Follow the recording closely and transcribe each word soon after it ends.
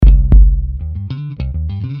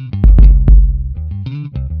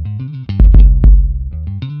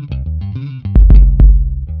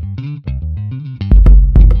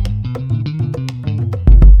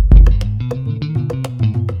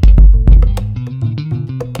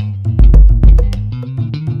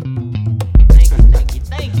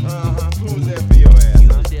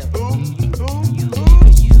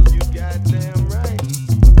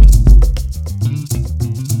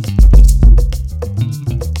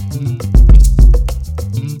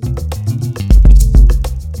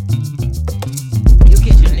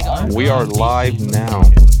are live now.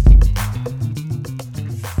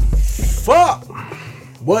 Fuck!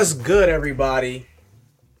 What's good, everybody?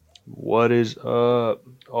 What is up?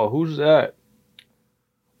 Oh, who's that?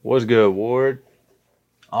 What's good, Ward?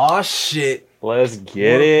 Oh shit! Let's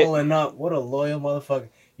get We're it. pulling up. What a loyal motherfucker!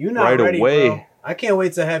 You not Right ready, away. bro? I can't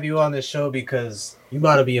wait to have you on this show because you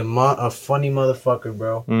about to be a funny motherfucker,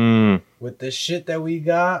 bro. With the shit that we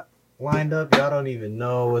got lined up, y'all don't even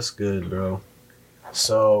know what's good, bro.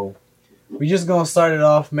 So we just gonna start it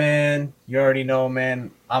off, man. You already know,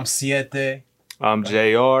 man. I'm Siete. I'm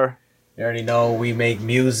JayAre. You already know we make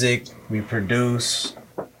music, we produce.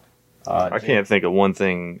 I can't think of one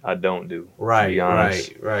thing I don't do. Right, to be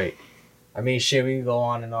honest. right. I mean, shit, we can go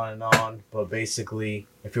on and on and on, but basically,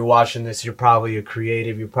 if you're watching this, you're probably a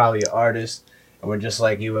creative, you're probably an artist, and we're just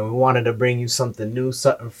like you, and we wanted to bring you something new,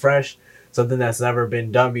 something fresh, something that's never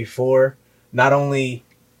been done before. Not only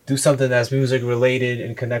do something that's music related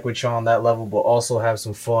and connect with you on that level, but also have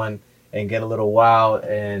some fun and get a little wild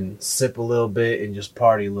and sip a little bit and just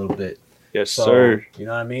party a little bit. Yes, So, sir. you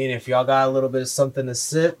know what I mean? If y'all got a little bit of something to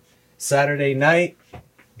sip, Saturday night,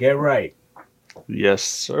 get right. Yes,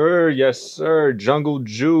 sir. Yes, sir. Jungle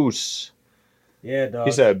Juice. Yeah, dog.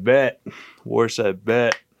 He said bet. Ward said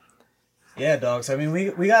bet. Yeah, dogs. I mean,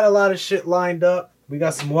 we got a lot of shit lined up. We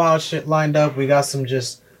got some wild shit lined up. We got some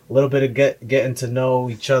just a little bit of getting to know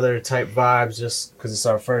each other type vibes just because it's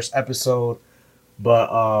our first episode.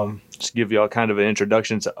 But, Just give y'all kind of an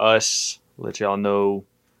introduction to us. Let y'all know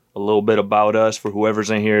a little bit about us for whoever's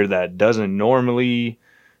in here that doesn't normally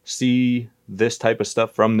see this type of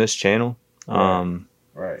stuff from this channel.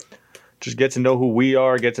 right. Just get to know who we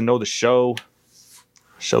are, get to know the show.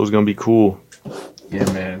 Show's gonna be cool.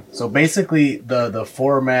 Yeah, man. So basically, the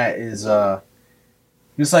format is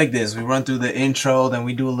just like this. We run through the intro, then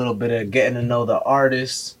we do a little bit of getting to know the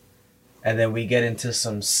artist, and then we get into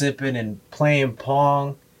some sipping and playing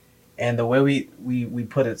pong. And the way we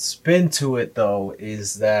put a spin to it, though,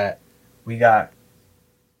 is that we got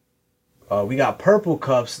purple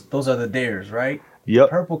cups. Those are the dares, right? Yep.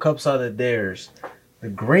 Purple cups are the dares. The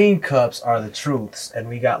green cups are the truths, and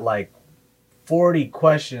we got like 40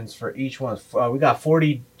 questions for each one. We got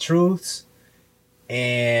 40 truths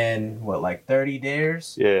and like 30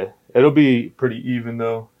 dares? Yeah. It'll be pretty even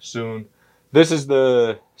though soon. This is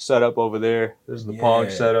the setup over there. This is the pong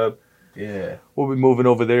setup. Yeah. We'll be moving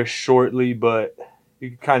over there shortly, but you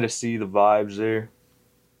can kind of see the vibes there.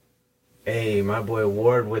 Hey, my boy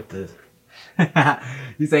Ward with the...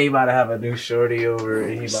 He said he about to have a new shorty over.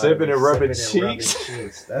 And he about Sipping to and rubbing sipping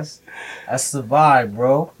cheeks. That's the vibe,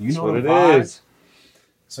 bro. You That's know what the it vibe. is.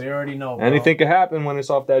 So you already know, bro. Anything can happen when it's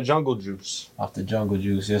off that jungle juice. Off the Jungle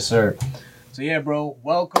Juice, yes, sir. So yeah, bro,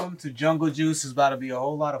 welcome to Jungle Juice. There's about to be a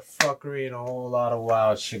whole lot of fuckery and a whole lot of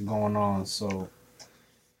wild shit going on. So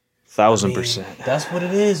 1000%. that's what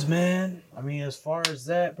it is, man. I mean, as far as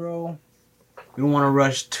that, bro, we don't want to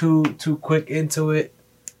rush too quick into it.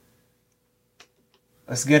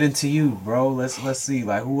 Let's get into you, bro. Let's see.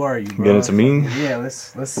 Like, who are you, bro? Get into me? Yeah,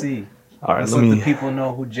 let's see. All right, Let's let let me. the people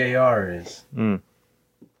know who JayAre is.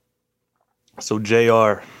 So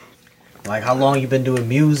JayAre. Like, how long you been doing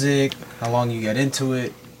music? How long you get into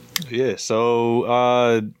it? Yeah,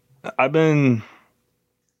 so I've been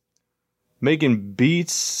making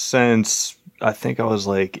beats since I think I was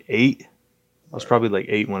like 8. I was probably like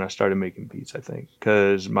 8 when I started making beats, I think.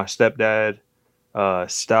 Because my stepdad,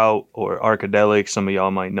 Stout or Arcadelic, some of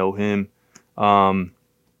y'all might know him.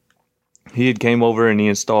 He had came over and he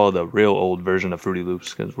installed a real old version of Fruity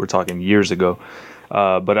Loops because we're talking years ago.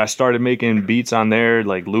 But I started making beats on there,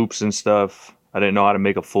 like loops and stuff. I didn't know how to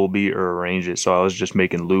make a full beat or arrange it, so I was just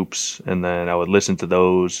making loops, and then I would listen to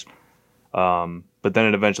those. But then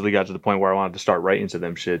it eventually got to the point where I wanted to start writing to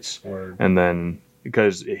them shits. Word. And then,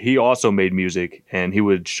 because he also made music, and he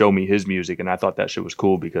would show me his music, and I thought that shit was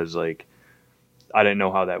cool because, like, I didn't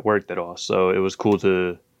know how that worked at all. So it was cool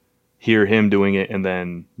to hear him doing it and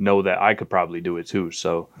then know that I could probably do it too.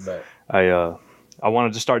 So I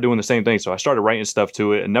wanted to start doing the same thing. So I started writing stuff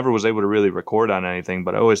to it and never was able to really record on anything,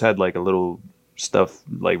 but I always had like a little stuff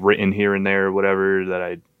like written here and there or whatever that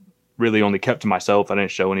I really only kept to myself. I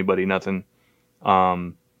didn't show anybody nothing.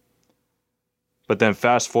 But then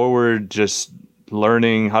fast forward, just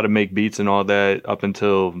learning how to make beats and all that up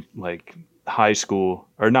until like high school,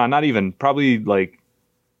 or not even, probably like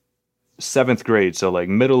 7th grade. So like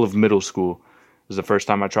middle of middle school was the first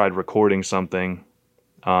time I tried recording something.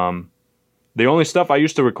 The only stuff I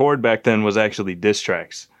used to record back then was actually diss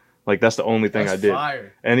tracks. Like, that's the only thing I did.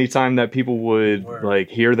 Fire. Anytime that people would, like,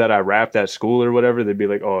 hear that I rapped at school or whatever, they'd be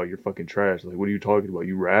like, oh, you're fucking trash. Like, what are you talking about?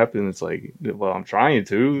 You rap? And it's like, well, I'm trying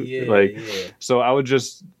to. So I would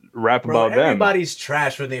just rap Bro, about them. everybody's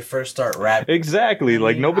trash when they first start rapping. Exactly. I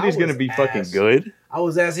Like mean, nobody's I gonna was be ass. fucking good. I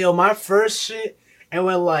was asking, yo, my first shit, and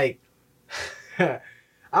when like, I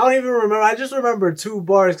don't even remember. I just remember 2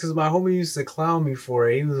 bars because my homie used to clown me for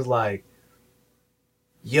it. He was like,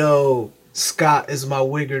 yo, Scott is my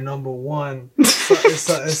wigger number 1.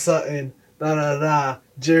 Something. Da da da.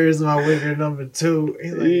 Jerry's my wigger number 2.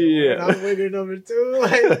 He's like, Yeah. I'm wigger number 2.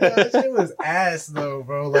 Like, that shit was ass though,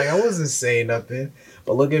 bro. Like, I wasn't saying nothing.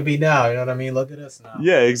 But look at me now. You know what I mean? Look at us now.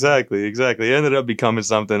 Yeah, exactly. It ended up becoming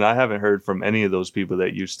something. I haven't heard from any of those people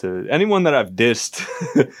that used to. Anyone that I've dissed,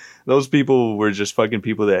 those people were just fucking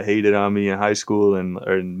people that hated on me in high school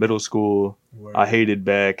or in middle school. Word. I hated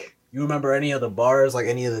back. You remember any of the bars, like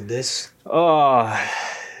any of the diss? Oh,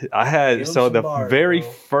 I had Give 'em so some the bars, very bro.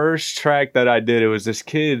 first track that I did. It was this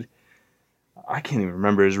kid. I can't even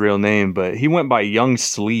remember his real name, but he went by Young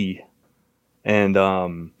Slee, and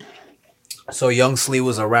So Young Slee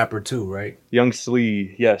was a rapper too, right? Young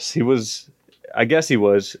Slee, yes, he was. I guess he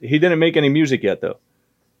was. He didn't make any music yet, though.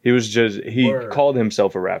 He Word. called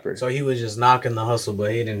himself a rapper. So he was just knocking the hustle, but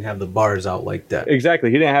he didn't have the bars out like that. Exactly.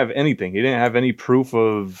 He didn't have anything. He didn't have any proof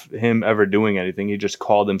of him ever doing anything. He just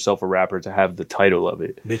called himself a rapper to have the title of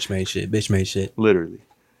it. Bitch made shit. Literally.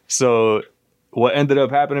 So what ended up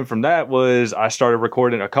happening from that was I started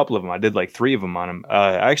recording a couple of them. I did like 3 of them on him.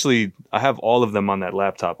 Actually, I have all of them on that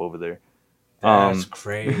laptop over there. That's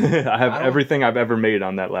crazy. I have everything I've ever made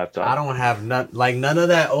on that laptop. I don't have none of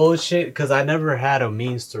that old shit because I never had a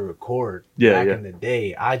means to record back in the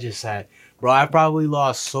day. I just had, bro, I probably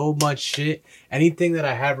lost so much shit. Anything that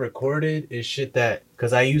I have recorded is shit that,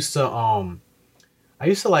 because I used to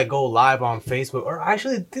like go live on Facebook, or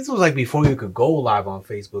actually this was like before you could go live on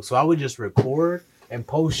Facebook. So I would just record and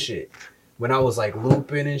post shit when I was like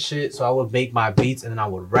looping and shit. So I would make my beats and then I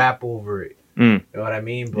would rap over it. You know what I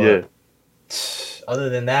mean? But yeah. Other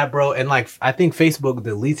than that, bro, and like I think Facebook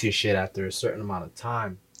deletes your shit after a certain amount of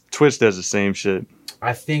time. Twitch does the same shit.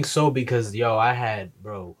 I think so because I had,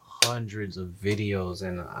 bro, hundreds of videos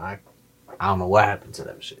and I don't know what happened to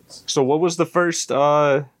them shits. So what was the first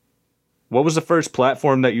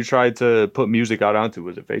platform that you tried to put music out onto?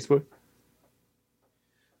 Was it Facebook?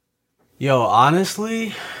 Yo,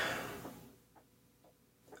 honestly,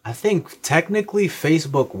 I think technically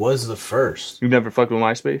Facebook was the first. You never fucked with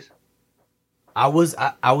MySpace? I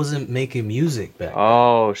wasn't making music back then.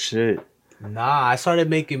 Oh shit. Nah, I started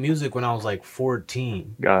making music when I was like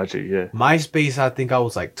 14. Gotcha, yeah. MySpace, I think I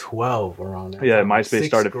was like 12 around that Yeah, time. MySpace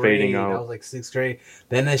started fading I out. was like 6th grade.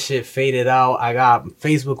 Then that shit faded out. I got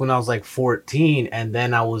Facebook when I was like 14, and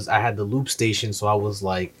then I had the loop station, so I was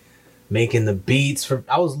like making the beats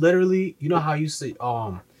I was literally, you know how I used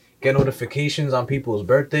to get notifications on people's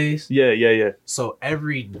birthdays? Yeah. So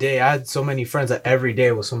every day, I had so many friends that every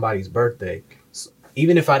day was somebody's birthday. So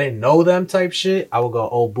even if I didn't know them type shit, I would go,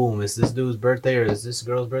 oh, boom, is this dude's birthday or is this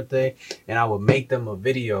girl's birthday? And I would make them a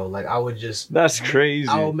video. Like, I would just... That's crazy.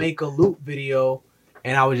 I would make a loop video,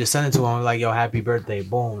 and I would just send it to them. Like, yo, happy birthday,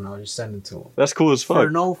 boom. And I would just send it to them. That's cool as fuck. For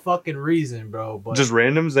no fucking reason, bro. But just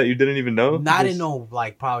randoms that you didn't even know? I didn't know,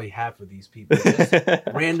 like, probably half of these people. Just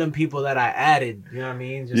random people that I added, you know what I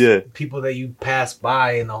mean? Just people that you pass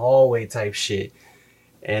by in the hallway type shit.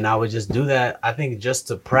 And I would just do that, I think, just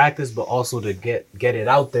to practice, but also to get it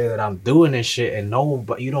out there that I'm doing this shit. And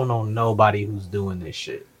you don't know nobody who's doing this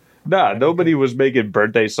shit. Nah, nobody was making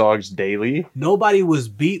birthday songs daily. Nobody was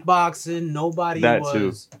beatboxing. Nobody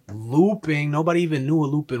was looping. Nobody even knew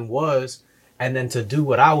what looping was. And then to do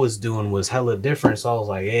what I was doing was hella different. So I was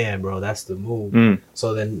like, yeah, bro, that's the move.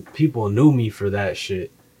 So then people knew me for that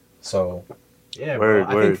shit. So... yeah, bro.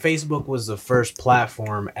 I think Facebook was the first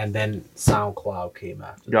platform, and then SoundCloud came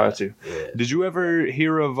after. Got you. Yeah. Did you ever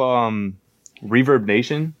hear of Reverb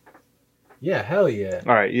Nation? Yeah, hell yeah.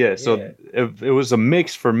 All right, yeah. So it was a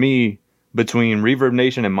mix for me between Reverb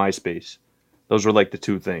Nation and MySpace. Those were like the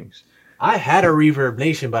two things. I had a Reverb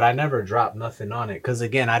Nation, but I never dropped nothing on it. Because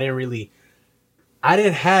again, I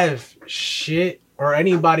didn't have shit or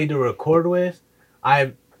anybody to record with.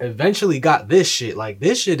 I eventually got this shit. Like,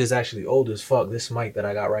 this shit is actually old as fuck. This mic that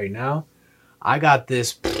I got right now, I got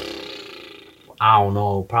this, I don't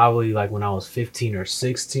know, probably like when I was 15 or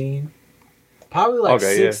 16. Probably like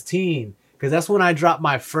 16. Because that's when I dropped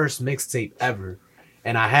my first mixtape ever.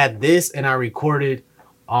 And I had this, and I recorded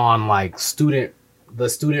on like the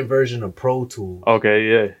student version of Pro Tools. Okay,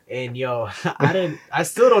 yeah. And yo, I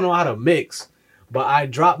still don't know how to mix. But I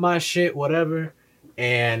dropped my shit, whatever.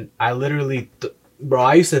 And I literally... bro,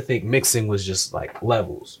 I used to think mixing was just like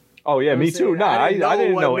levels. Oh yeah, You know what me I'm too. saying? Nah, I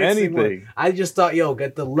didn't what know mixing was. anything. I just thought, yo,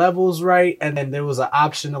 get the levels right, and then there was an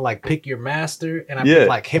option to like pick your master, and I picked Yeah.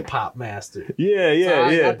 like hip hop master. Yeah, So yeah,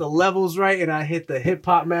 I yeah. got the levels right, and I hit the hip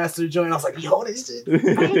hop master joint. I was like, yo, this shit.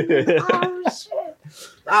 Oh shit!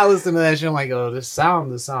 I listened to that shit. I'm like, oh, the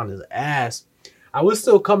sound is ass. I was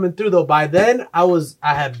still coming through though. By then, I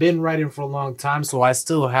had been writing for a long time, so I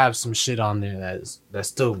still have some shit on there that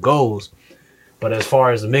still goes. But as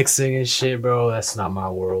far as mixing and shit, bro, that's not my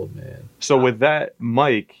world, man. So with that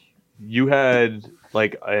mic, you had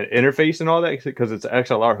like an interface and all that because it's an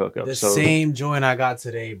XLR hookup. The So same joint I got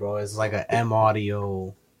today, bro. It's like a M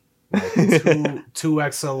audio, like two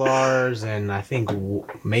XLRs, and I think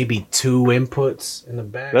maybe 2 inputs in the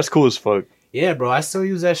back. that's cool as fuck. Yeah, bro. I still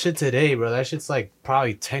use that shit today, bro. That shit's like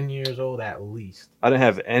probably 10 years old at least. I didn't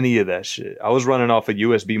have any of that shit. I was running off of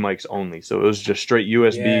USB mics only, so it was just straight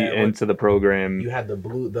USB into the program. You had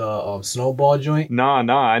the snowball joint. Nah,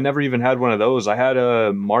 I never even had one of those. I had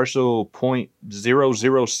a Marshall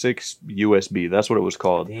 .006 USB. That's what it was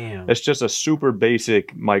called. Damn. It's just a super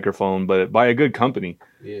basic microphone, but by a good company.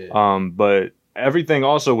 Yeah. But everything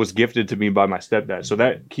also was gifted to me by my stepdad. So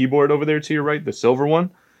that keyboard over there to your right, the silver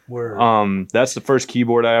one, that's the first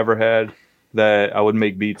keyboard I ever had that I would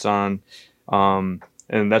make beats on. And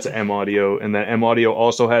that's M audio. And then M audio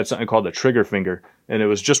also had something called a trigger finger. And it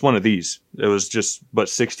was just one of these. It was just but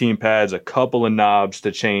 16 pads, a couple of knobs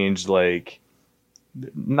to change I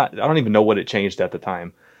don't even know what it changed at the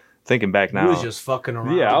time. Thinking back now. You was just fucking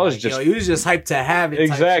around. Yeah, I was like, just. You was just hyped to have it.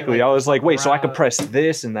 Exactly. Shit, I was like, wait, so I could around. press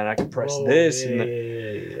this and then I could press this.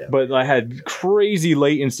 Yeah. But I had crazy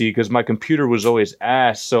latency because my computer was always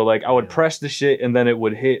ass. So like I would press the shit and then it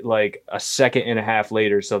would hit like a second and a half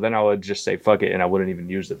later. So then I would just say fuck it and I wouldn't even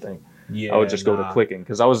use the thing. Yeah, I would just go to clicking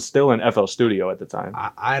because I was still in FL Studio at the time.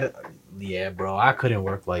 Yeah, bro, I couldn't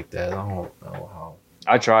work like that. I don't know how.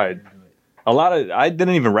 I tried. I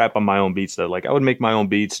didn't even rap on my own beats though. Like I would make my own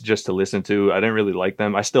beats just to listen to. I didn't really like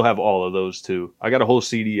them. I still have all of those too. I got a whole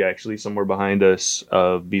CD actually somewhere behind us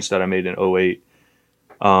of beats that I made in 08.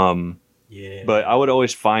 Yeah. But I would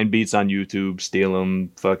always find beats on YouTube, steal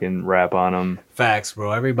them, fucking rap on them. Facts,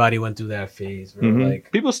 bro. Everybody went through that phase, bro. Mm-hmm.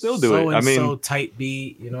 Like people still do it. I mean, so tight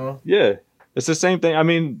beat, you know. Yeah. It's the same thing. I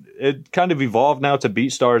mean, it kind of evolved now to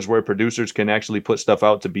BeatStars where producers can actually put stuff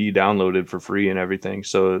out to be downloaded for free and everything.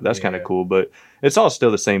 So that's kind of cool. But it's all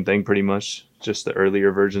still the same thing pretty much. Just the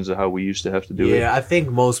earlier versions of how we used to have to do it. Yeah, I think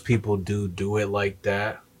most people do it like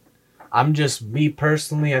that. Me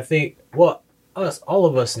personally, I think, all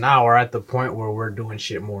of us now are at the point where we're doing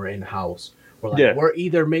shit more in-house. We're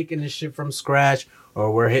either making this shit from scratch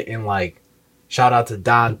or we're hitting like, shout out to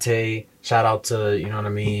Dante. Shout out to, you know what I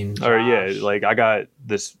mean? Josh. Or yeah, like I got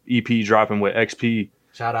this EP dropping with XP.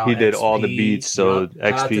 Shout out He did XP, all the beats, so XP.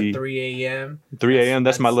 Shout out to 3 a.m. 3 a.m.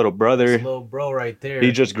 That's my little brother. That's little bro right there.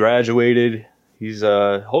 He just graduated. He's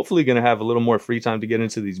hopefully gonna have a little more free time to get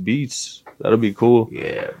into these beats. That'll be cool.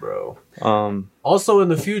 Yeah, bro. Also in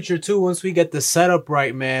the future too, once we get the setup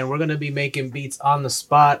right, man, we're gonna be making beats on the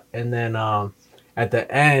spot, and then at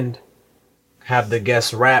the end have the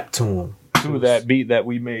guest rap to them. To that beat that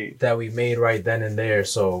we made right then and there.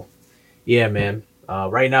 So yeah, man,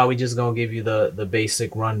 right now we just gonna give you the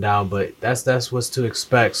basic rundown, but that's what's to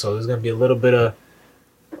expect. So there's gonna be a little bit of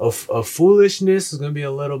foolishness. There's gonna be a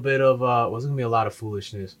little bit of there's gonna be a lot of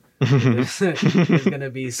foolishness. There's gonna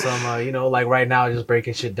be some like right now just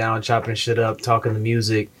breaking shit down, chopping shit up, talking the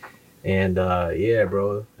music, and yeah,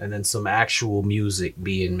 bro, and then some actual music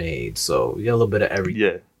being made. So you get a little bit of everything.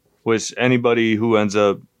 Yeah, which anybody who ends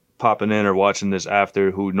up popping in or watching this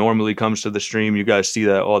after who normally comes to the stream, you guys see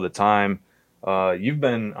that all the time. You've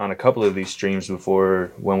been on a couple of these streams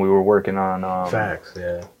before when we were working on Facts,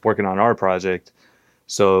 yeah, working on our project,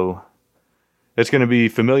 so it's going to be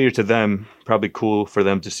familiar to them, probably cool for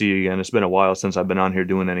them to see again. It's been a while since I've been on here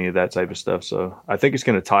doing any of that type of stuff, so I think it's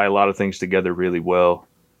going to tie a lot of things together really well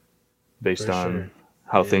based on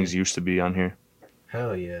how things used to be on here.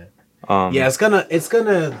 Hell yeah. Yeah, it's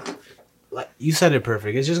gonna like you said it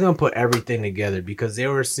perfect. It's just gonna put everything together because they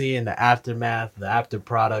were seeing the aftermath, the after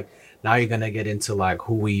product. Now you're gonna get into like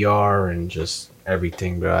who we are and just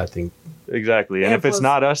everything, bro. I think exactly. And if it's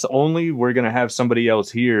not us only, we're gonna have somebody else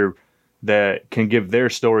here that can give their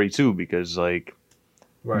story too, because like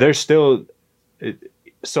they're still.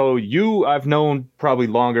 So I've known probably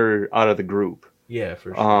longer out of the group. Yeah,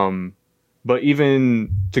 for sure. But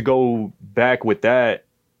even to go back with that,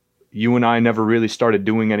 you and I never really started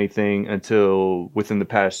doing anything until within the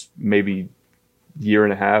past maybe year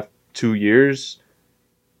and a half, 2 years.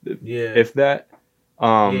 Yeah. If that.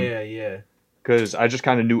 Yeah. Because I just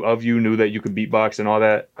kind of knew that you could beatbox and all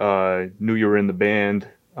that. Knew you were in the band.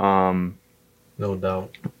 No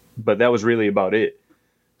doubt. But that was really about it.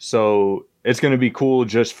 So it's going to be cool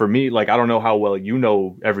just for me. Like, I don't know how well you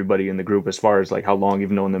know everybody in the group as far as like how long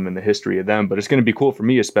you've known them and the history of them, but it's going to be cool for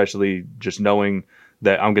me, especially just knowing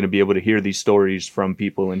that I'm going to be able to hear these stories from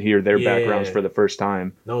people and hear their backgrounds for the first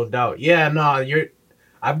time. No doubt. Yeah, no,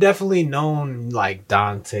 I've definitely known like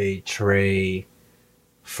Dante, Trey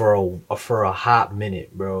for a hot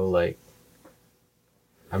minute, bro. Like,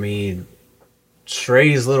 I mean,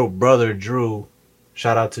 Trey's little brother, Drew,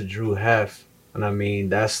 shout out to Drew Hef. And I mean,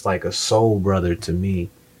 that's like a soul brother to me.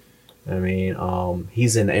 I mean,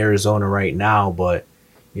 he's in Arizona right now, but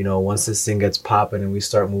you know, once this thing gets popping and we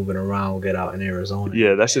start moving around, we'll get out in Arizona.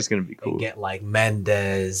 Yeah, that's just gonna be cool. And get like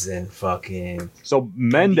Mendez and fucking so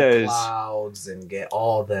Mendez Clouds and get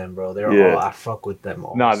all them, bro. They're all, I fuck with them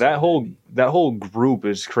all. Nah, that whole group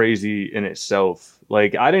is crazy in itself.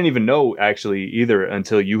 Like, I didn't even know actually either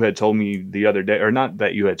until you had told me the other day, or not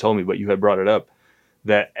that you had told me, but you had brought it up,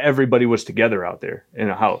 that everybody was together out there in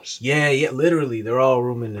a house. Yeah, literally, they're all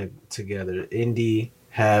rooming together. Indy,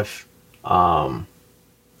 Hef,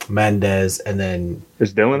 Mendez, and then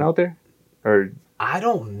is Dylan out there? Or I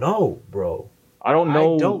don't know, bro. I don't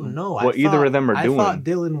know what either of them are doing. I thought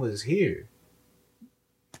Dylan was here.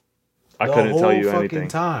 I couldn't tell you anything. Fucking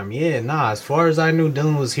time. Yeah, nah. As far as I knew,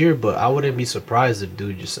 Dylan was here, but I wouldn't be surprised if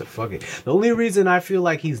dude just said fuck it. The only reason I feel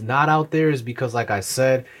like he's not out there is because, like I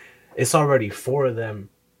said, it's already 4 of them.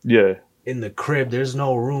 Yeah. In the crib, there's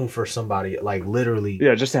no room for somebody, like literally.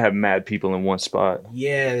 Yeah, just to have mad people in one spot.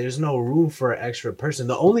 Yeah, there's no room for an extra person.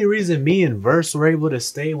 The only reason me and Verse were able to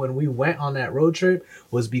stay when we went on that road trip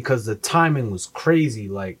was because the timing was crazy.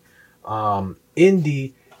 Like,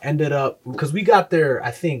 Indy ended up, because we got there,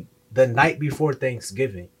 I think, the night before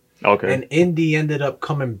Thanksgiving. Okay. And Indy ended up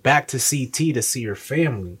coming back to CT to see her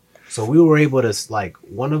family. So we were able to, like,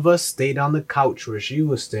 one of us stayed on the couch where she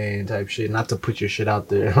was staying type shit. Not to put your shit out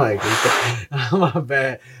there. Like, my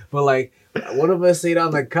bad. But, like, one of us stayed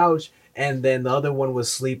on the couch, and then the other one would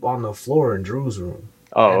sleep on the floor in Drew's room.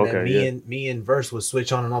 Oh, and okay. Then me and Verse would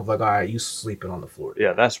switch on and off, like, all right, you sleeping on the floor.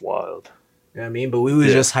 Yeah, that's wild. You know what I mean? But we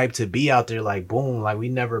was just hyped to be out there, like, boom. Like, we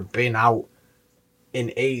never been out in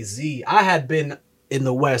AZ. I had been in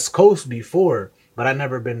the West Coast before, but I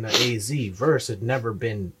never been to AZ. Verse had never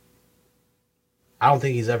been. I don't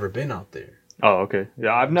think he's ever been out there. Oh, okay.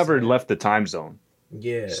 Yeah, I've never left the time zone.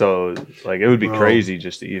 Yeah. So, like, it would be crazy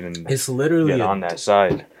just to even it's literally get on that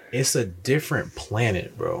side. It's a different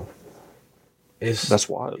planet, bro. That's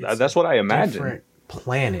wild. That's what I imagine. Different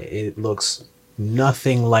planet. It looks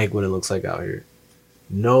nothing like what it looks like out here.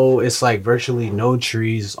 No, it's like virtually no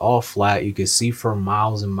trees, all flat. You can see for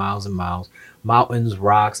miles and miles and miles. Mountains,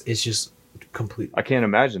 rocks. It's just complete. I can't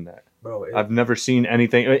imagine that. Bro, I've never seen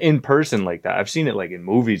anything in person like that. I've seen it like in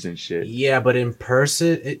movies and shit. Yeah, but in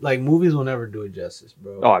person, like movies will never do it justice,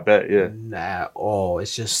 bro. Oh, I bet, yeah. Nah, oh,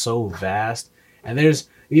 it's just so vast. And there's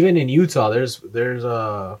even in Utah, there's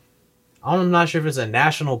I'm not sure if it's a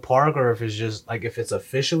national park or if it's just like if it's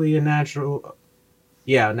officially a natural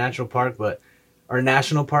park, or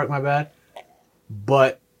national park, my bad.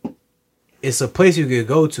 But it's a place you could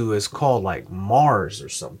go to. It's called like Mars or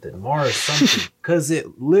something. Because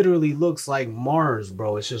it literally looks like Mars,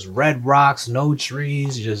 bro. It's just red rocks, no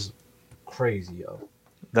trees, just crazy, yo.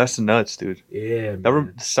 That's nuts, dude. Yeah,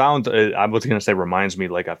 that sounds. I was gonna say reminds me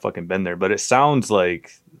like I've fucking been there, but it sounds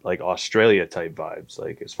like Australia type vibes,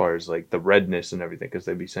 like as far as like the redness and everything, because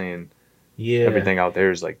they'd be saying everything out there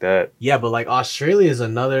is like that. Yeah, but like Australia is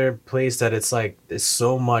another place that it's like there's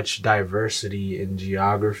so much diversity in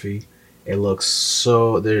geography. It looks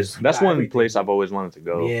so that's one everything. Place I've always wanted to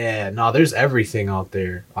go. Yeah, no, there's everything out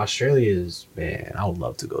there. Australia is, man, I would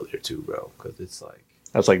love to go there too, bro, because it's like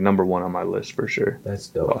that's like number 1 on my list for sure. That's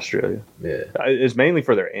dope. Australia. Yeah, it's mainly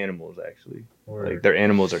for their animals actually. Like their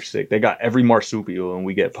animals are sick. They got every marsupial and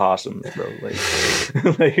we get possums, bro.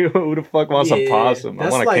 Like, like who the fuck wants a possum?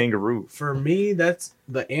 I want a kangaroo. For me, that's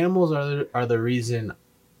the animals are the reason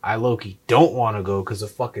I low-key don't want to go, because of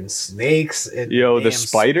fucking snakes and the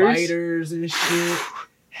spiders and shit.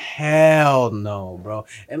 Hell no, bro.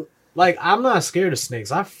 And like, I'm not scared of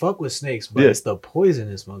snakes. I fuck with snakes, but it's the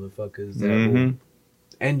poisonous motherfuckers that will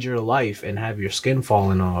end your life and have your skin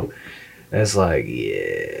falling off. It's like,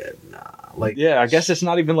 nah. Like, I guess it's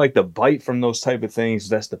not even like the bite from those type of things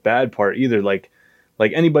that's the bad part either. Like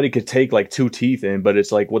anybody could take like 2 teeth in, but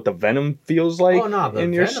it's like what the venom feels like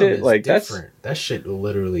in your shit. Like different. That shit will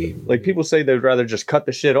literally, like, people say they'd rather just cut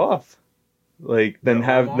the shit off, like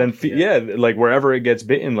like wherever it gets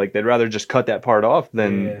bitten, like they'd rather just cut that part off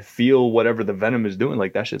than feel whatever the venom is doing.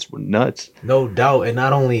 Like that shit's nuts. No doubt. And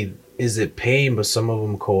not only is it pain, but some of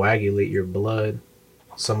them coagulate your blood.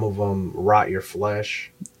 Some of them rot your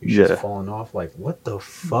flesh. Your shit's falling off. Like, what the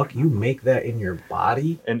fuck? You make that in your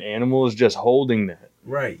body? An animal is just holding that.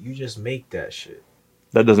 Right. You just make that shit.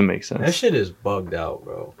 That doesn't make sense. That shit is bugged out,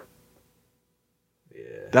 bro. Yeah.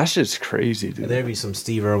 That shit's crazy, dude. And there be some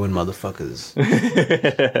Steve Irwin motherfuckers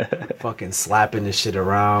fucking slapping this shit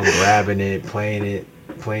around, grabbing it, playing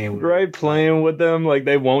with right, playing with them. Like,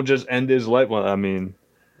 they won't just end his life. Well, I mean,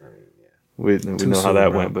 we know how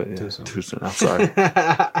that went, but yeah, too soon. I'm sorry.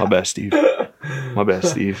 My bad, Steve. My bad,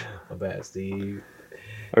 Steve. My bad, Steve.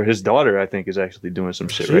 Or his daughter, I think, is actually doing some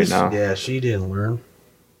shit right now. Yeah, she didn't learn.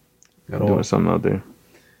 Doing something out there.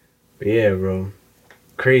 But yeah, bro.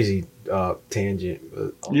 Crazy tangent.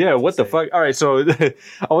 Yeah, what the fuck? All right, so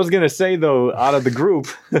I was going to say, though, out of the group,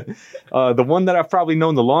 the one that I've probably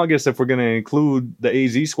known the longest, if we're going to include the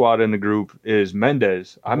AZ squad in the group, is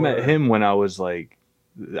Mendez. I met him when I was like,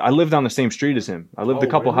 I lived on the same street as him. I lived a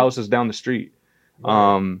couple houses down the street.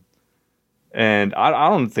 Right. And I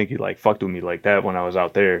don't think he like fucked with me like that when I was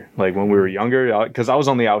out there. Like when we were younger, because I was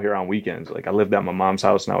only out here on weekends. Like I lived at my mom's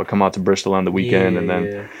house and I would come out to Bristol on the weekend.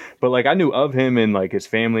 But like I knew of him and like his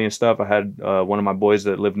family and stuff. I had one of my boys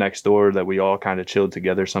that lived next door that we all kind of chilled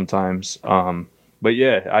together sometimes. But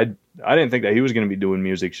yeah, I didn't think that he was going to be doing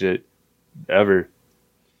music shit ever.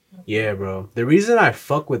 Yeah, bro. The reason I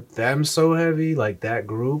fuck with them so heavy, like that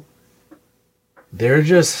group, they're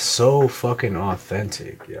just so fucking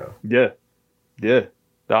authentic, yo. Yeah. Yeah.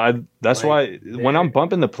 That's why when I'm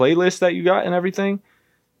bumping the playlist that you got and everything,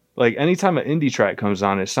 like anytime an indie track comes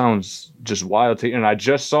on, it sounds just wild. And I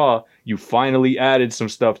just saw you finally added some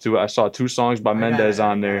stuff to it. I saw 2 songs by Mendez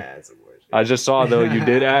on there. I just saw, though, you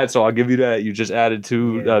did add, so I'll give you that. You just added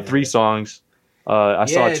 3 songs. I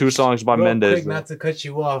saw 2 songs by Mendez. Quick, not to cut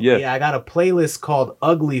you off. Yeah, I got a playlist called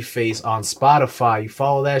Ugly Face on Spotify. You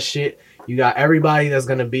follow that shit. You got everybody that's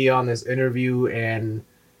going to be on this interview, and,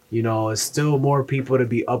 you know, it's still more people to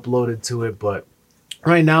be uploaded to it, but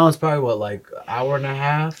right now it's probably, what, like an hour and a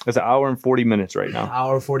half? It's an hour and 40 minutes right now.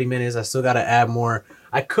 Hour and 40 minutes. I still got to add more.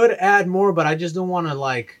 I could add more, but I just don't want to,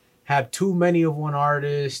 like, have too many of one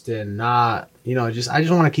artist and not, you know, I just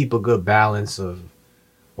want to keep a good balance of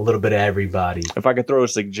a little bit of everybody. If I could throw a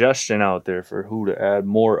suggestion out there for who to add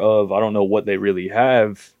more of, I don't know what they really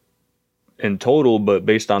have in total, but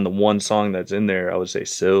based on the one song that's in there, I would say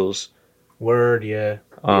Sills. Word, yeah.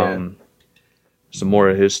 Some more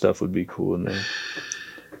of his stuff would be cool in there.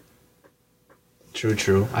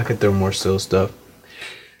 True. I could throw more Sills stuff.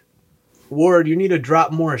 Ward, you need to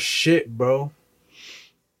drop more shit, bro.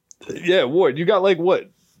 Yeah, Ward, you got like what?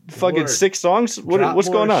 Fucking Ward. 6 songs? What's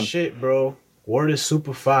going on? Shit, bro. Ward is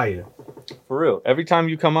super fire. For real. Every time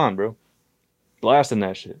you come on, bro. Blasting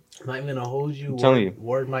that shit. I'm not even gonna hold you. I'm telling you.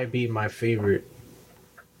 Ward might be my favorite.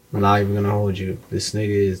 I'm not even gonna hold you. This nigga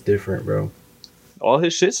is different, bro. All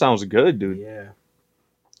his shit sounds good, dude. Yeah.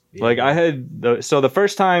 Like I had the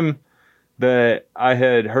first time that I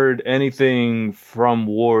had heard anything from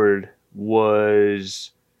Ward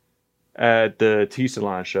was at the Tea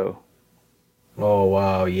Salon show. Oh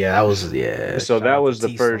wow, yeah, that was So that was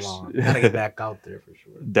the first. Gotta get back out there for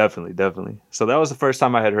sure. Definitely. So that was the first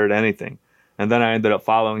time I had heard anything, and then I ended up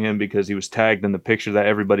following him because he was tagged in the picture that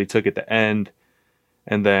everybody took at the end,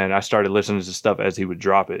 and then I started listening to stuff as he would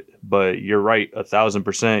drop it. But you're right,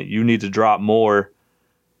 1,000%. You need to drop more,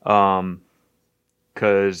 because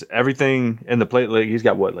everything in the play, like he's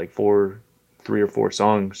got what, like 3 or 4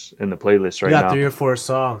 songs in the playlist right now. You got 3 or 4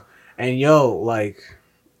 songs, and yo, like.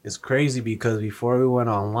 It's crazy because before we went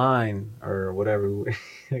online or whatever,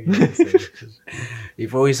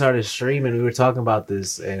 before we started streaming, we were talking about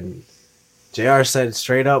this, and JR said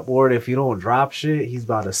straight up, Ward, if you don't drop shit, he's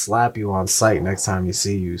about to slap you on sight next time he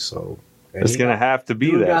see you. So it's gonna have to be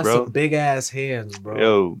that, got bro. Some big ass hands, bro.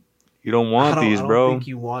 Yo, you don't want these, bro. I don't think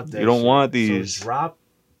you want that. You don't shit. want these. So drop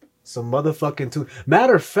some motherfucking tune.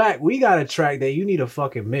 Matter of fact, we got a track that you need a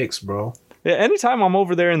fucking mix, bro. Yeah, anytime I'm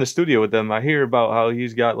over there in the studio with them, I hear about how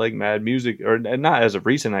he's got like mad music, or not as of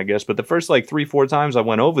recent, I guess, but the first like 3-4 times I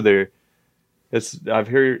went over there, I've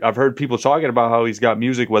heard people talking about how he's got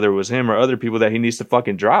music, whether it was him or other people, that he needs to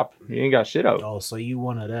fucking drop. He ain't got shit out. Oh, so you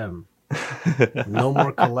one of them? No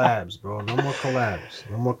more collabs, bro. No more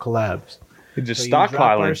collabs. He just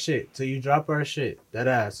stockpiling shit till you drop our shit. That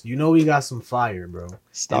ass. You know we got some fire, bro.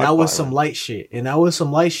 And that was some light shit. And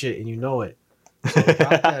you know it. So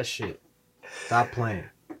drop that shit. Stop playing.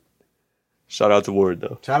 Shout out to Word,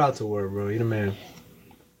 though. Shout out to Word, bro. You the man.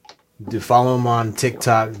 Dude, follow him on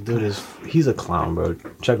TikTok. Dude, he's a clown, bro.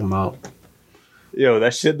 Check him out. Yo,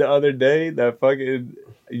 that shit the other day, that fucking...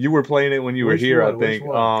 You were playing it when you were here, I think.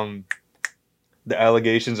 The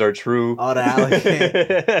allegations are true. All the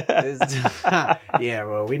allegations. Yeah,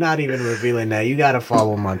 bro. We're not even revealing that. You gotta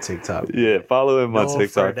follow him on TikTok. Yeah, follow him on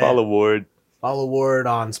TikTok. Follow Ward. Follow Ward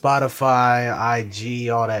on Spotify, IG,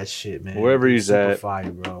 all that shit, man. Wherever he's at.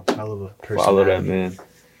 Fire, bro. I love a person. Follow that, man.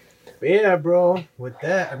 But yeah, bro. With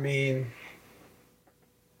that, I mean,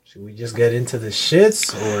 should we just get into the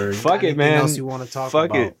shits, or fuck it, man? Else you want to talk about?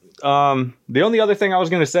 Fuck it. The only other thing I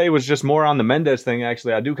was gonna say was just more on the Mendez thing.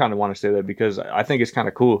 Actually, I do kind of want to say that because I think it's kind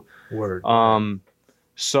of cool. Word.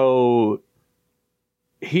 So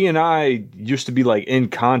he and I used to be like in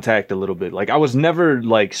contact a little bit. Like I was never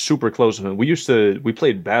like super close with him. We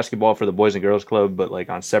played basketball for the Boys and Girls Club, but like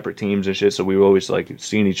on separate teams and shit. So we were always like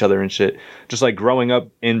seeing each other and shit. Just like growing up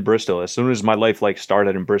in Bristol. As soon as my life like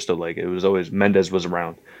started in Bristol, like it was always Mendez was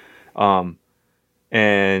around.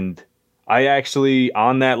 And I actually,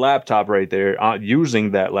 on that laptop right there,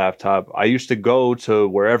 using that laptop, I used to go to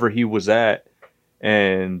wherever he was at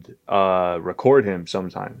and record him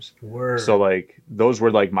sometimes. Word. So like those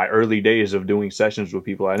were like my early days of doing sessions with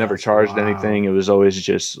people. I never charged anything. It was always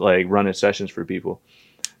just like running sessions for people.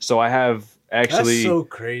 So I have actually, that's so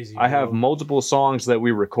crazy. I have multiple songs that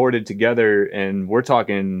we recorded together, and we're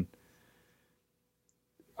talking,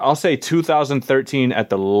 I'll say 2013 at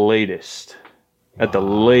the latest. At the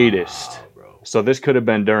latest. Bro. So this could have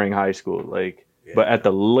been during high school, like, but at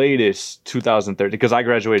the latest 2013, because I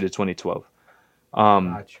graduated 2012.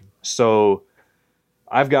 So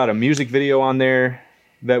I've got a music video on there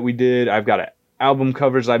that we did. I've got album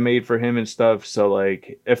covers I made for him and stuff. So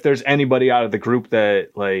like, if there's anybody out of the group that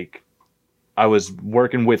like I was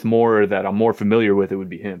working with more, or that I'm more familiar with, it would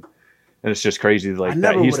be him. And it's just crazy, like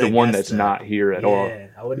that he's the one that's not here at all.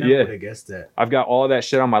 I would never have guessed that. I've got all that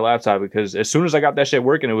shit on my laptop because as soon as I got that shit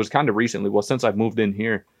working, it was kind of recently. Well, since I've moved in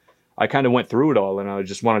here, I kind of went through it all, and I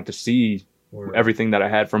just wanted to see everything that I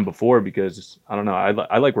had from before, because I don't know,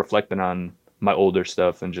 I like reflecting on my older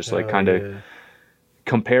stuff and just like kind of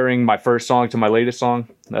comparing my first song to my latest song.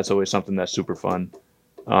 That's always something that's super fun.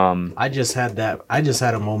 I just had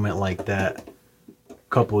a moment like that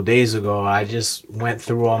couple of days ago. I just went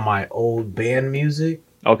through all my old band music.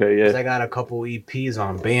 Okay, yeah. 'Cause I got a couple EPs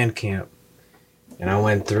on Bandcamp, and I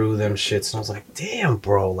went through them shits, and I was like, damn,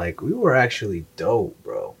 bro, like we were actually dope,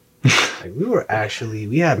 bro. Like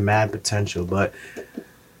we had mad potential, but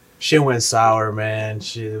shit went sour, man.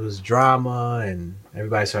 Shit, it was drama, and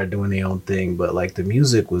everybody started doing their own thing, but like the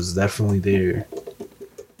music was definitely there.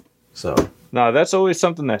 So no, that's always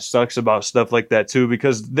something that sucks about stuff like that too,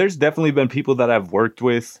 because there's definitely been people that I've worked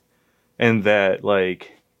with and that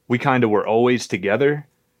like we kind of were always together,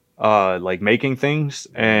 like making things.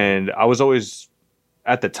 And I was always,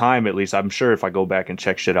 at the time at least, I'm sure if I go back and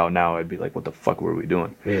check shit out now, I'd be like, what the fuck were we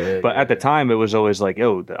doing? But at the time it was always like,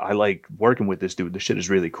 yo, I like working with this dude. This shit is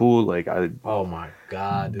really cool. Like oh my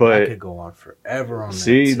God, dude, but I could go on forever on that.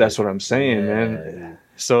 See, that's what I'm saying, man.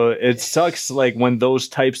 So it sucks like when those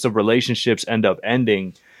types of relationships end up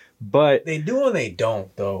ending, but they do and they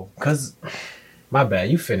don't though. Cause my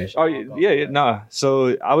bad, you finished. Oh yeah, nah.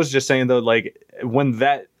 So I was just saying though, like when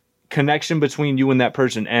that connection between you and that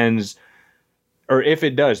person ends, or if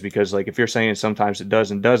it does, because like if you're saying sometimes it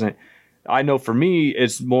does and doesn't, I know for me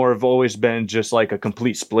it's more of always been just like a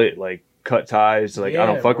complete split, like cut ties. Like I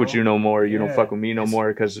don't fuck with you no more. You don't fuck with me no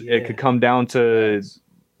more, because it could come down to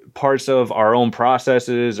parts of our own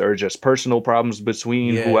processes or just personal problems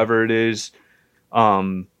between whoever it is.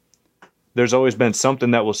 There's always been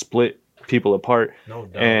something that will split people apart. No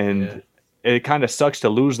doubt, and it kind of sucks to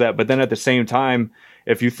lose that. But then at the same time,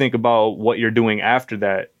 if you think about what you're doing after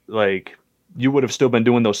that, like you would have still been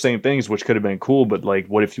doing those same things, which could have been cool. But like,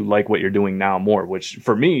 what if you like what you're doing now more? Which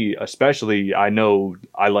for me, especially, I know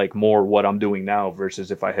I like more what I'm doing now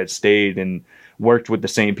versus if I had stayed and worked with the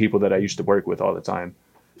same people that I used to work with all the time.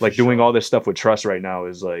 Like doing all this stuff with Trust right now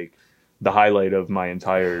is like the highlight of my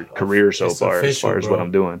entire career so far, official, as far as what I'm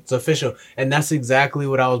doing. It's official. And that's exactly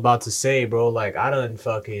what I was about to say, bro. Like I done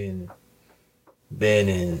fucking been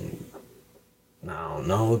in, I don't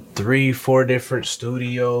know, 3-4 different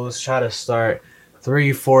studios, try to start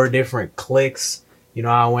 3-4 different cliques. You know,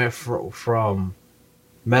 I went from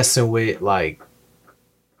messing with like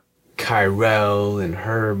Kyrell and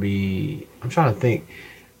Herbie. I'm trying to think.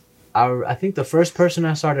 I think the first person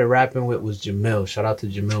I started rapping with was Jamil. Shout out to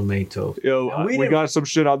Jamil Mato. Yo, we got some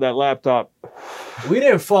shit on that laptop. We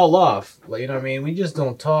didn't fall off. Like, you know what I mean? We just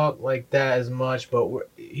don't talk like that as much. But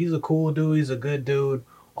he's a cool dude. He's a good dude.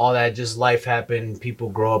 All that, just life happened. People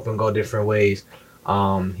grow up and go different ways.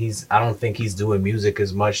 I don't think he's doing music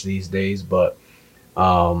as much these days, but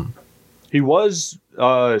he was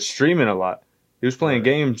streaming a lot. He was playing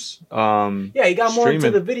games. Yeah, he got more streaming.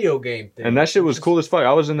 into the video game thing. And that shit was cool as fuck.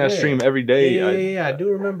 I was in that stream every day. Yeah, I do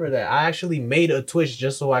remember that. I actually made a Twitch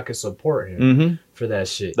just so I could support him for that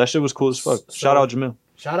shit. That shit was cool as fuck. Shout out Jamil.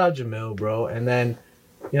 Shout out Jamil, bro. And then,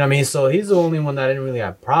 you know what I mean? So he's the only one that I didn't really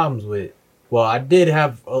have problems with. Well, I did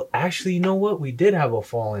have actually, you know what? We did have a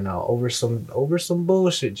falling out over some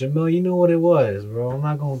bullshit. Jamil, you know what it was, bro. I'm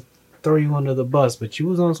not gonna throw you under the bus, but you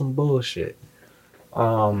was on some bullshit.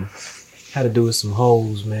 Had to do with some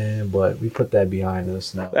hoes, man, but we put that behind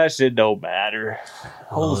us now. That shit don't matter.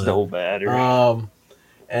 Hoes don't matter.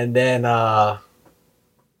 And then but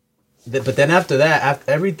then after that,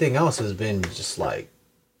 after everything else has been just like,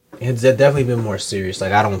 it's definitely been more serious.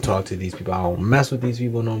 Like, I don't talk to these people. I don't mess with these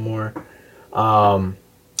people no more. I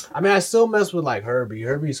mean, I still mess with like Herbie.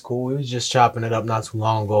 Herbie's cool. We was just chopping it up not too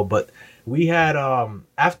long ago. But we had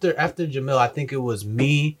after Jamil, I think it was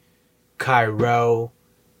me, Cairo,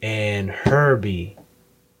 and Herbie.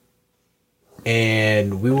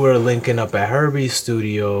 And we were linking up at Herbie's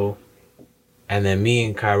studio. And then me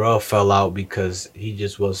and Cairo fell out because he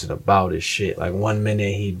just wasn't about his shit. Like, one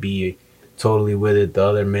minute he'd be totally with it, the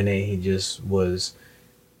other minute he just was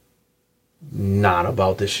not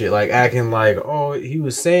about the shit, like acting like, oh, he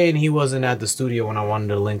was saying he wasn't at the studio when I wanted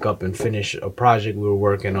to link up and finish a project we were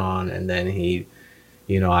working on, and then he,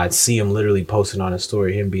 you know, I'd see him literally posting on his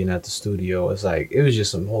story him being at the studio. It's like, it was just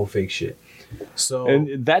some whole fake shit. So,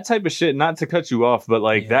 and that type of shit, not to cut you off, but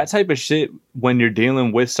like that type of shit when you're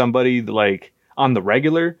dealing with somebody like on the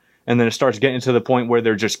regular, and then it starts getting to the point where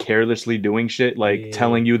they're just carelessly doing shit, like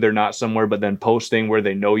telling you they're not somewhere, but then posting where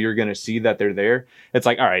they know you're going to see that they're there. It's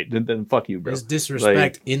like, all right, then fuck you, bro. It's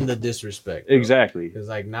disrespect in the disrespect. Bro. Exactly. Because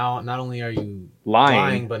like now, not only are you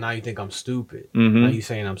lying, but now you think I'm stupid. Now you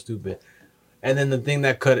saying I'm stupid. And then the thing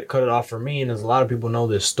that cut it off for me, and as a lot of people know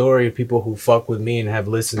this story, people who fuck with me and have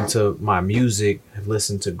listened to my music, have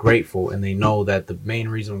listened to Grateful, and they know that the main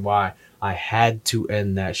reason why I had to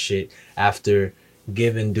end that shit after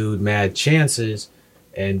giving dude mad chances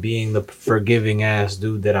and being the forgiving ass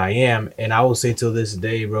dude that I am. And I will say till this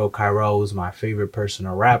day, bro, Cairo was my favorite person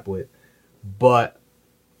to rap with. But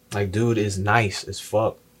like, dude is nice as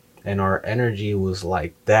fuck. And our energy was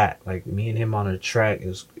like that. Like, me and him on a track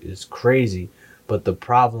is crazy. But the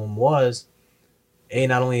problem was,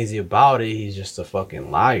 not only is he about it, he's just a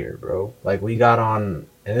fucking liar, bro. Like, we got on,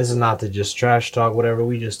 and this is not to just trash talk, whatever,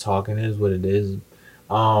 we just talking, it is what it is.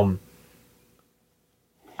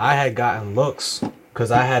 I had gotten looks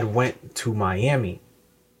because I had went to Miami.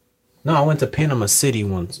 No, I went to Panama City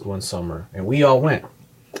one summer, and we all went.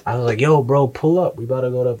 I was like, yo, bro, pull up. We about to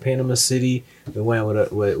go to Panama City. We went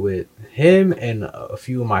with him and a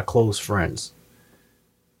few of my close friends.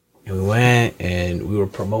 And we went, and we were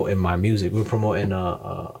promoting my music. We were promoting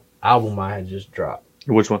a album I had just dropped.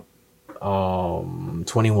 Which one?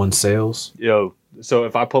 21 Sales. Yo, so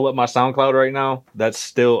if I pull up my SoundCloud right now, that's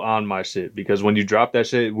still on my shit, because when you dropped that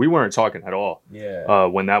shit, we weren't talking at all. Yeah.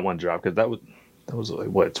 When that one dropped, because that was like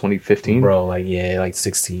what, 2015? Bro, like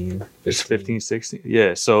 16. It's 15, 16.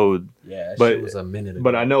 Yeah. So yeah, that shit was a minute ago.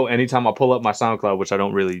 But I know anytime I pull up my SoundCloud, which I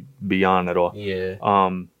don't really be on at all. Yeah.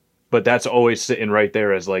 But that's always sitting right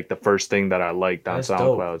there as like the first thing that I liked on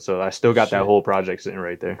SoundCloud. Dope. So I still got that whole project sitting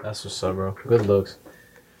right there. That's what's up, bro. Good looks.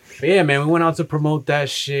 But yeah, man, we went out to promote that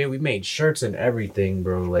shit. We made shirts and everything,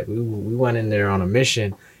 bro. Like, we went in there on a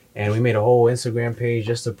mission, and we made a whole Instagram page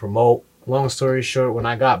just to promote. Long story short, when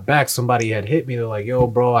I got back, somebody had hit me. They're like, yo,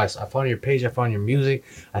 bro, I found your page. I found your music.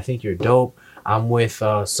 I think you're dope. I'm with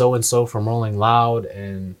so-and-so from Rolling Loud,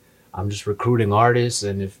 and I'm just recruiting artists.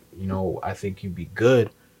 And if, you know, I think you'd be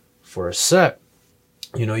good for a set.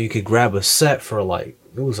 You know, you could grab a set for like,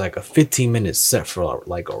 it was like a 15-minute set for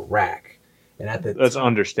like a rack. And that's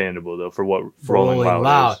understandable though for what Rolling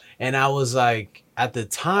Loud is. And I was like, at the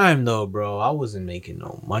time though, bro, I wasn't making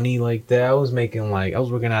no money like that. I was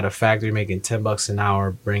working at a factory making $10 an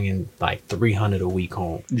hour, bringing like $300 a week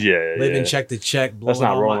home. Yeah, living check to check. That's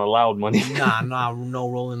not Rolling Loud money.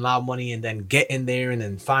 no Rolling Loud money. And then getting there and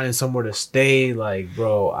then finding somewhere to stay. Like,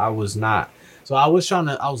 bro, I was not. So I was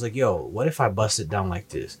like, yo, what if I bust it down like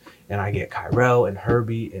this? And I get Kyrell and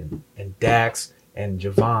Herbie and Dax and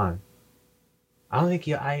Javon. I don't think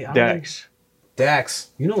Dax. Dax.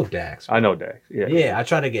 You know Dax. Right? I know Dax. Yeah. Yeah, I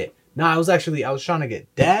tried to get. No, I was trying to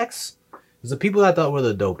get Dax. It was the people I thought were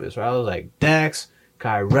the dopest, right? I was like Dax,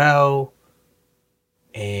 Kyrell,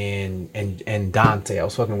 and Dante. I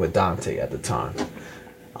was fucking with Dante at the time.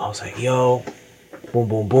 I was like, yo, boom,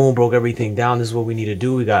 boom, boom, broke everything down. This is what we need to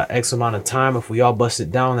do. We got X amount of time. If we all bust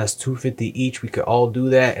it down, that's $250 each. We could all do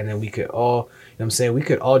that, and then we could all, you know what I'm saying? We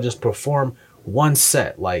could all just perform one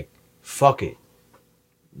set. Like, fuck it.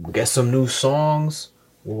 get some new songs.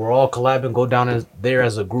 We're all collabing, go down there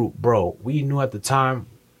as a group. Bro, we knew at the time,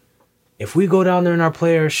 if we go down there and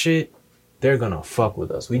play our shit, they're gonna fuck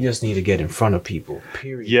with us. We just need to get in front of people.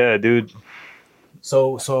 Period. Yeah, dude.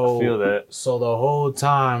 So I feel that. So the whole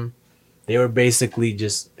time, they were basically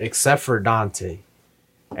just, except for Dante,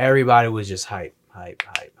 everybody was just hype.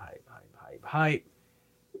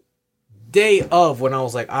 Day of, when I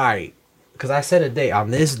was like, all right, because I said a day,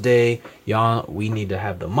 on this day, y'all, we need to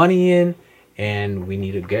have the money in and we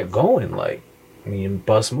need to get going. Like, I mean,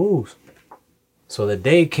 bust moves. So the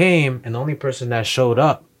day came and the only person that showed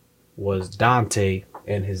up was Dante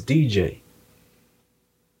and his DJ.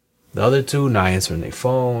 The other two not answering their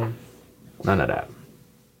phone. None of that.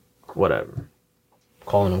 Whatever.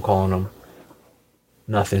 Calling them.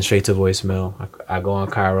 Nothing. Straight to voicemail. I go on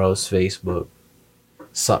Cairo's Facebook.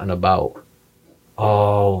 Something about,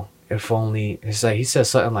 oh, if only, it's like he said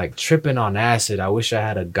something like tripping on acid. I wish I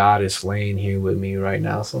had a goddess laying here with me right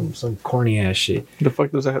now. Some corny ass shit. The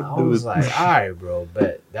fuck does that have to do with? I was like, all right, bro,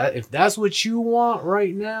 but if that's what you want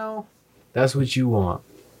right now, that's what you want.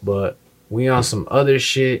 But we on some other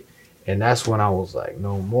shit, and that's when I was like,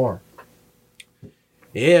 no more.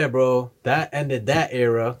 Yeah, bro, that ended that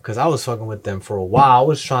era because I was fucking with them for a while. I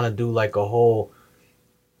was trying to do like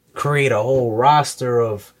create a whole roster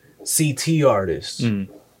of CT artists.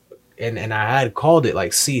 And I had called it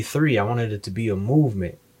like C3. I wanted it to be a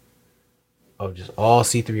movement of just all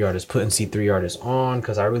C3 artists, putting C3 artists on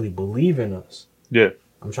because I really believe in us. Yeah.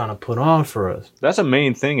 I'm trying to put on for us. That's a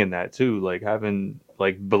main thing in that too. Like having,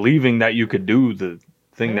 like believing that you could do the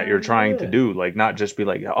thing that you're trying to do. Like not just be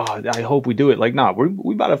like, oh, I hope we do it. Like, nah,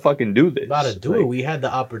 we about to fucking do this. About to do it. We had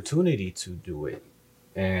the opportunity to do it.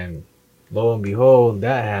 And lo and behold,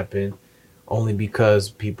 that happened only because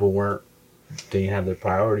people didn't have their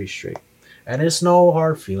priorities straight. And it's no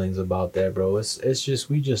hard feelings about that, bro. It's just,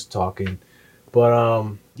 we just talking.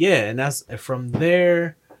 But yeah, and that's from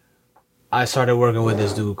there I started working with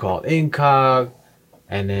this dude called Incog,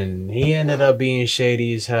 and then he ended up being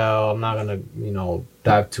shady as hell. I'm not gonna,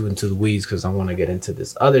 dive too into the weeds because I want to get into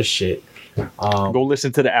this other shit. Go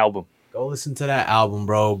listen to the album. Go listen to that album,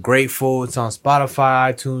 bro. Grateful. It's on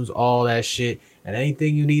Spotify, iTunes, all that shit. And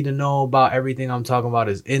anything you need to know about everything I'm talking about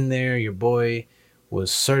is in there. Your boy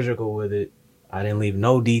was surgical with it. I didn't leave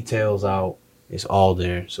no details out. It's all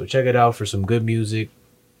there. So check it out for some good music,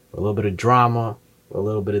 for a little bit of drama, for a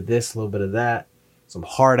little bit of this, a little bit of that. Some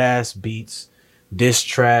hard-ass beats, diss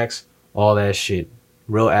tracks, all that shit.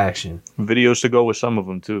 Real action. Videos to go with some of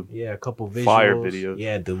them, too. Yeah, a couple visuals. Fire videos.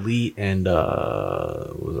 Yeah, Delete and,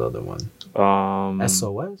 what was the other one?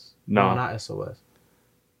 SOS? No, not SOS.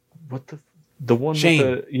 What the one Shane.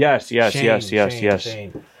 with the... Yes.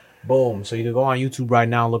 Shane. Boom. So you can go on YouTube right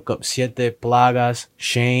now, look up Siete Plagas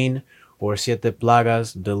Shane or Siete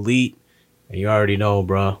Plagas Delete. And you already know,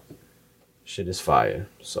 bro. Shit is fire.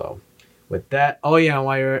 So with that, oh yeah,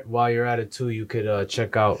 and while you're at it too, you could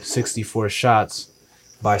check out 64 Shots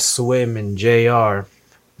by Swim and JayAre.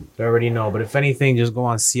 You already know. But if anything, just go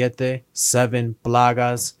on Seven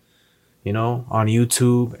Plagas, on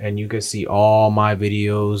YouTube, and you can see all my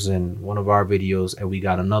videos and one of our videos, and we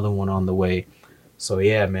got another one on the way. So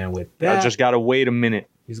yeah, man, with that, I just gotta wait a minute.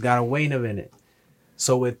 He's gotta wait a minute.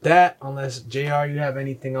 So with that, unless JayAre, you have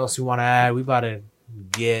anything else you want to add, we about to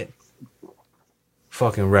get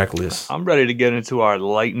fucking reckless. I'm ready to get into our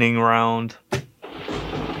lightning round.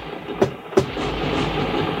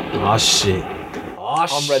 Oh shit.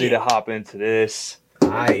 I'm ready to hop into this.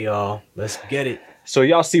 Alright, y'all. Let's get it. So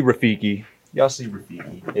y'all see Rafiki.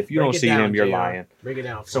 If you don't see him, you're lying. Break it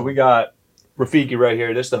down. So we got Rafiki right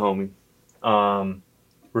here. This is the homie.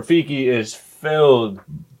 Rafiki is filled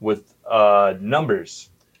with numbers.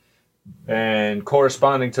 And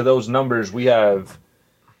corresponding to those numbers, we got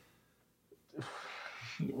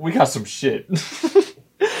some shit.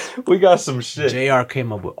 We got some shit. JayAre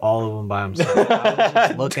came up with all of them by himself. I was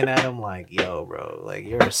just looking at him like, yo, bro, like,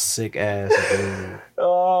 you're a sick ass dude.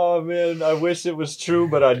 Oh, man, I wish it was true,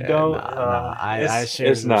 but I don't. I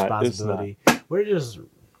share the responsibility.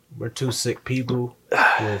 We're two sick people.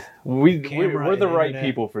 We're the right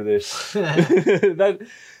people for this.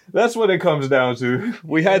 That's what it comes down to.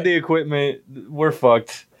 We had the equipment. We're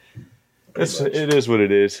fucked. It is what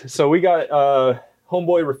it is. So we got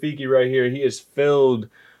homeboy Rafiki right here. He is filled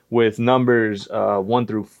with numbers 1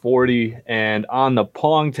 through 40. And on the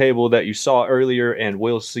pong table that you saw earlier and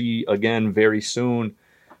we'll see again very soon,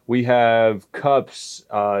 we have cups,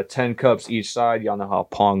 10 cups each side. Y'all know how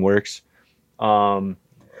pong works.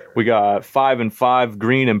 We got 5 and 5,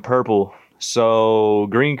 green and purple. So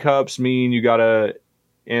green cups mean you gotta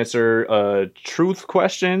answer a truth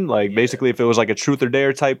question. Like basically if it was like a truth or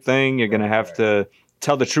dare type thing, you're going to have to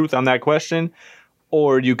tell the truth on that question.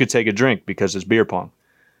 Or you could take a drink because it's beer pong.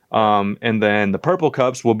 And then the purple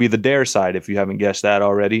cups will be the dare side if you haven't guessed that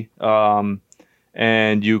already.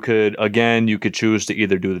 And you could choose to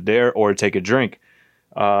either do the dare or take a drink.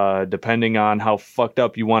 Depending on how fucked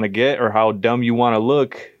up you want to get or how dumb you want to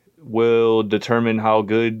look will determine how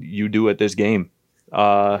good you do at this game.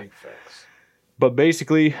 But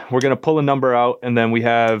basically, we're going to pull a number out, and then we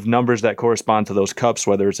have numbers that correspond to those cups,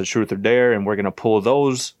 whether it's a truth or dare, and we're going to pull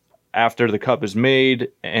those after the cup is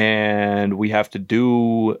made, and we have to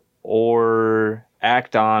do or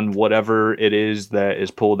act on whatever it is that is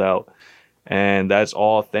pulled out. And that's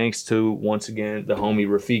all thanks to, once again, the homie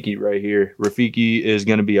Rafiki right here. Rafiki is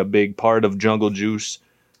going to be a big part of Jungle Juice.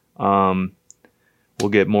 We'll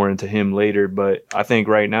get more into him later, but I think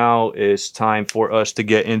right now it's time for us to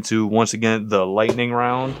get into, once again, the lightning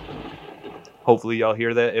round. Hopefully y'all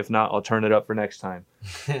hear that. If not, I'll turn it up for next time.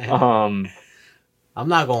 I'm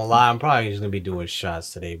not gonna lie, I'm probably just gonna be doing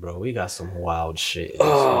shots today, bro. We got some wild shit.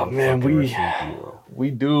 Oh man, we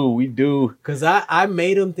do. Cause I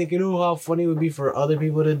made him thinking, oh, how funny it would be for other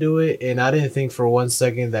people to do it, and I didn't think for 1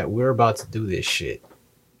 second that we're about to do this shit.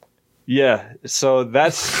 Yeah, so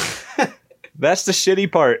that's that's the shitty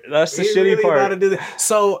part. That's the shitty really part. About to do that.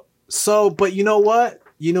 So, but you know what?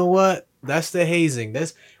 That's the hazing.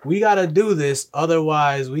 We gotta do this,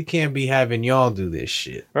 otherwise we can't be having y'all do this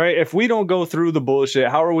shit. Right? If we don't go through the bullshit,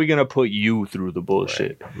 how are we gonna put you through the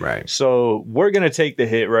bullshit? Right. So we're gonna take the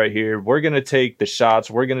hit right here. We're gonna take the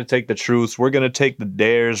shots. We're gonna take the truths. We're gonna take the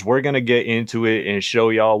dares. We're gonna get into it and show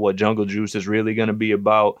y'all what Jungle Juice is really gonna be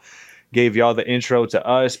about. Gave y'all the intro to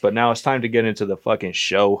us, but now it's time to get into the fucking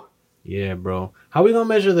show. Yeah, bro. How we gonna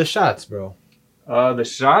measure the shots, bro? The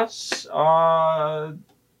shots,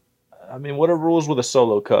 I mean, what are rules with a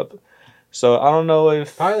solo cup? So I don't know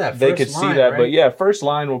if they could see that, right? But yeah, first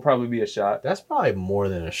line will probably be a shot. That's probably more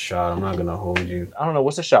than a shot. I'm not gonna hold you. I don't know.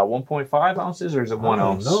 What's a shot? 1.5 ounces or is it 1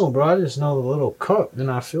 ounce? No, bro. I just know the little cup,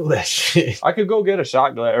 and I feel that shit. I could go get a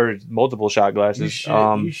shot glass or multiple shot glasses.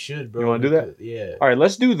 You should, bro. You want to do that? Yeah. All right,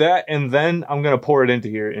 let's do that, and then I'm gonna pour it into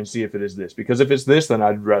here and see if it is this. Because if it's this, then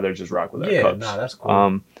I'd rather just rock with that cup. Yeah, nah, that's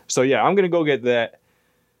cool. So yeah, I'm gonna go get that.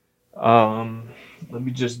 Let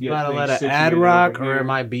me just get. You gotta let an ad rock, or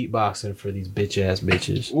am I beatboxing for these bitch ass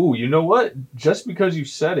bitches? Ooh, you know what? Just because you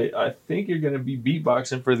said it, I think you're gonna be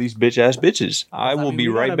beatboxing for these bitch ass bitches. I will be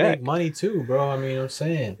right back. Make money too, bro. I mean, I'm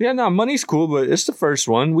saying. Yeah, no, money's cool, but it's the first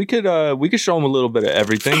one. We could show them a little bit of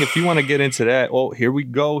everything if you want to get into that. Oh, here we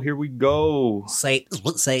go.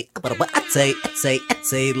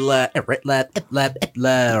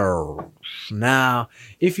 Now,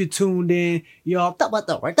 if you tuned in, y'all.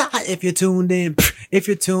 If you tuned in,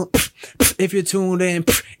 if you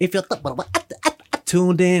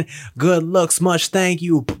tuned in, good looks, much thank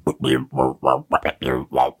you.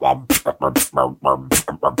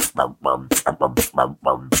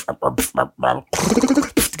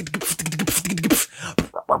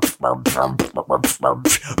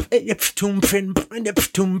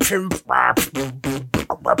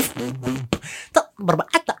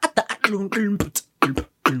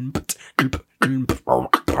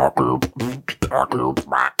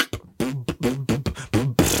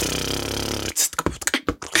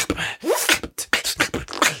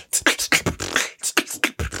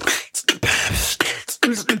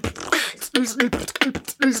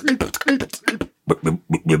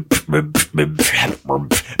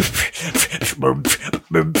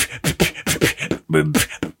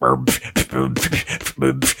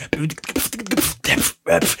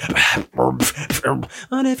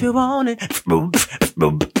 And if you want it,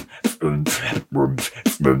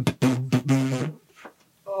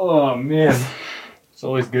 oh man, it's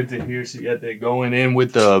always good to hear Siete going in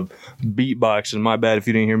with the beatbox. And my bad if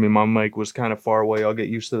you didn't hear me. My mic was kind of far away. I'll get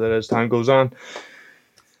used to that as time goes on.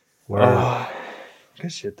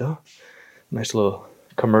 Good shit though. Nice little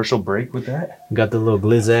commercial break with that. Got the little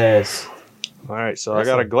glizz ass. All right, so I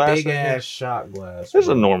got a glass. Big ass shot glass. There's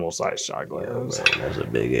a normal size shot glass. Yeah, that's a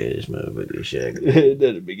big ass motherfucking shot glass.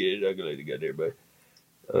 That's a big ass shot glass you got there, buddy.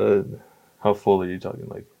 How full are you talking?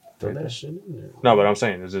 Like throw that shit in there. No, but I'm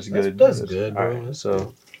saying, is this good? That's good, bro. All right,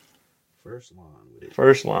 so first line with it.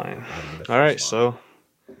 First line. All right, so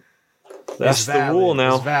that's the rule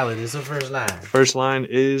now. It's valid. It's the first line. First line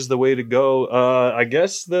is the way to go. I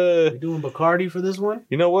guess we doing Bacardi for this one?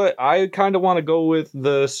 You know what? I kind of want to go with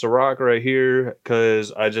the Ciroc right here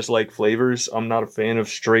because I just like flavors. I'm not a fan of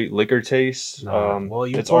straight liquor taste. Well,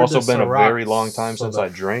 it's also been a very long time since I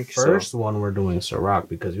drank. First one we're doing Ciroc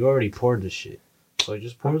because you already poured the shit. So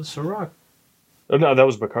just pour the Ciroc. Oh, no, that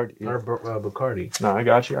was Bacardi. Yeah. Or Bacardi. No, I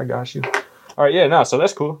got you. All right, yeah, no, so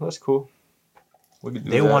that's cool. We could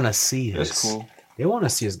do They that. want to see us. That's cool. They want to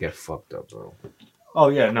see us get fucked up, bro. Oh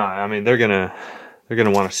yeah, no, I mean they're gonna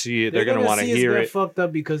want to see it. They're gonna want to hear it. Fucked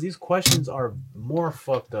up because these questions are more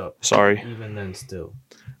fucked up. Sorry. Even then, still.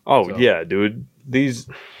 Oh So. yeah, dude.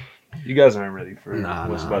 You guys aren't ready for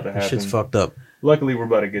what's about to happen. Shit's fucked up. Luckily, we're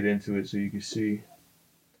about to get into it so you can see.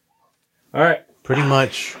 All right. Pretty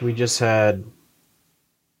much, we just had.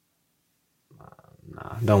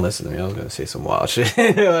 Nah, don't listen to me. I was gonna say some wild shit.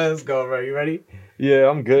 Let's go, bro. You ready? Yeah,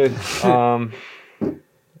 I'm good.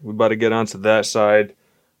 We're about to get onto that side.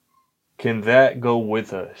 Can that go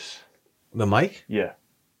with us? The mic? Yeah.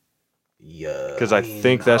 Yeah. Because I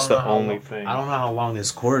think that's the only thing. I don't know how long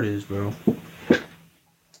this cord is, bro.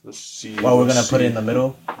 Let's see. Well, we're gonna put it in the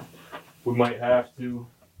middle. We might have to.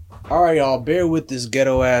 All right, y'all. Bear with this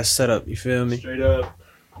ghetto ass setup. You feel me? Straight up.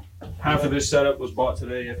 Half of this setup was bought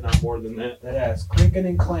today, if not more than that. That ass clinking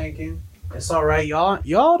and clanking. It's all right, y'all.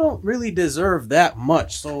 Y'all don't really deserve that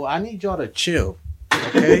much, so I need y'all to chill.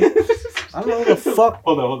 Okay? I don't know who the fuck.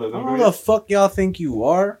 Hold on. I don't know who the fuck y'all think you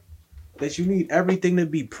are. That you need everything to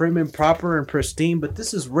be prim and proper and pristine, but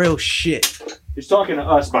this is real shit. He's talking to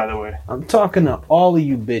us, by the way. I'm talking to all of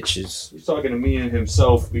you bitches. He's talking to me and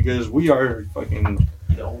himself because we are fucking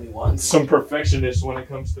The only ones. some perfectionists when it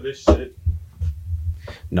comes to this shit.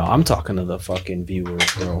 No, I'm talking to the fucking viewers,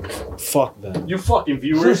 bro. Fuck them. You fucking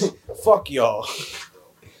viewers. Fuck y'all.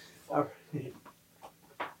 Alright,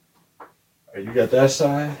 you got that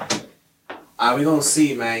side? We gonna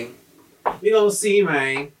see, man.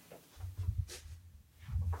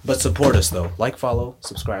 But support us, though. Like, follow,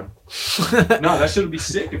 subscribe. No, that should be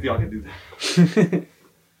sick if y'all can do that.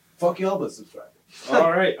 Fuck y'all, but subscribe.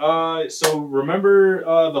 All right. So remember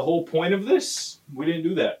the whole point of this? We didn't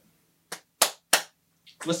do that.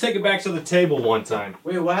 Let's take it back to the table one time.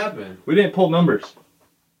 Wait, what happened? We didn't pull numbers.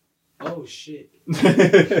 Oh, shit.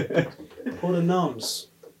 Pull the numbs.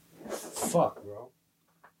 Fuck, bro.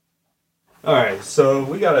 All right. So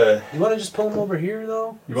we gotta. You want to just pull them over here,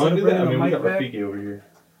 though? You want to do that? I mean, we got Rafiki over here.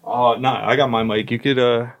 Oh, nah. I got my mic. You could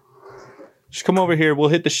just come over here. We'll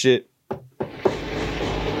hit the shit.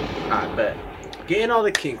 I bet. Getting all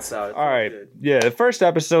the kinks out. All right. Good. Yeah, the first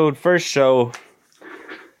episode, first show.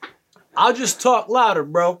 I'll just talk louder,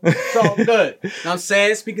 bro. It's all good. Know what I'm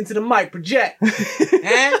saying? Speaking to the mic, project.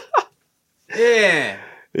 Eh? Yeah. Yeah. Right,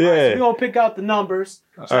 so we're going to pick out the numbers.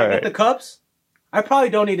 So I right. get the cups. I probably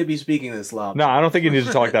don't need to be speaking this loud. No, I don't think you need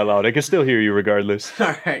to talk that loud. I can still hear you regardless.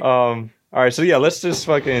 All right. All right. So yeah, let's just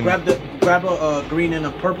fucking grab a green and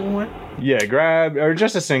a purple one. Yeah, or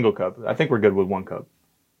just a single cup. I think we're good with one cup.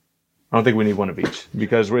 I don't think we need one of each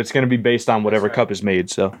because it's going to be based on whatever cup is made.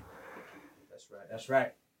 So. That's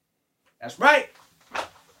right.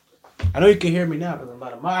 I know you can hear me now because I'm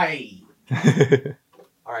by the mic.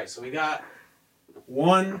 All right, so we got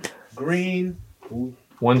one green.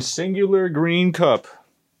 One singular green cup.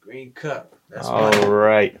 Green cup. That's all money.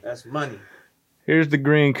 Right. That's money. Here's the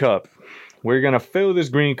green cup. We're going to fill this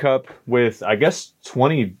green cup with, I guess,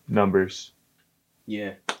 20 numbers.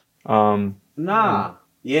 Yeah. Nah.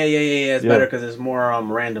 Yeah. It's better because there's more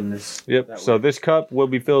randomness. Yep. So this cup will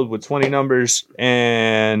be filled with 20 numbers,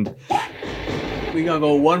 and we're gonna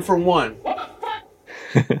go 1 for 1.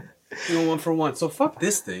 We're 1 for 1. So fuck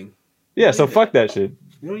this thing. Yeah. So fuck that shit.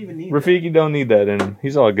 You don't even need Rafiki don't need that, and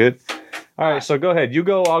he's all good. All right. So go ahead. You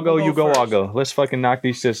go. I'll go. You go. I'll go. Let's fucking knock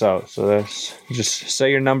these shits out. So that's just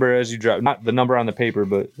say your number as you drop. Not the number on the paper,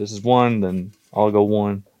 but this is 1. Then I'll go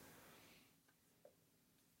 1.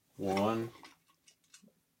 1.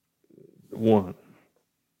 1.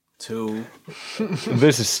 2.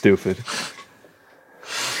 This is stupid.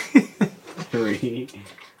 3.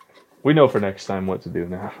 We know for next time what to do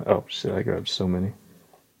now. Oh shit! I grabbed so many.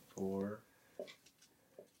 4.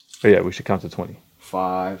 Oh yeah, we should count to 20.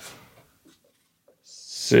 5.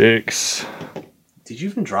 6. Did you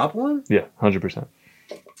even drop one? Yeah, 100%.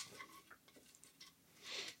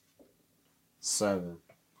 7.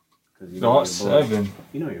 No, 7.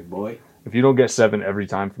 You know your boy. If you don't get 7 every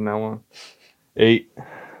time from now on. 8. I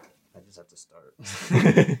just have to start.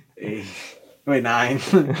 8. Wait, 9.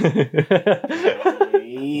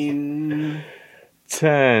 9.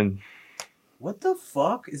 10. What the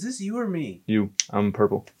fuck? Is this you or me? You. I'm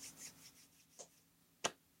purple.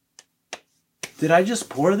 Did I just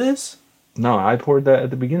pour this? No, I poured that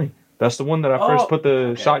at the beginning. That's the one that I first put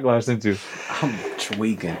the shot glass into. I'm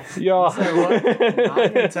tweaking. Yeah.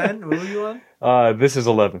 9 and 10? What were you on? This is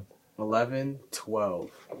 11. 11, 12.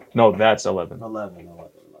 No, that's 11. 11.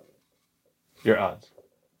 Your odds.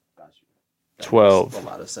 Got you. 12. Makes a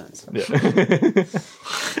lot of sense. Yeah.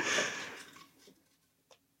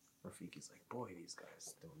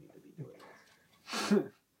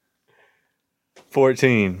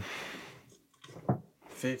 14.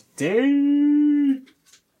 15.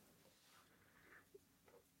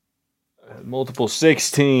 Multiple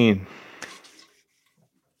 16.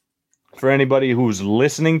 For anybody who's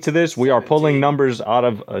listening to this, we are pulling numbers out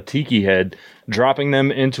of a tiki head, dropping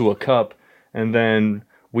them into a cup, and then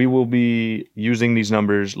we will be using these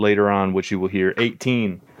numbers later on, which you will hear.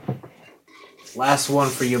 18. Last one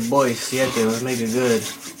for your boy, Siete. Let's make it good.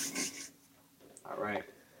 All right.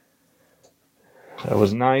 That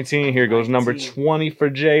was 19. Here goes number 20 for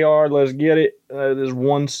JR. Let's get it. There's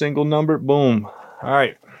one single number. Boom. All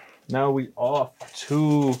right. Now we off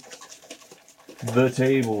to the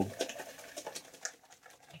table.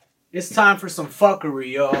 It's time for some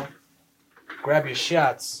fuckery, y'all. Grab your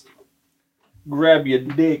shots. Grab your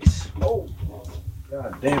dicks. Oh,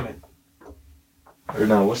 god damn it. Or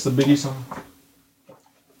no, what's the Biggie song?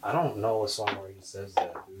 I don't know a song where he says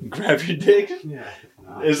that, dude. Grab your dick? Yeah.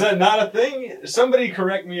 Nah. Is that not a thing? Somebody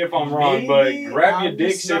correct me if I'm wrong, but grab your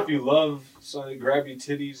dicks if you love. So grab your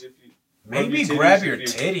titties if you. Maybe grab your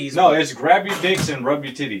titties. No, it's grab your dicks and rub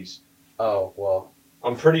your titties. Oh, well.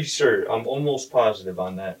 I'm pretty sure. I'm almost positive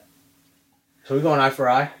on that. So we going eye for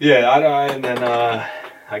eye? Yeah, eye to eye, and then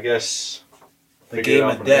I guess the game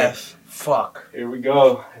of death. Fuck. Here we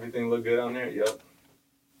go. Everything look good on there? Yep.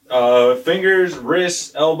 Fingers,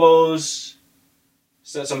 wrists, elbows.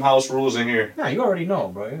 Set some house rules in here. Nah, you already know,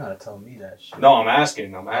 bro. You're not telling me that shit. No, I'm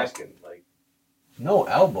asking. Like, no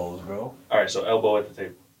elbows, bro. All right, so elbow at the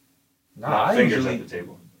table. Nah, fingers at the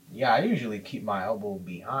table. Yeah, I usually keep my elbow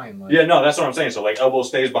behind. Like, yeah, no, that's what I'm saying. So like, elbow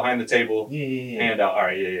stays behind the table. Yeah. Hand out. All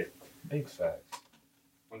right, yeah. Big facts.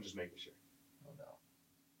 I'm just making sure. No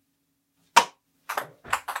doubt.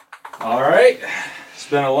 All right. It's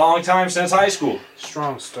been a long time since high school.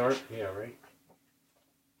 Strong start. Yeah, right.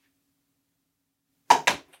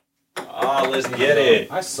 Let's get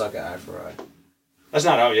it. I suck at eye for eye. That's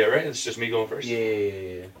not out yet, right? It's just me going first.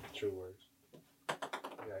 Yeah. True words.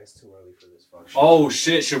 Yeah, it's too early for this fuck shit. Oh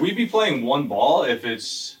shit! Should we be playing one ball if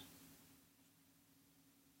it's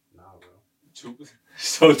Nah, bro. two?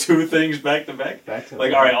 So two things back to back.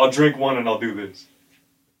 Like, all right, I'll drink one and I'll do this.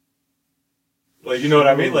 Like, you know what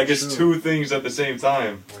I mean? Like, it's two things at the same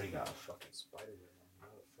time. What do you got? A fucking spider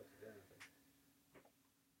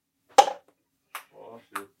there. Oh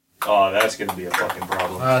shit! Oh, that's gonna be a fucking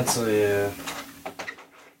problem. That's yeah.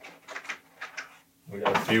 We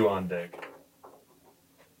got a few on deck.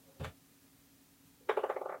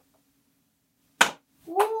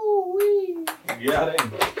 Woo-wee. Got it.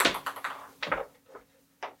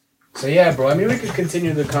 So yeah, bro. I mean, we could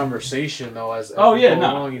continue the conversation though as Oh, we yeah, go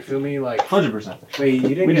no. along, you feel me? Like 100%. wait, you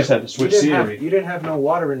didn't. We just had to switch scenery. You didn't have no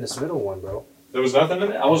water in this middle one, bro. There was nothing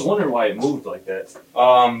in it? I was wondering why it moved like that.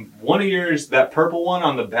 One of yours, that purple one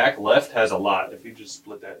on the back left has a lot. If you just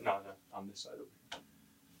split that, no, on this side over here.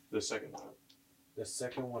 The second one. The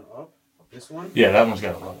second one up? This one? Yeah, that one's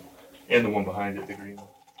got a lot. And the one behind it, the green one.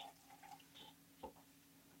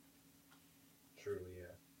 Truly, yeah.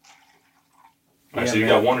 Alright, so you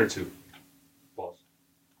got one or two? Balls.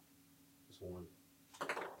 Just one.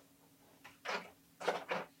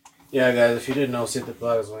 Yeah, guys, if you didn't know, Siete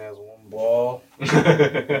JayAre only has one ball.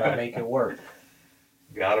 Gotta make it work.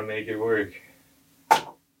 Gotta make it work.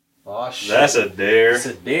 Oh, shit. That's a dare. It's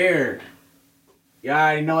a dare. You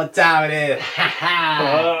already know what time it is.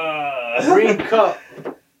 Green cup.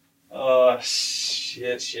 Oh,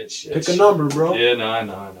 shit. Pick a number, bro. Yeah, no.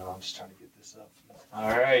 I'm just trying to get this up.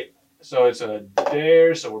 Alright. So it's a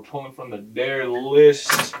dare. So we're pulling from the dare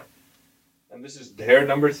list. And this is dare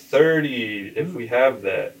number 30, if we have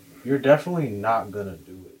that. You're definitely not gonna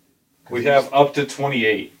do it. We have up to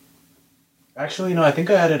 28. Actually, no, I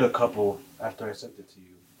think I added a couple after I sent it to you.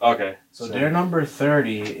 Okay. So dare number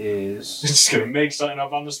 30 is... Just gonna make something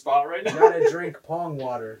up on the spot right now. You gotta drink pong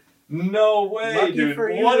water. No way, Lucky dude. for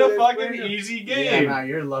you, What a it's fucking pretty- easy Yeah, game. nah,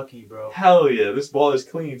 you're lucky, bro. Hell yeah, this ball is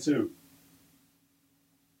clean too.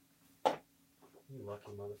 You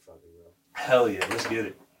lucky motherfucker, bro. Hell yeah, let's get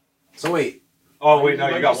it. So wait. Oh wait, no,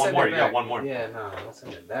 Why'd you got one send more. it You got back? one more. Yeah, no, don't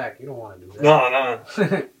send it back. You don't want to do that. No.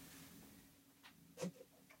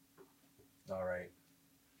 All right.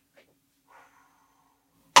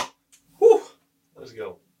 Whew. Let's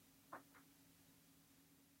go.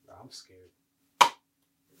 I'm scared.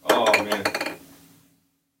 Oh man.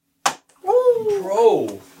 Woo!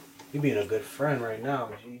 Bro. You being a good friend right now,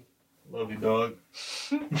 G. Love you, dog.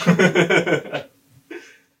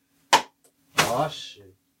 Oh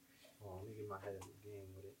shit. Oh, let me get my head in the game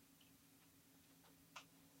with it.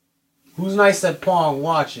 Who's nice at Pong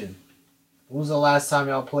watching? When's the last time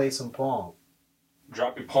y'all played some Pong?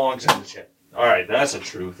 Drop your pongs in the chat. Alright, that's a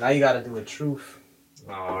truth. Now you gotta do a truth.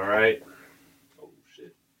 All right. Oh,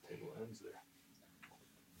 shit. Table ends there.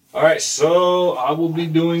 All right, so I will be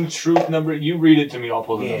doing truth number. You read it to me. I'll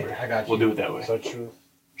pull the number. I got you. We'll do it that way. So truth.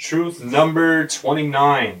 Truth number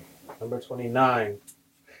 29. Number 29.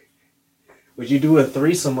 Would you do a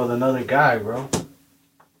threesome with another guy, bro?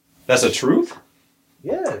 That's a truth?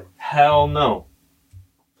 Yeah. Hell no.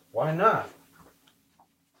 Why not?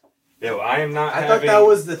 Yo, I am not I thought that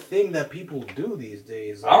was the thing that people do these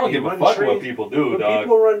days. Like, I don't give a fuck what people do, dog.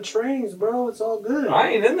 People run trains, bro. It's all good. I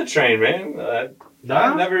ain't in the train, man. Nah?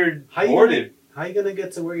 I never boarded. How you gonna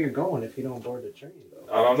get to where you're going if you don't board the train,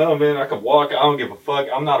 though? I don't know, man. I can walk. I don't give a fuck.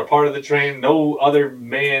 I'm not a part of the train. No other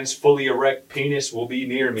man's fully erect penis will be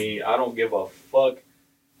near me. I don't give a fuck.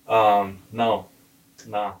 No.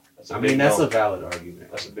 Nah. That's a valid argument.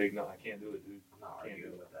 That's a big no. I can't do it, dude. I'm not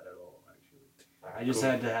arguing with that at all, actually. I just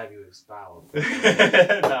had to have you expound.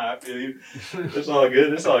 Nah, I feel you. It's all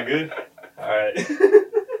good. It's all good. All right.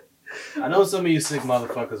 I know some of you sick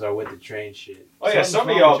motherfuckers are with the train shit. Oh yeah, some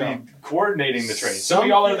of y'all be coordinating the train. Some of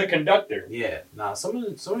y'all are the conductor. Yeah, nah, some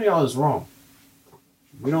of y'all is wrong.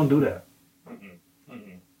 We don't do that.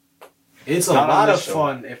 It's a lot of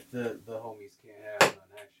fun if the homies can't have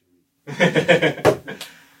none, actually.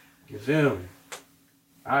 You feel me?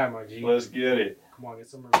 Alright, my G. Let's get it. Come on, get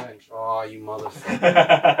some revenge. Oh, you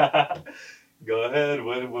motherfucker. Go ahead.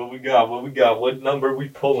 What we got? What we got? What number we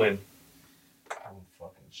pulling? I'm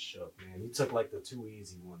fucking shook, man. You took like the 2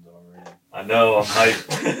 easy ones already. I know, I'm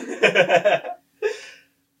hyped.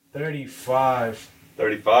 35.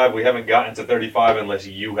 35? We haven't gotten to 35 unless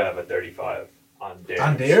you have a 35 on dares.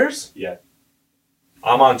 On dares? Yeah.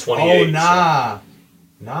 I'm on 28. Oh, nah. So.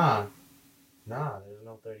 Nah, there's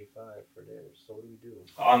no 35 for dares. So what do we do?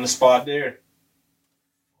 On the spot dare.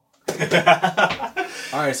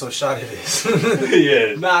 Alright, so shot it is.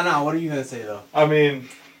 Yeah. Nah, what are you going to say, though? I mean,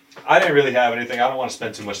 I didn't really have anything. I don't want to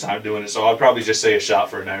spend too much time doing it, so I'll probably just say a shot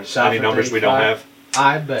for now. Any numbers 35? We don't have?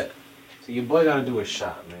 I bet. So your boy got to do a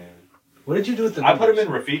shot, man. What did you do with the numbers? I put him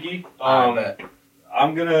in Rafiki. I bet.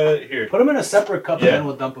 I'm going to... Here. Put him in a separate cup and then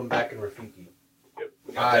we'll dump him back in Rafiki. Yep.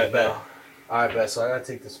 I bet. I bet. So I got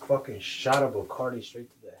to take this fucking shot of Bacardi straight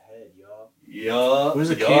to the head, y'all. Yup. Where's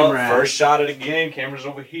the camera at? First shot of the game. Camera's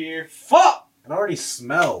over here. Fuck! It already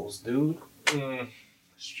smells, dude.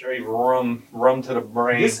 Straight rum to the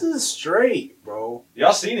brain. This is straight, bro.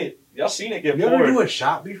 Y'all seen it. Y'all seen it get poured. You ever do a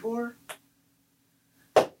shot before?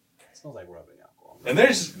 It smells like rubbing alcohol. And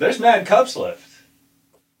there's mad cups left.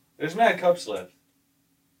 There's mad cups left.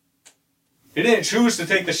 He didn't choose to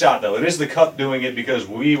take the shot, though. It is the cup doing it because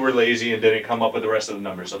we were lazy and didn't come up with the rest of the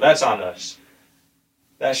numbers. So that's on us.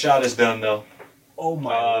 That shot is done, though. Oh,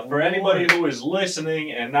 my For anybody who is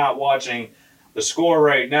listening and not watching, the score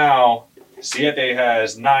right now, Siete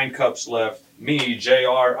has 9 cups left. Me,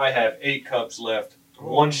 JR, I have 8 cups left.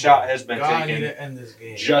 One shot has been taken. I need to end this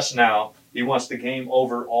game. Just now. He wants the game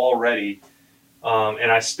over already.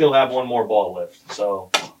 And I still have one more ball left.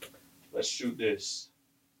 So let's shoot this.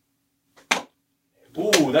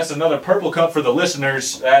 Ooh, that's another purple cup for the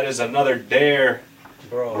listeners. That is another dare.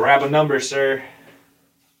 Bro. Grab a number, sir.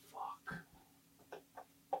 Fuck.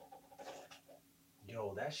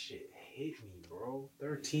 Yo, that shit hit me, bro.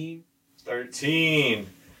 13. 13.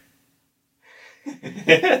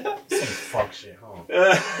 Some fuck shit,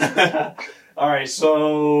 huh? All right,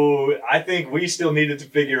 so I think we still needed to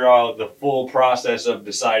figure out the full process of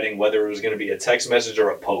deciding whether it was going to be a text message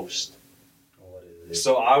or a post. What is it?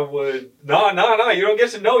 So I would no. You don't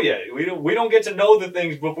get to know yet. We don't get to know the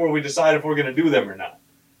things before we decide if we're going to do them or not.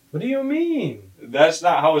 What do you mean? That's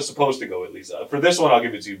not how it's supposed to go. At least for this one, I'll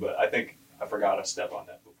give it to you. But I think I forgot a step on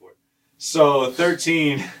that before. So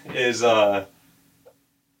 13 is yo,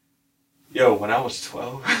 when I was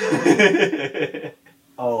 12.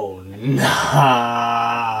 Oh,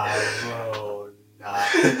 nah, bro,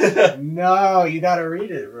 nah. No, you gotta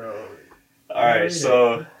read it, bro. All right,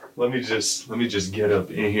 so let me just get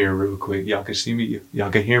up in here real quick. Y'all can see me.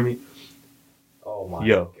 Y'all can hear me. Oh my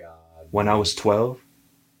god. When I was 12,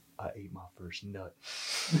 I ate my first nut.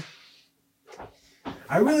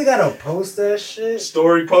 I really gotta post that shit.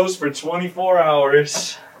 Story post for 24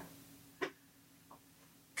 hours.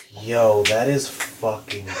 Yo, that is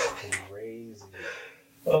fucking crazy.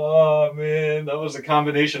 Oh, man. That was a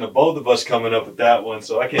combination of both of us coming up with that one,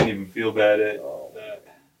 so I can't even feel bad at that.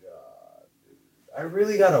 God, dude. I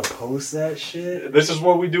really gotta post that shit. This is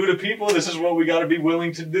what we do to people. This is what we gotta be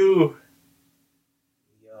willing to do.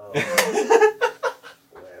 Yo.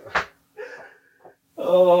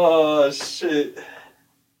 Oh, shit.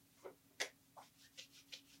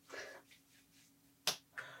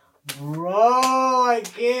 Bro, I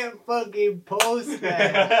can't fucking post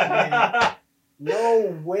that shit. No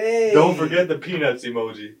way. Don't forget the peanuts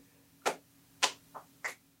emoji.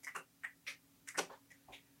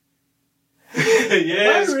 Am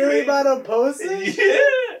I really about to post it?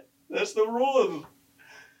 Yeah, that's the rule.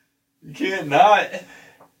 You can't not.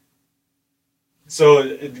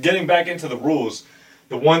 So, getting back into the rules,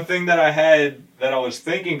 the one thing that I was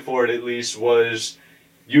thinking for it at least was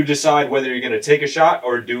you decide whether you're going to take a shot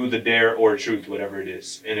or do the dare or truth, whatever it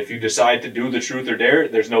is. And if you decide to do the truth or dare,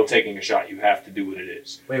 there's no taking a shot. You have to do what it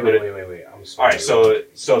is. Wait. I'm sorry. All right,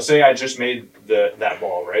 so say I just made that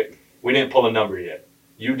ball, right? We didn't pull a number yet.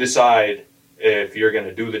 You decide if you're going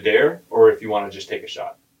to do the dare or if you want to just take a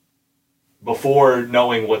shot before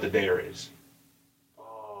knowing what the dare is.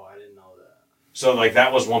 Oh, I didn't know that. So, like,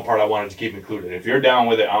 that was one part I wanted to keep included. If you're down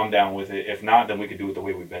with it, I'm down with it. If not, then we could do it the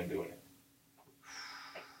way we've been doing it.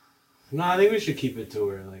 No, I think we should keep it to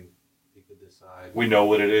where, like, we could decide. We know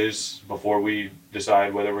what it is before we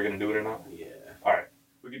decide whether we're going to do it or not? Yeah. All right,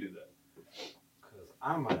 we can do that. Because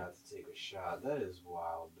I might have to take a shot. That is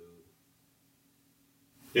wild, dude.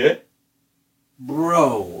 Yeah?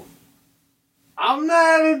 Bro. I'm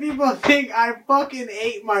not having people think I fucking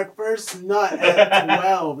ate my first nut at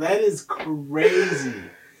 12. That is crazy.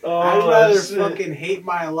 I'd rather fucking hate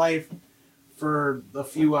my life for a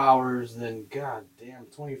few hours than, goddamn,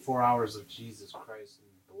 24 hours of Jesus Christ and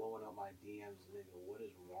blowing up my DMs. Nigga, what is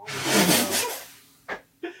wrong with you?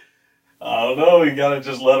 I don't know. You gotta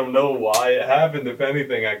just let them know why it happened, if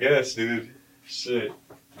anything, I guess, dude. Shit.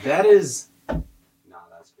 That is... Nah,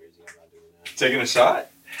 that's crazy. I'm not doing that. Taking a shot?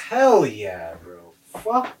 Hell yeah, bro.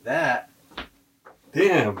 Fuck that.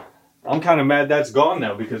 Damn. I'm kind of mad that's gone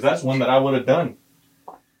now because that's one that I would have done.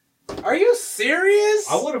 Are you serious?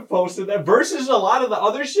 I would have posted that. Versus a lot of the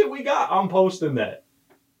other shit we got, I'm posting that.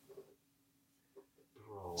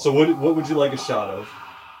 Bro. So what would you like a shot of?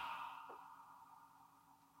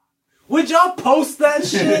 Would y'all post that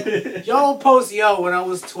shit? Y'all post, yo, when I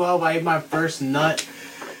was 12, I ate my first nut.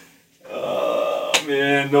 Oh,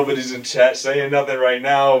 man. Nobody's in chat saying nothing right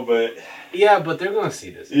now, but... Yeah, but they're going to see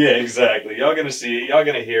this. Yeah, exactly. Y'all going to see it. Y'all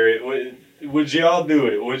going to hear it. Would y'all do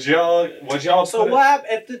it? Would y'all So what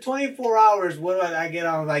happened after 24 hours? What did I get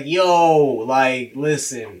on? Like, yo, like,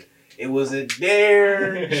 listen, it was a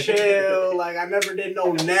dare, chill. Like, I never did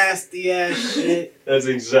no nasty ass shit. That's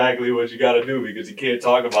exactly what you got to do because you can't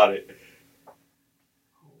talk about it.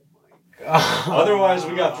 Oh my god. Otherwise,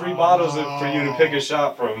 we got 3 bottles for you to pick a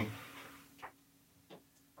shot from.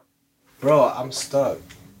 Bro, I'm stuck.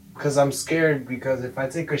 Because I'm scared because if I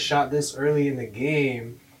take a shot this early in the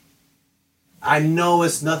game, I know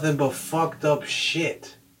it's nothing but fucked up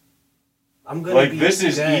shit. I'm gonna like be this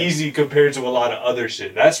is dead. easy compared to a lot of other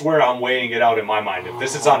shit. That's where I'm weighing it out in my mind. If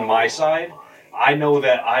this is on my side, I know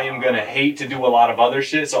that I am gonna hate to do a lot of other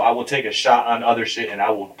shit, so I will take a shot on other shit and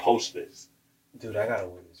I will post this. Dude, I gotta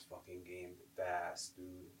win this fucking game fast, dude.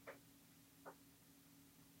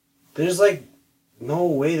 There's like no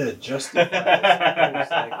way to justify this.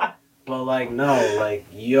 But like no, like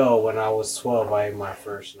yo, when I was 12, I ate my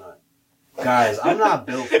first nut. Guys, I'm not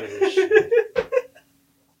built for this shit.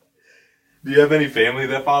 Do you have any family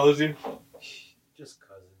that follows you? Just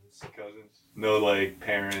cousins. Cousins? No, like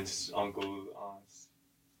parents, uncles, aunts.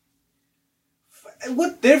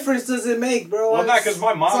 What difference does it make, bro? Well, not because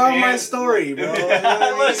my mom. It's all my story, bro. You know what I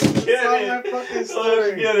mean? Let's get It's all it. my fucking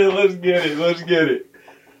story. Let's get it.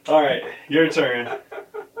 All right, your turn.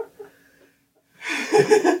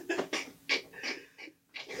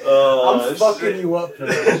 I'm fucking you up for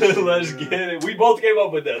that. Let's get it. We both came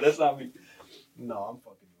up with that. That's not me. No, I'm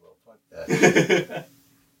fucking you up. Fuck that.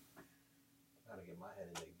 Gotta get my head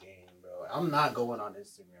in the game, bro. I'm not going on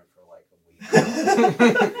Instagram for like a week.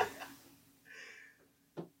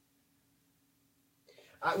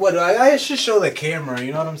 I should show the camera,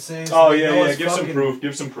 you know what I'm saying? So Oh, yeah. Give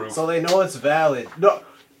some proof. So they know it's valid. No,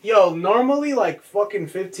 yo, normally like fucking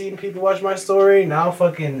 15 people watch my story. Now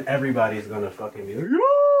fucking everybody's gonna fucking be like, yo, bro!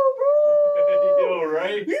 Yo,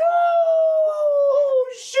 right? Yo!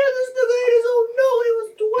 Shit, this nigga ate his own no, he was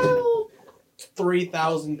 12!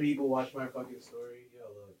 3,000 people watch my fucking story. Yo,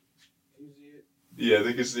 look. Can you see it? Yeah,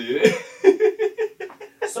 they can see it.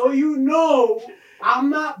 So you know, I'm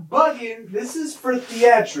not bugging. This is for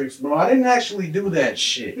theatrics, bro. I didn't actually do that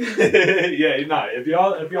shit. Yeah, you're not. If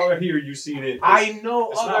y'all are here, you seen it. I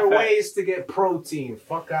know it's other not facts. ways to get protein.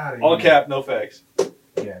 Fuck out of here. All cap, no facts.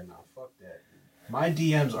 Yeah, no, fuck that. My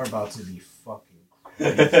DMs are about to be fucking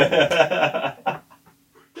crazy.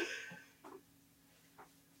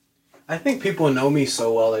 I think people know me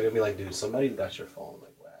so well, they're gonna be like, dude, somebody got your phone.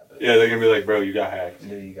 Like, what happened? Yeah, they're gonna be like, bro, you got hacked.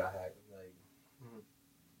 Dude, you got hacked. Like,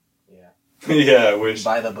 yeah. Yeah, I wish.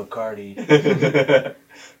 By the Bacardi.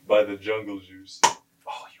 By the jungle juice.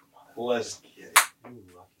 Oh, Let's get it. You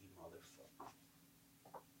lucky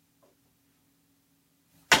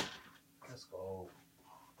motherfucker. Let's go.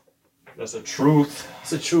 That's the truth. It's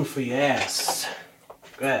the truth for your ass.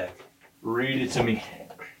 Go ahead. Read it to me.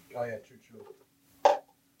 Oh yeah, true.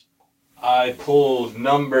 I pulled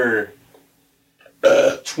number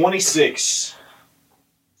 26.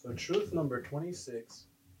 So truth number 26.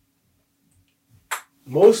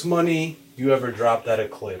 Most money you ever dropped at a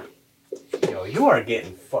clip. Yo, you are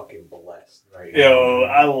getting fucking blessed right now. Yo,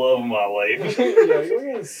 I love my life. Yo, you're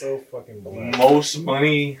getting so fucking blessed. Most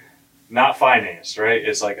money, not financed, right?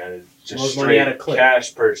 It's like a just Most money straight at a clip.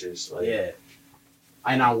 cash purchase. Like, Yeah.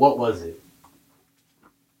 I know, what was it?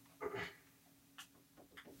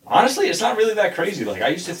 honestly, it's not really that crazy. Like, I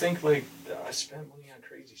used to think, like, I spent money on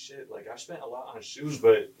crazy shit. Like, I spent a lot on shoes,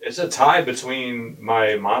 but it's a tie between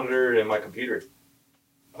my monitor and my computer.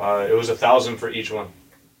 It was $1,000 for each one.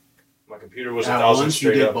 My computer was $1,000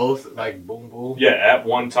 straight you did up. both, like, boom, boom? Yeah, at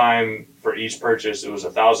one time for each purchase, it was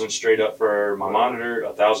 $1,000 straight up for my monitor,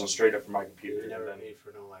 $1,000 straight up for my computer. You never and then, paid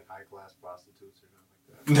for no, like, high-class prostitutes or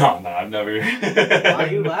nothing like that? No, I've never. Why are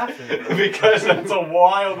you laughing, bro? Because that's a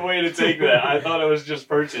wild way to take that. I thought it was just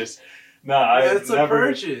purchase. No, It's a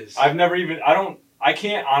purchase. I've never even. I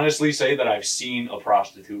can't honestly say that I've seen a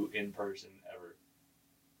prostitute in person ever.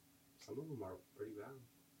 Some of them are pretty bad.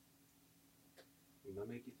 Does that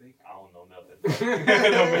make you think? I don't know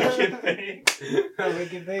nothing. Don't make you think. That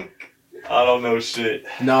make you think? I don't know shit.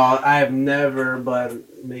 No, I've never,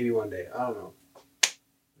 but maybe one day. I don't know.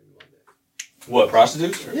 Maybe one day. What,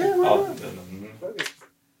 prostitutes? Yeah, why Oh, not? Fuck it.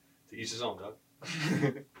 To each his own, dog.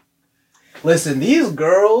 Listen, these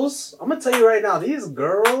girls, I'm gonna tell you right now, these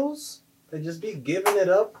girls, they just be giving it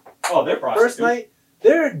up. Oh, they're prostitutes. First night,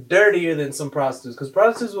 they're dirtier than some prostitutes, because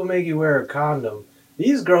prostitutes will make you wear a condom.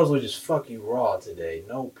 These girls will just fuck you raw today,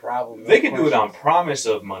 no problem. No They can do it on questions. promise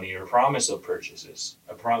of money or promise of purchases.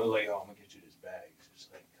 A promise like, oh, I'm gonna get you this bag. It's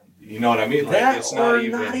like, you know what I mean? Like, That it's or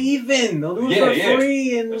not even. They'll do it Yeah, for yeah.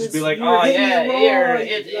 free, and They'll just it's, be like, you're oh, hitting yeah, it raw. here, Like,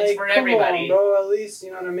 it's for come everybody. on, bro. At least, you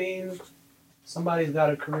know what I mean? Somebody's got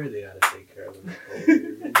a career they gotta take care of.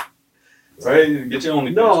 Them. Right? Get your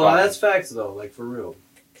only. No, that's facts though. Like for real,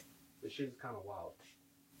 this shit is kind of wild.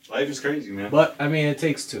 Life is crazy, man. But I mean, it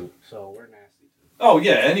takes two, so we're nasty too. Oh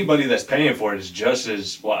yeah, anybody that's paying for it is just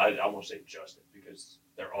as well. I won't say just because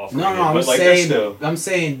they're offering No, it, I'm but like they're saying, still. I'm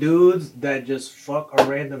saying dudes that just fuck a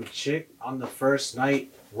random chick on the first night,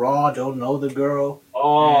 raw, don't know the girl.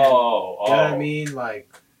 Oh, You know what I mean? Like,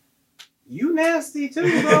 you nasty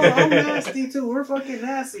too, bro. I'm nasty too. We're fucking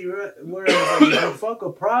nasty. Whereas like, if you fuck a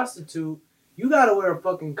prostitute, you gotta wear a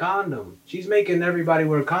fucking condom. She's making everybody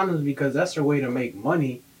wear condoms because that's her way to make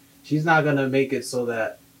money. She's not gonna make it so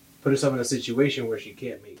that put herself in a situation where she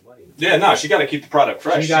can't make money. Yeah, no, she got to keep the product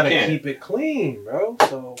fresh. She gotta can't. keep it clean, bro.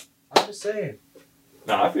 So I'm just saying.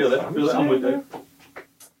 No, I feel that. I feel that. I'm with saying,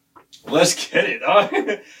 that. Let's get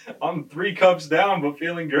it. I'm 3 cups down, but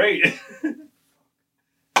feeling great.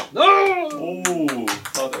 No. Ooh,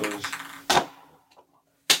 thought that was.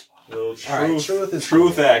 Little truth, All right, truth is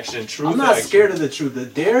truth action. Truth. I'm not action. scared of the truth. The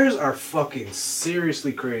dares are fucking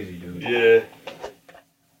seriously crazy, dude. Yeah.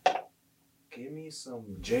 Give me some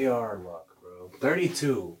JR luck, bro.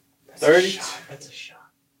 32. That's 30? A shot. That's a shot.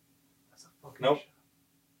 That's a fucking Nope. shot.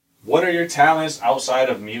 What are your talents outside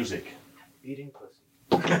of music? Eating pussy.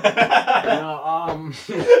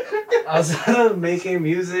 Outside of making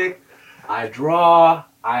music, I draw,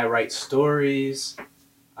 I write stories,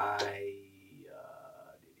 I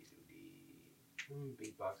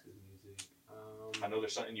beatbox is music. I know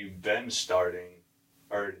there's something you've been starting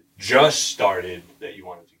or just started that you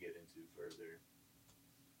wanted to get into further.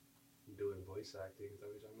 Doing voice acting. Is that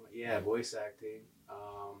what you're talking about? Yeah, voice acting.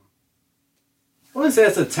 I wouldn't say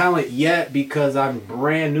that's a talent yet because I'm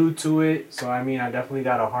brand new to it. So I mean, I definitely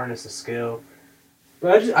got to harness the skill.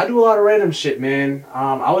 But I do a lot of random shit, man.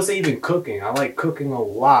 I would say even cooking. I like cooking a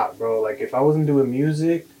lot, bro. Like if I wasn't doing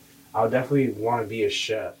music, I would definitely want to be a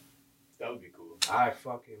chef. That would be cool. I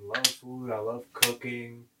fucking love food. I love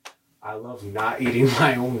cooking. I love not eating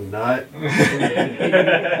my own nut. Like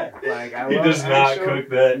I He love does not actual- cook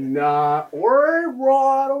that. Nah, or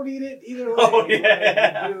raw. I don't eat it either way. Oh,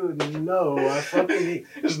 yeah. Dude, no. I fucking eat.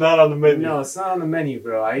 It's not on the menu. No, it's not on the menu,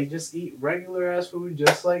 bro. I just eat regular ass food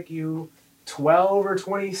just like you. 12 or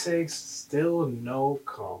 26, still no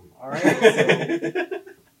cum. All right. So,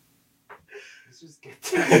 let's just get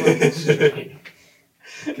that straight.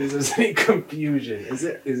 Because there's any confusion. Is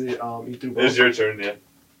it you threw both? It's your turn, yeah.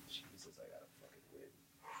 Jesus, I gotta fucking win.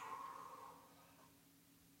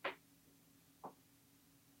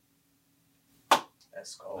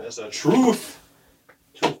 Let's go. That's a truth.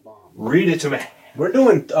 Truth bomb. Read it to me. We're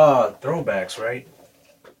doing throwbacks, right?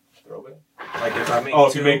 Throwback? Like if I make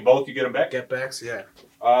if you make both, you get them back? get backs, yeah.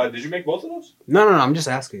 Did you make both of those? No, I'm just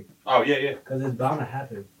asking. Oh, yeah. Because it's bound to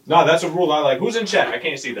happen. No, that's a rule I like. Who's in chat? I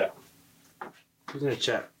can't see that. Who's in the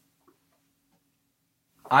chat?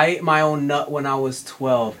 I ate my own nut when I was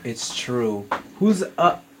 12. It's true. Who's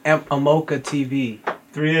Amoka TV?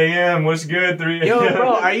 3 a.m. What's good? 3 a.m. Yo,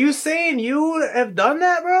 bro, are you saying you have done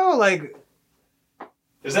that, bro? Like,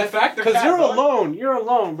 is that fact? because you're alone. You're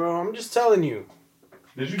alone, bro. I'm just telling you.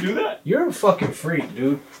 Did you do that? You're a fucking freak,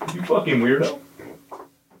 dude. You fucking weirdo.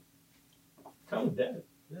 Tell him dad.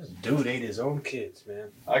 This dude ate his own kids, man.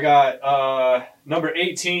 I got number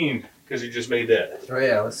 18 because you just made that. Oh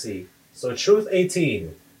yeah, let's see. So truth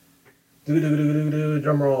 18.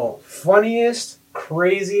 Drum roll. Funniest,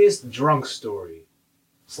 craziest drunk story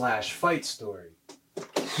 / fight story.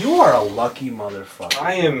 You are a lucky motherfucker.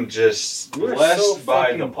 I am just You're blessed so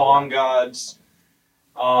by the fucking Pong gods.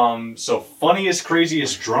 So funniest,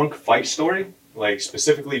 craziest drunk fight story, like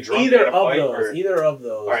specifically drunk Either at a fight, of those. or... Either of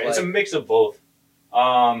those. All right, it's a mix of both.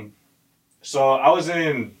 So I was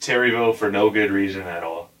in Terryville for no good reason at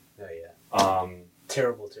all. Oh yeah.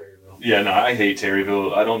 Terrible Terryville. Yeah, no, I hate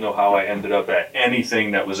Terryville. I don't know how I ended up at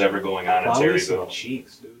anything that was ever going on in Terryville.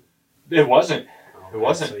 Cheeks, dude. It wasn't. Okay, It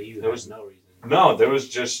wasn't. So you There was no reason. No, there was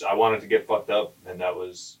just, I wanted to get fucked up, and that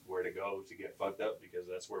was where to go to get fucked up, because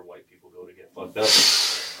that's where white people go to get fucked up.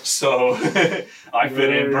 So I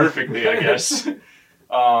fit in perfectly, I guess.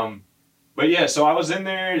 But yeah, so I was in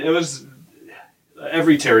there. It was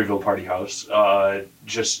every Terryville party house,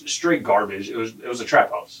 just straight garbage. It was a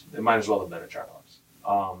trap house. It might as well have been a trap house.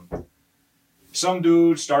 Some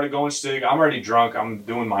dude started going stick. I'm already drunk. I'm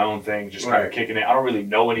doing my own thing, just kind of kicking it. I don't really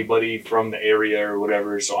know anybody from the area or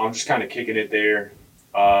whatever, so I'm just kind of kicking it there.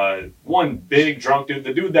 One big drunk dude,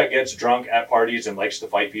 the dude that gets drunk at parties and likes to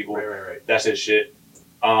fight people. Right. That's his shit.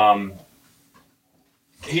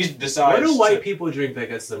 He decides. What do white people drink that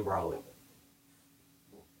gets them brawling?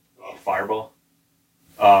 Fireball,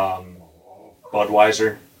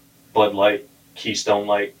 Budweiser, Bud Light, Keystone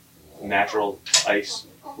Light, Natural Ice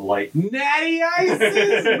Light. Natty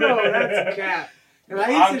Ices, bro. That's cap.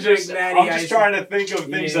 I'm just trying to think of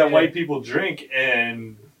things that white people drink,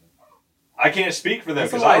 and I can't speak for them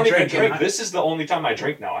because I don't even drink. This is the only time I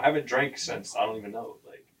drink now. I haven't drank since I don't even know.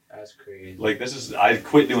 Like, that's crazy. Like, I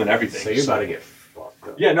quit doing everything. So you're about to get fucked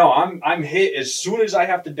up. Yeah, no, I'm hit as soon as I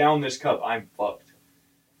have to down this cup. I'm fucked.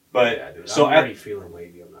 But yeah, dude, so I'm already feeling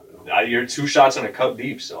wavy. I'm not gonna. You're 2 shots in a cup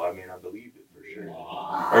deep, so I mean, I believe it for sure.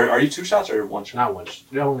 Are you 2 shots or 1 shot? Not 1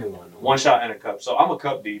 shot. Only one. 1 shot in a cup. So I'm a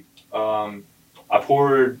cup deep. I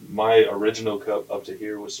poured my original cup up to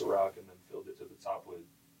here with Ciroc and then filled it to the top with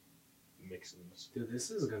mixins. Dude,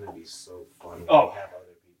 this is gonna be so fun. Oh. Have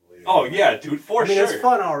other people here. Oh yeah, dude, for sure. It's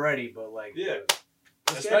fun already, but like, yeah.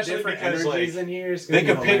 Dude, especially because like in here. they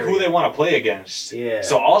can pick who they want to play against. Yeah.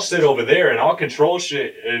 So I'll sit over there and I'll control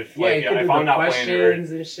shit if if I'm not playing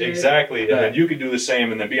it. And shit. Exactly, and then you can do the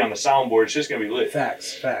same and then be on the soundboard. Shit's gonna be lit.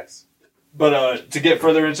 Facts. But to get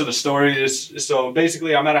further into the story, so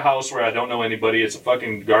basically I'm at a house where I don't know anybody. It's a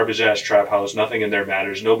fucking garbage ass trap house. Nothing in there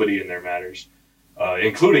matters. Nobody in there matters,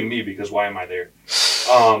 including me, because why am I there?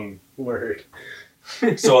 Word.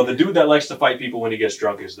 So the dude that likes to fight people when he gets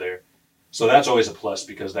drunk is there. So that's always a plus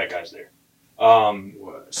because that guy's there.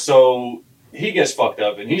 So he gets fucked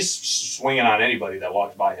up and he's swinging on anybody that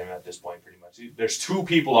walks by him at this point, pretty much. There's 2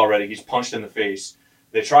 people already. He's punched in the face.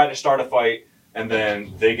 They try to start a fight and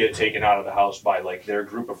then they get taken out of the house by like their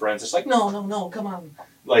group of friends. It's like, no, come on.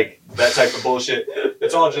 Like that type of bullshit.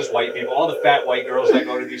 It's all just white people. All the fat white girls that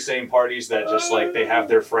go to these same parties that just like they have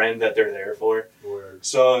their friend that they're there for. Word.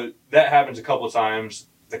 So that happens a couple of times.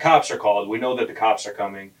 The cops are called. We know that the cops are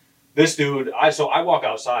coming. This dude, I walk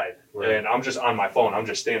outside and I'm just on my phone. I'm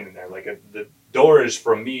just standing there. Like the door is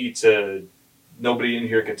from me to, nobody in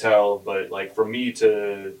here can tell, but like from me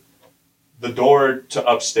to the door to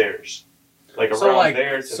upstairs. Like so around like,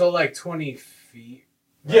 there. So like 20 feet.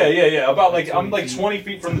 Right? Yeah. About like, I'm like 20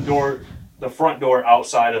 feet from the door, the front door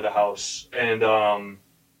outside of the house. And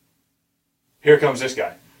here comes this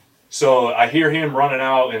guy. So I hear him running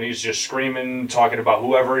out and he's just screaming, talking about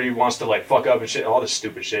whoever he wants to like fuck up and shit, all this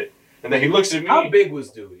stupid shit. And then he looks at me. How big was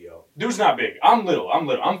dude, yo? Dude's not big. I'm little. I'm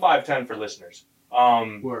 5'10" for listeners.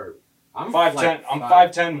 Word. I'm 5'10". I'm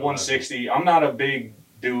 5'10", 160. I'm not a big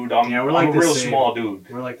dude. I'm a real small dude.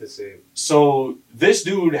 We're like the same. So this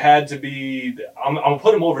dude had to be. I'm gonna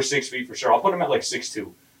put him over 6 feet for sure. I'll put him at like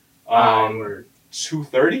 6'2".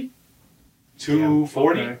 230.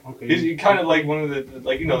 240. Okay. He's kind of like one of the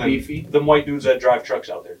them white dudes that drive trucks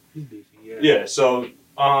out there. He's beefy. Yeah. So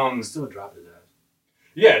still drop his ass.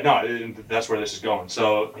 Yeah, no, that's where this is going.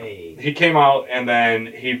 So Hey. he came out and then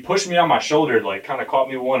he pushed me on my shoulder, like kind of caught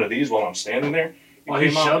me with one of these while I'm standing there.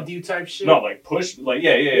 He shoved you type shit? No, like push, like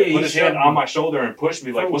put his hand on my shoulder and pushed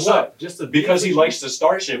me, like, what's up? Because he likes to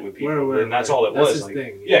start shit with people, and that's all it was. His like,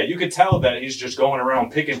 thing, yeah, you could tell that he's just going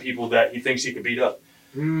around picking people that he thinks he could beat up.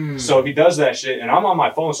 Mm. So he does that shit, and I'm on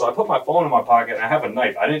my phone, so I put my phone in my pocket, and I have a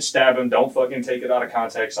knife. I didn't stab him. Don't fucking take it out of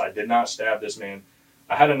context. I did not stab this man.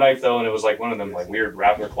 I had a knife, though, and it was like one of them like weird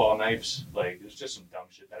rattler claw knives. Like, it was just some dumb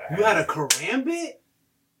shit that I had. You had a karambit?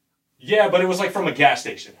 Yeah, but it was like from a gas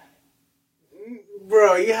station.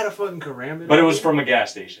 Bro, you had a fucking karambit? But it was from a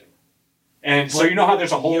gas station. And so you know how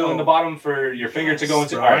there's a hole in the bottom for your finger to go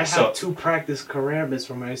into? Bro, all right, I have 2 practice karambits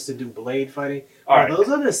from when I used to do blade fighting. All right. Those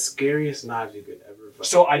are the scariest knives you could ever fight.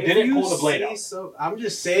 So I didn't pull the blade out. I'm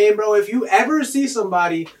just saying, bro, if you ever see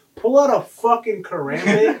somebody pull out a fucking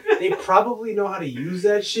karambit, they probably know how to use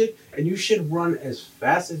that shit, and you should run as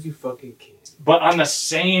fast as you fucking can. But on the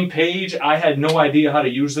same page, I had no idea how to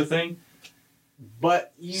use the thing.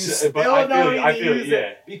 But you still I don't feel use yeah.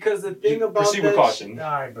 it. Because the thing about proceed with caution.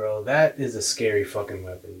 Alright, bro, that is a scary fucking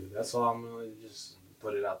weapon, dude. That's all I'm gonna just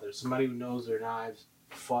put it out there. Somebody who knows their knives,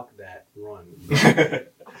 fuck that. Run.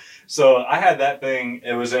 So I had that thing.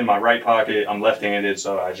 It was in my right pocket. I'm left-handed,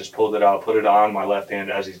 so I just pulled it out, put it on my left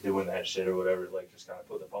hand as he's doing that shit or whatever. Like, just kind of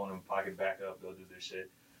put the phone in my pocket, back up, go do this shit.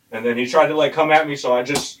 And then he tried to, like, come at me, so I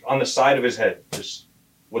just, on the side of his head, just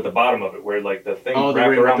with the bottom of it, where, like, the thing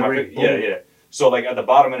wrapped around my face. Yeah. So, like, at the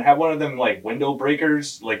bottom, and had one of them, like, window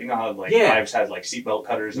breakers. Like, you know how, like, knives had, like, seatbelt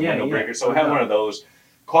cutters and window breakers? So I had one of those.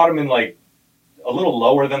 Caught him in, like, a little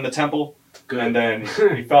lower than the temple. Good. And then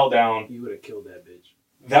he fell down. You would have killed that bitch.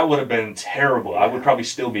 That would have been terrible. I would probably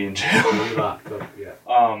still be in jail.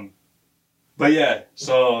 But yeah,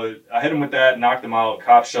 so I hit him with that, knocked him out.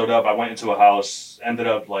 Cops showed up. I went into a house. Ended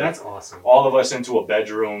up like that's awesome. All of us into a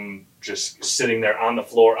bedroom, just sitting there on the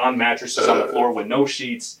floor, on mattresses on the floor with no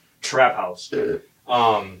sheets. Trap house.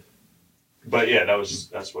 But yeah,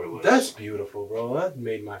 that's what it was. That's beautiful, bro. That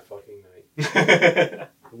made my fucking night.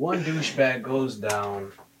 One douchebag goes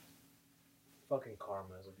down. Fucking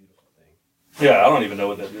karma is a beautiful thing. Yeah, I don't even know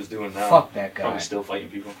what that dude's doing now. Fuck that guy. Probably still fighting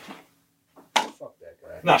people. Fuck that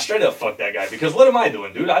guy. Nah, straight up fuck that guy. Because what am I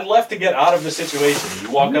doing, dude? I left to get out of the situation.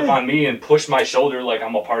 You walk up on me and push my shoulder like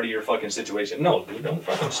I'm a part of your fucking situation. No, dude, don't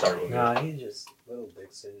fucking start with me. Nah, he just little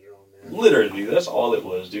dick syndrome, man. Literally, that's all it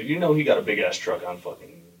was, dude. You know he got a big ass truck on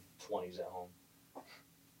fucking 20s at home.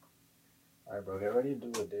 Alright, bro, get ready to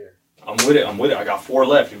do a dare. I'm with it. I got 4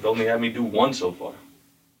 left. You've only had me do 1 so far.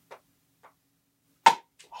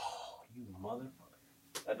 Oh, you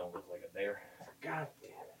motherfucker. That don't look like a dare. God damn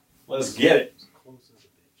it. Let's get it. As close as a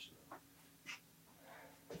bitch, though.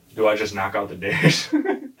 Do I just knock out the dares?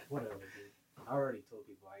 Whatever, dude. I already told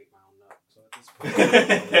people I ate my own nut, so at this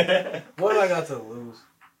point, what do I got to lose?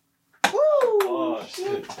 Woo! Oh,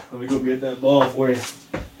 shit. Let me go get that ball for you.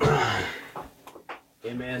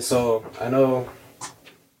 Hey, man, so I know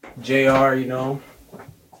JR, you know,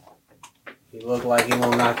 he looked like he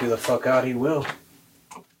won't knock you the fuck out. He will.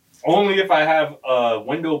 Only if I have a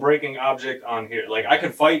window breaking object on here. Like, I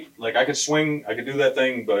could fight, like, I could swing, I could do that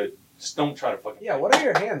thing, but just don't try to fucking. Yeah, what are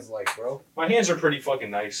your hands like, bro? My hands are pretty fucking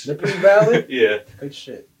nice. They're pretty valid? Yeah. Good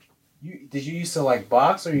shit. Did you used to, like,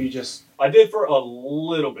 box, or you just... I did for a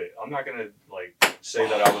little bit. I'm not gonna, like, say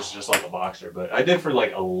that I was just like a boxer, but I did for,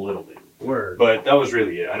 like, a little bit. Word. But that was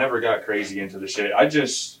really it. I never got crazy into the shit. I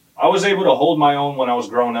was able to hold my own when I was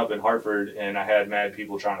growing up in Hartford, and I had mad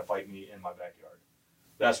people trying to fight me in my backyard.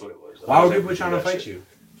 That's what it was. Why were people trying to fight you?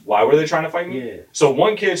 Why were they trying to fight me? Yeah. So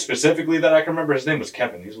one kid specifically that I can remember, his name was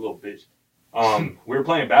Kevin. He's a little bitch. We were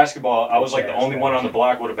playing basketball. I was like the only one on the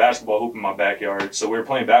block with a basketball hoop in my backyard. So we were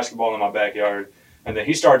playing basketball in my backyard. And then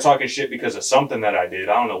he started talking shit because of something that I did.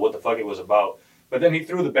 I don't know what the fuck it was about. But then he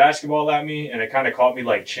threw the basketball at me, and it kind of caught me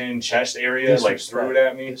like chin, chest area, like threw it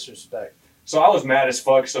at me. Disrespect. So I was mad as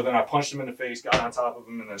fuck. So then I punched him in the face, got on top of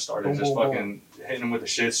him, and then started fucking hitting him with the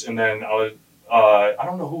shits. And then I was, I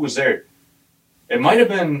don't know who was there. It might have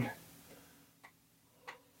been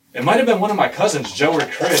one of my cousins, Joe or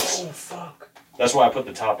Chris. Oh fuck! That's why I put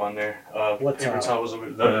the top on there. What top?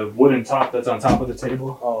 The wooden top that's on top of the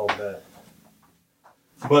table. Oh, bet.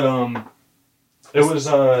 But it was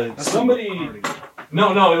somebody.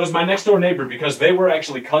 No, it was my next door neighbor because they were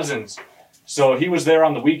actually cousins. So he was there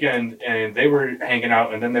on the weekend and they were hanging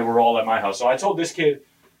out, and then they were all at my house. So I told this kid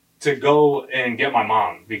to go and get my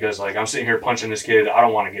mom because like I'm sitting here punching this kid. I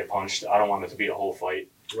don't want to get punched. I don't want it to be a whole fight.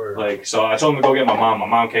 Word. Like, so I told him to go get my mom. My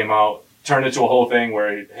mom came out, turned into a whole thing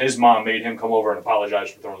where his mom made him come over and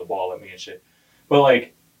apologize for throwing the ball at me and shit. But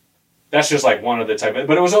like, that's just like one of the type of,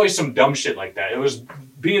 but it was always some dumb shit like that. It was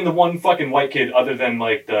being the one fucking white kid other than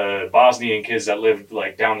like the Bosnian kids that lived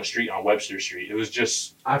like down the street on Webster Street. It was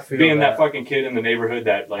just being that fucking kid in the neighborhood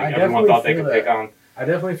that like everyone thought they could pick on. I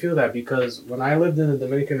definitely feel that because when I lived in the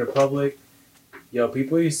Dominican Republic, yo,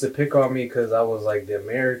 people used to pick on me because I was like the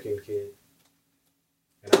American kid.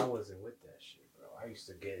 And I wasn't with that shit, bro. I used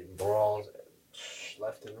to get in brawls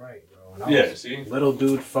left and right, bro. And I was little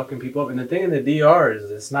dude fucking people up. And the thing in the DR is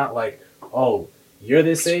it's not like, oh, you're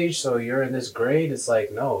this age, so you're in this grade. It's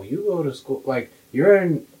like, no, you go to school. Like, you're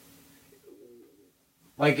in...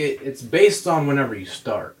 Like, it's based on whenever you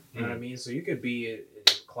start. You know what I mean? So you could be in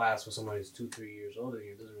class with somebody who's 2-3 years older than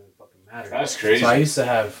you. It doesn't really fucking matter. That's crazy. So I used to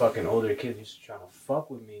have fucking older kids used to try to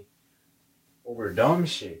fuck with me over dumb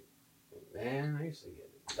shit. Man, I used to get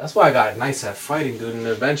it. That's why I got nice at fighting, dude. And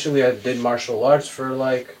eventually I did martial arts for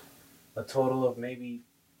like a total of maybe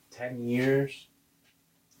 10 years.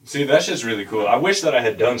 See, that's just really cool. I wish that I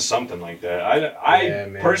had done something like that. I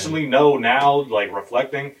personally know now, like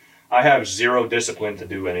reflecting, I have zero discipline to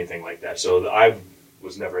do anything like that. So I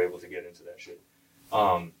was never able to get into that shit.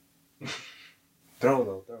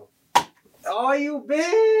 Throw. Oh, you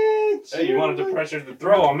bitch! Hey, you wanted the pressure to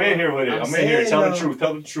throw. I'm in here with it. I'm in here. Tell the truth.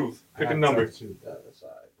 Tell the truth. Pick a number. That's all right,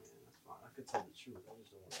 man. That's fine. I could tell the truth. I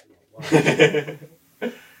just don't want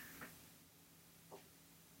to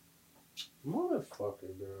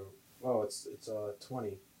Motherfucker, bro. Oh, it's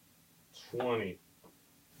 20. 20.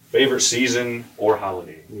 Favorite season or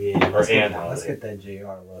holiday? Yeah. Let's Let's get that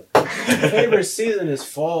JR look. Favorite season is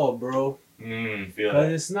fall, bro. Feel But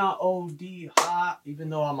that. it's not OD hot. Even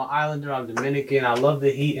though I'm an islander, I'm Dominican. I love the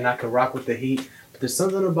heat and I can rock with the heat. But there's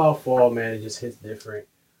something about fall, man. It just hits different.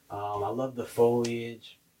 I love the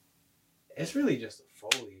foliage. It's really just the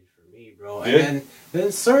foliage for me, bro. Yeah. And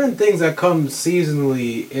then certain things that come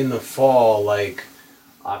seasonally in the fall, like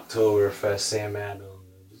Oktoberfest, Sam Adams.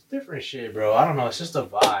 It's different shit, bro. I don't know. It's just a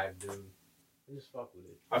vibe, dude. I just fuck with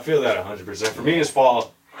it. I feel that 100%. For me, it's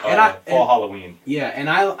fall. Fall Halloween. Yeah, and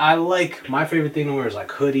I like, my favorite thing to wear is like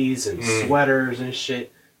hoodies and sweaters and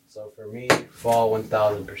shit. So for me, fall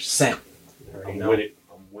 1000%. I'm with it.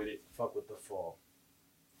 Fuck with the fall.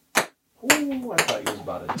 Ooh, I thought you was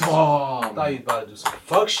about to do I thought you was about to do some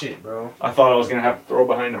fuck shit, bro. I thought I was gonna have to throw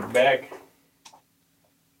behind the back.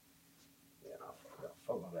 Yeah, no,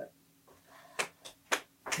 fuck with that.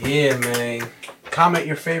 Yeah, man. Comment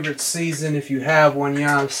your favorite season if you have one, you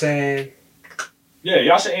know what I'm saying? Yeah,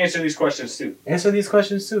 y'all should answer these questions too. Answer these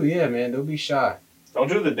questions too, yeah, man. Don't be shy. Don't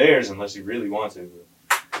do the dares unless you really want to.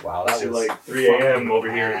 Wow, that was like 3 a.m.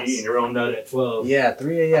 over here eating your own nut at 12. Yeah,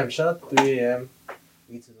 3 a.m. Shout out to 3 a.m.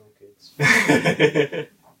 Eats his own kids.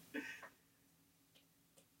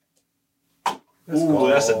 Ooh,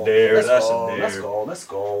 that's a dare. That's a dare. Let's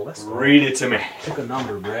go. Read it to me. Pick a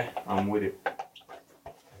number, bruh. I'm with it.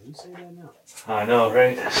 You say that now. I know,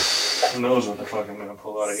 right? Who knows what the fuck I'm gonna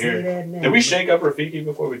pull out of here? Did we shake up Rafiki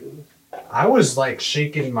before we did this? I was like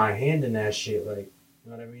shaking my hand in that shit, like,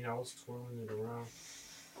 you know what I mean? I was twirling it around.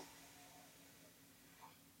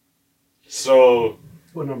 So,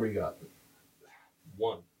 what number you got?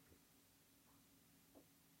 1.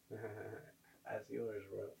 That's yours,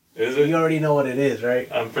 bro. Is it? You already know what it is, right?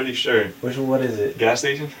 I'm pretty sure. What is it? Gas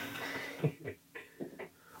station?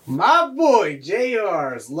 My boy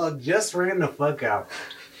JR's luck just ran the fuck out.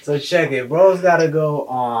 So check it. Bro's gotta go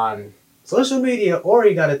on social media or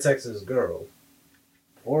he gotta text his girl.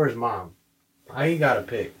 Or his mom. He gotta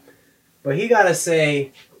pick. But he gotta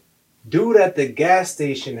say, dude at the gas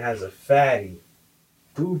station has a fatty.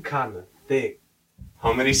 Dude kinda thick.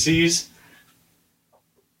 How many C's?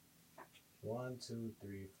 1, 2,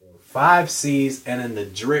 3, 4, 5 C's and then the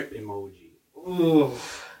drip emoji. Ooh.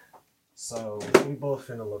 So we both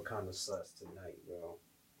finna look kinda sus tonight, bro.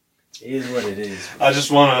 It is what it is. I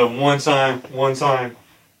just want to one time. Come on,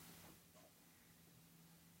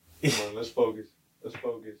 let's focus.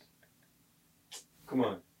 Come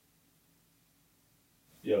on.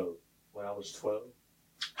 Yo, when I was 12,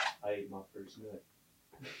 I ate my first nut.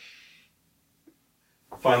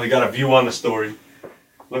 Finally got a view on the story.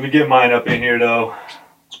 Let me get mine up in here, though.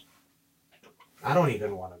 I don't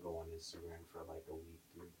even want to go on Instagram for like a week,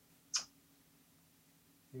 dude.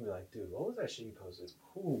 You'd be like, dude, what was that shit you posted?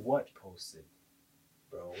 What posted?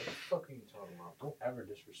 Bro, what the fuck are you talking about? Don't ever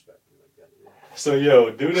disrespect me like that, man. So,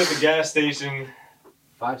 yo, dude at the gas station.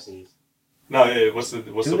 5 C's. No, yeah, what's the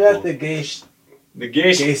dude at the gay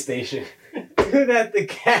station. Dude at the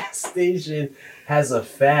gas station has a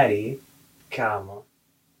fatty, comma.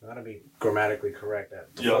 I gotta be grammatically correct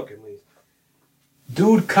at the fucking least.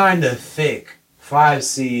 Dude kinda thick. 5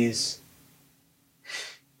 C's.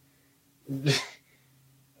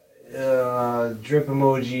 drip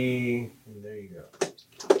emoji. And there you go.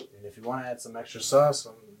 And if you want to add some extra sauce,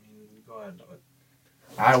 I mean, go ahead. But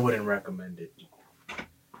I wouldn't recommend it.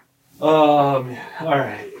 All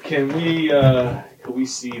right. Can we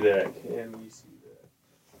see that? Can we see that?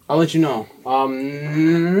 I'll let you know.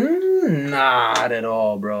 Not at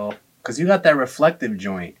all, bro. Cause you got that reflective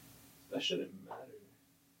joint. That shouldn't matter.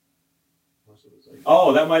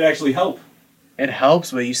 Oh, that might actually help. It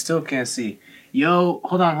helps, but you still can't see. Yo,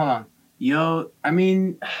 hold on. Yo, I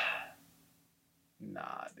mean,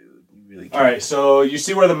 nah, dude, you really can't. All right, so you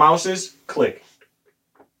see where the mouse is? Click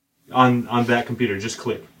on that computer. Just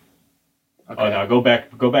click. Okay. Oh, now go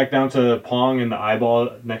back down to Pong and the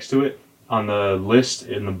eyeball next to it on the list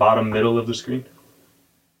in the bottom middle of the screen.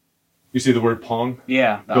 You see the word Pong?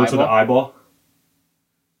 Yeah. Go to the eyeball.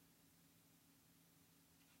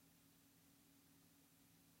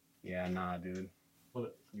 Yeah, nah, dude.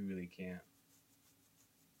 You really can't.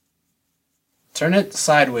 Turn it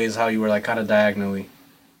sideways how you were, like, kind of diagonally.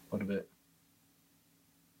 A little bit.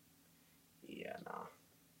 Yeah,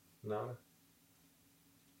 nah.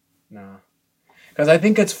 Nah. Because I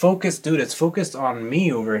think it's focused, dude. It's focused on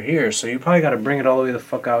me over here, so you probably got to bring it all the way the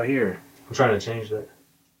fuck out here. I'm trying to change that.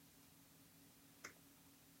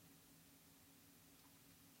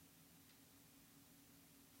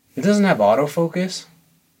 It doesn't have autofocus?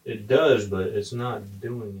 It does, but it's not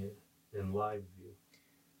doing it in live view,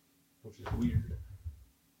 which is weird.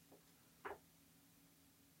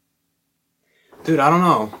 Dude, I don't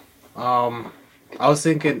know. I was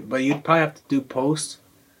thinking, but you'd probably have to do post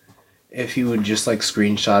if you would just like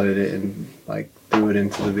screenshotted it and like threw it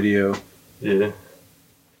into the video. Yeah.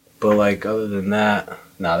 But like other than that,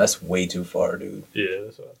 nah, that's way too far, dude. Yeah,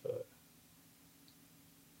 that's what I thought.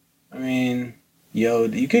 I mean, yo,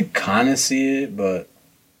 you could kind of see it, but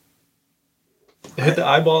hit the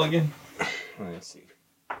eyeball again. Let me see.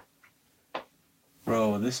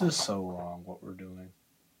 Bro, this is so wrong what we're doing.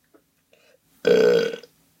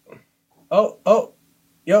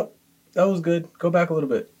 Yep, that was good. Go back a little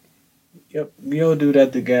bit. Yep, yo, dude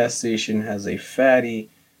at the gas station has a fatty,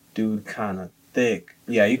 dude, kind of thick.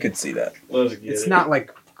 Yeah, you could see that. Let's get it's it. not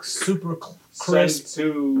like super crisp.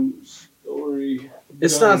 Send to story.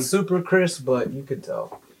 It's done. not super crisp, but you could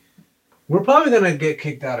tell. We're probably gonna get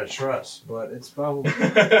kicked out of trust, but it's probably.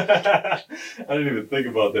 I didn't even think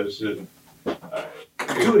about that shit. Right.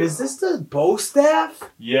 Dude, is this the bow staff?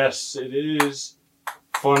 Yes, it is.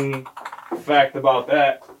 Fun fact about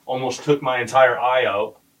that: almost took my entire eye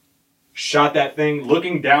out. Shot that thing,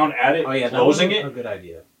 looking down at it, closing it. A good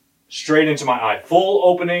idea. Straight into my eye, full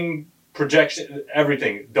opening, projection,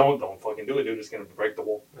 everything. Don't fucking do it, dude. It's gonna break the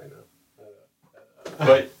wall. I know.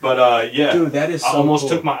 But yeah, dude, that is so I almost cool.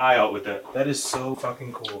 took my eye out with that. That is so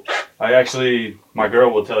fucking cool. I actually, my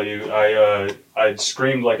girl will tell you, I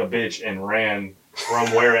screamed like a bitch and ran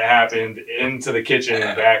from where it happened into the kitchen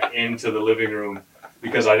and back into the living room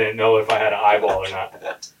because I didn't know if I had an eyeball or not.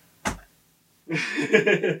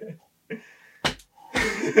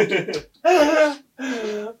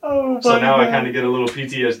 So now I kind of get a little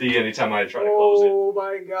PTSD anytime I try to close it. Oh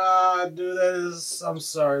my god, dude, I'm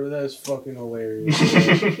sorry, but that is fucking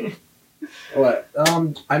hilarious. What?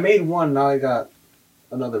 I made one, now I got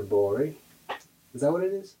another bowl, right? Is that what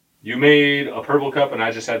it is? You made a purple cup and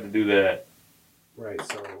I just had to do that. Right,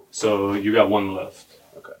 So you got one left.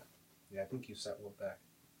 Okay. Yeah, I think you set one back.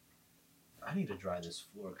 I need to dry this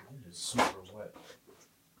floor because it is super wet.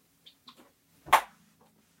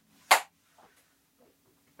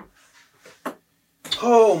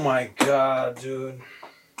 Oh my god, dude.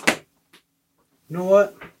 You know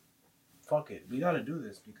what? Fuck it. We gotta do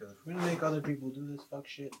this because if we're gonna make other people do this fuck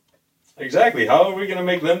shit. Exactly. How are we gonna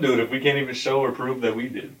make them do it if we can't even show or prove that we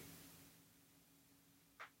did?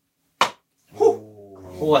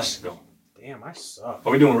 Let's go. Damn, I suck.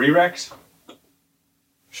 Are we doing re-racks?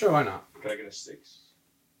 Sure, why not? Can I get a 6?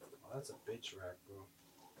 Oh, that's a bitch rack, bro.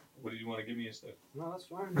 What do you want to give me instead? No, that's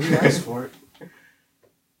fine. You asked for it.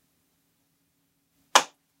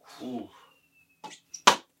 Ooh.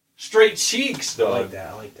 Straight cheeks, dog.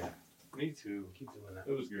 I like that. Me too. Keep doing that.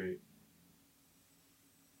 It was great.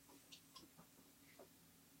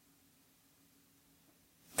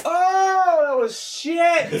 Oh, that was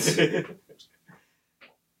shit!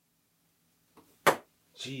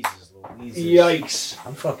 Jesus Louise. Yikes.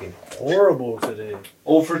 I'm fucking horrible today.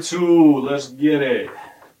 0 for 2. Let's get it.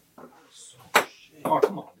 Oh,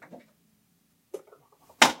 come on.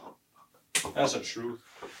 That's a truth.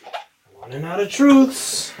 Running out of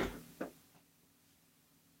truths.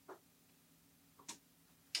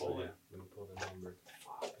 Pull it. Let me pull the number.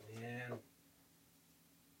 Fuck, man.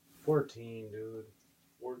 14, dude.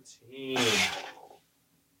 14.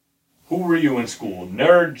 Who were you in school?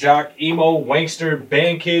 Nerd, jock, emo, wankster,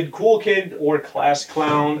 band kid, cool kid, or class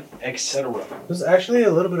clown, etc.? It was actually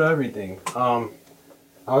a little bit of everything. I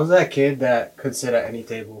was that kid that could sit at any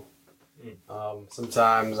table.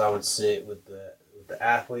 Sometimes I would sit with the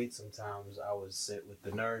athletes. Sometimes I would sit with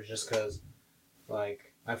the nerds, just because,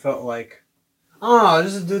 like, I felt like, oh,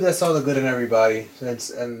 just a dude that saw the good in everybody.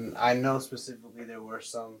 And I know specifically there were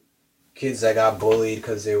some kids that got bullied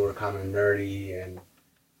because they were kind of nerdy, and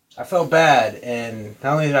I felt bad. And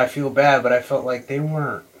not only did I feel bad, but I felt like they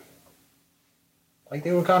weren't, like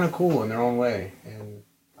they were kind of cool in their own way. And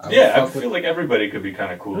I feel like everybody could be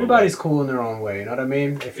kind of cool. Everybody's cool in their own way. You know what I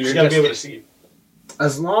mean? If you just gotta be able to see it.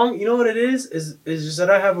 As long, you know what it is just that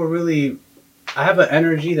I have an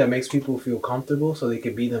energy that makes people feel comfortable so they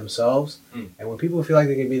can be themselves. And when people feel like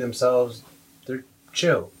they can be themselves, they're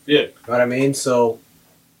chill. Yeah. You know what I mean? So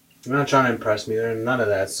I'm not trying to impress me. There's none of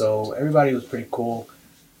that. So everybody was pretty cool.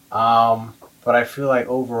 But I feel like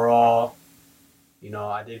overall, you know,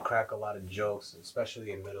 I did crack a lot of jokes,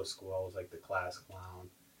 especially in middle school. I was like the class clown.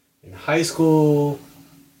 In high school,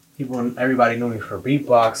 everybody knew me for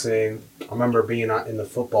beatboxing. I remember being in the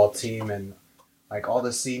football team, and like all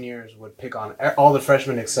the seniors would pick on all the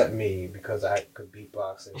freshmen except me because I could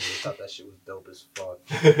beatbox, and they thought that shit was dope as fuck.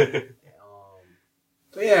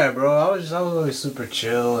 But yeah, bro, I was always super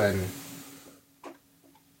chill, and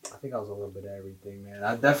I think I was a little bit of everything, man.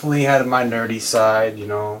 I definitely had my nerdy side, you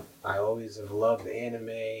know. I always have loved anime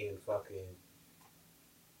and fucking.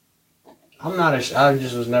 I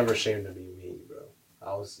just was never ashamed to be me, bro.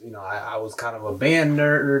 I was, you know, I was kind of a band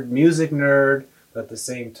nerd, music nerd, but at the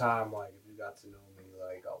same time, like, if you got to know me,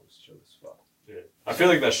 like, I was chill as fuck. Yeah. I feel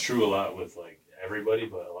like that's true a lot with, like, everybody,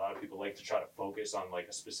 but a lot of people like to try to focus on, like,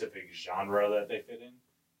 a specific genre that they fit in.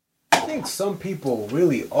 I think some people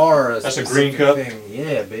really are That's a green cup? Thing.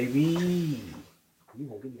 Yeah, baby. You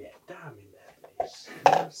gonna give me that diamond that bitch. You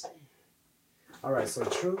know what I'm saying? All right, so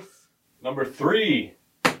truth. Number 3.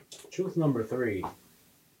 Truth number 3.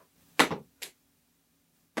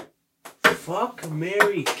 Fuck,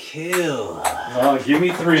 marry, kill. Oh, give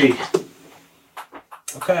me 3.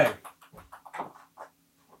 Okay.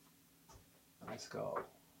 Let's go.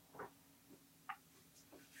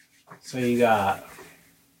 So you got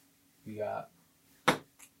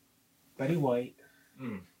Betty White.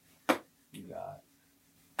 You got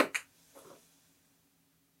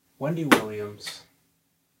Wendy Williams.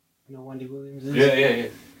 You know Wendy Williams is? Yeah.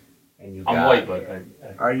 And you I'm got, white, but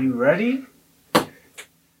Are you ready?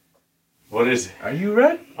 What is it? Are you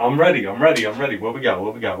ready? I'm ready. What we got?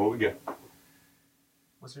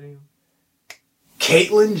 What's her name?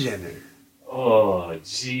 Caitlyn Jenner. Oh,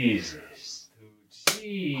 Jesus. Dude,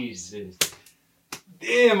 Jesus.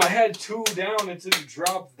 Damn, I had 2 down until you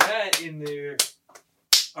dropped that in there.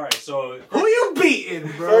 All right, so... Who you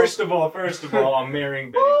beating, bro? First of all, I'm marrying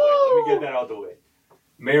Betty White. Let me get that out the way.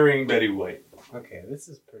 Marrying Betty White. Okay, this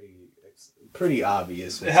is pretty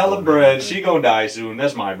obvious. Hella bread. She gonna die soon.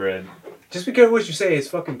 That's my bread. Just be careful what you say. It's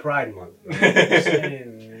fucking Pride Month.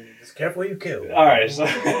 Just careful what you kill. All right, so...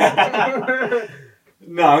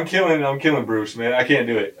 No, I'm killing Bruce, man. I can't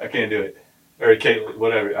do it. Or Caitlyn,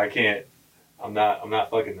 whatever. I can't. I'm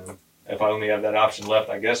not fucking them. If I only have that option left,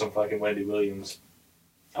 I guess I'm fucking Wendy Williams.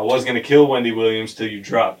 I was gonna kill Wendy Williams till you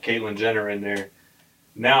dropped Caitlyn Jenner in there.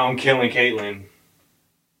 Now I'm killing Caitlyn.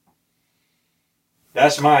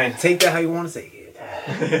 That's mine. Take that how you want to say it.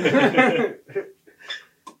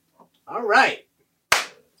 All right.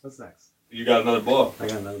 What's next? You got another ball. I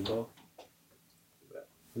got another ball.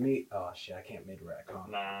 Oh shit! I can't mid-rack, huh?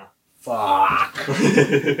 Nah. Fuck.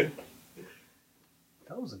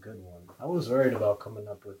 That was a good one. I was worried about coming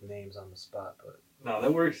up with names on the spot, but no,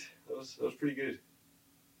 that worked. That was pretty good.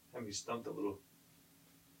 Had me stumped a little.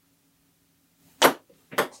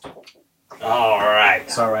 All right.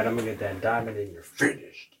 It's all right. I'm gonna get that diamond, and you're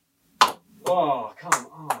finished. Oh, come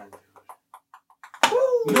on, dude.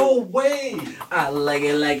 Woo. No way. I like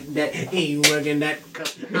it like that. He working that cup.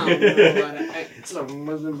 I don't know how to act. Something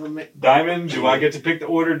wasn't for me. Diamond, do I get to pick the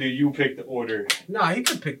order? Do you pick the order? Nah, you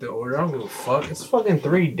can pick the order. I don't give a fuck. It's fucking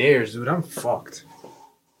 3 dares, dude. I'm fucked.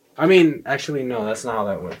 I mean, actually, no. That's not how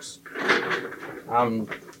that works.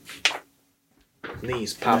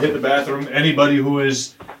 Knees popping. Hit the bathroom. Anybody who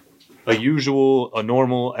is a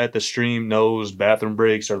normal at the stream knows bathroom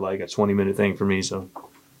breaks are like a 20-minute thing for me. So.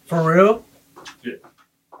 For real? Yeah.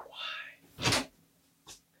 Why?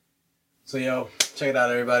 So yo, check it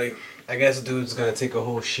out, everybody. I guess dude's gonna take a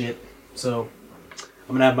whole shit. So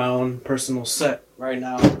I'm gonna have my own personal set right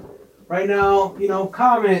now. Right now, you know,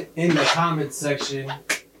 comment in the comment section.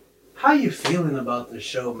 How you feeling about the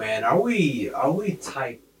show, man? Are we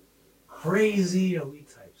type crazy? Are we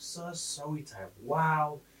type sus? Story time.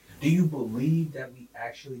 Wow. Do you believe that we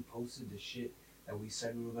actually posted the shit that we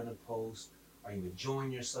said we were gonna post? Are you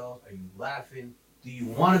enjoying yourself? Are you laughing? Do you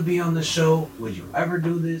want to be on the show? Would you ever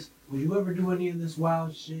do this? Would you ever do any of this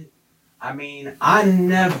wild shit? I mean, I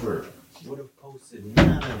never would have posted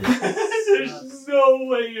none of this. There's no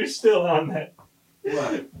way you're still on that.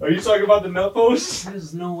 What? Are you talking about the nut post?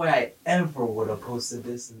 There's no way I ever would have posted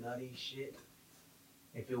this nutty shit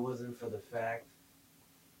if it wasn't for the fact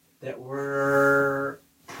that we're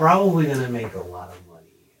probably gonna make a lot of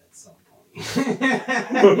money at some point. Let's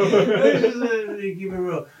just keep it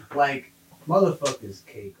real. Like, motherfuckers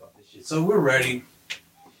cake off this shit. So we're ready.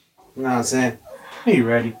 You know what I'm saying? Are you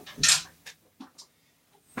ready?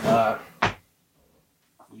 Yeah,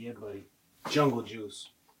 buddy. Jungle Juice.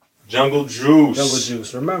 Jungle Juice. Jungle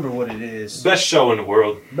Juice. Remember what it is. Best show in the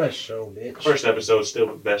world. Best show, bitch. First episode, still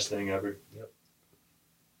the best thing ever. Yep.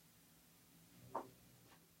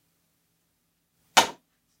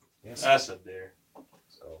 Yes. That's up there.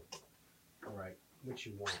 So, alright. What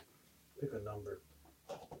you want? Pick a number.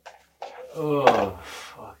 Oh,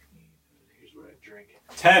 fuck me. Here's what I drink.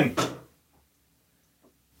 10.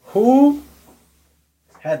 Who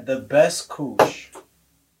had the best cooch?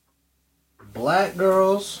 Black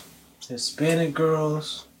girls, Hispanic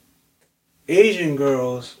girls, Asian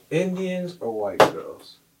girls, Indians, or white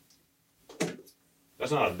girls?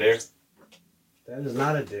 That's not a dare. That is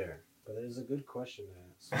not a dare, but it is a good question to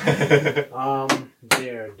ask.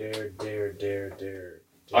 Dare.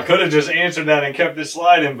 I could have just answered that and kept it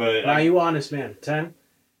sliding, but... Now, you honest man. 10?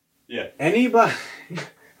 Yeah. Anybody...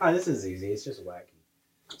 Alright, this is easy. It's just wacky.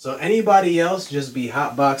 So anybody else just be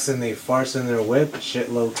hotboxing they farts in their whip, shit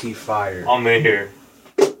low-key fire. I'm in here.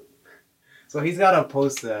 So he's got to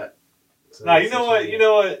post that. Nah, you know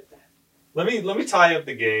what? Let me tie up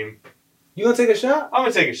the game. You gonna take a shot? I'm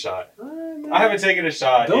gonna take a shot. Right, I haven't taken a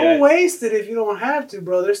shot Don't yet. waste it if you don't have to,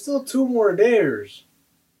 bro. There's still 2 more dares.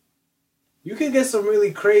 You could get some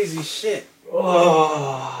really crazy shit.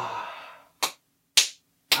 Oh.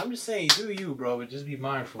 I'm just saying, do you, bro, but just be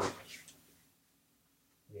mindful.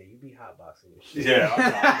 Yeah, you be hotboxing this shit. Yeah.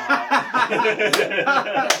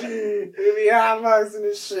 You be hotboxing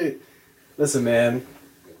this shit. Listen, man,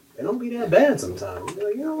 it don't be that bad sometimes. You be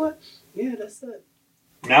like, you know what? Yeah, that's it.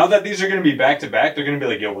 Now that these are gonna be back to back, they're gonna be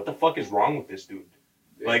like, yo, what the fuck is wrong with this dude?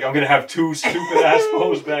 Like, I'm gonna have 2 stupid ass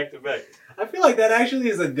posts back to back. I feel like that actually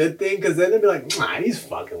is a good thing, because then they'll be like, nah, he's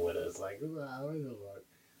fucking with us. Like, what the fuck?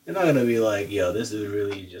 They're not gonna be like, yo, this dude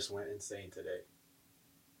really just went insane today.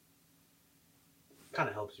 Kind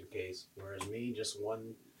of helps your case. Whereas me, just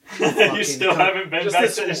one. You still haven't been back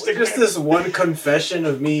to Instagram. Just this one confession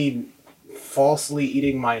of me falsely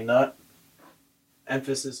eating my nut.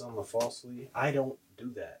 Emphasis on the falsely. I don't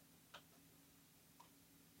do that.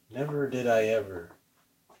 Never did I ever.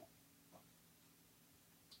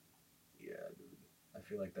 Yeah, dude. I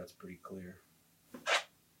feel like that's pretty clear.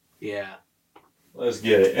 Yeah. Let's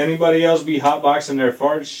get it. Anybody else be hotboxing their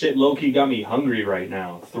farts? Shit low-key got me hungry right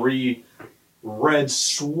now. 3 red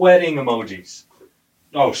sweating emojis.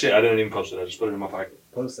 Oh shit, I didn't even post it. I just put it in my pocket.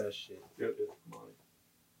 Post that shit. Yep. Come on.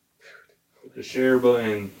 Hit the share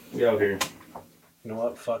button. We out here. You know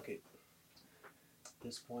what? Fuck it. At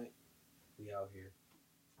this point, we out here.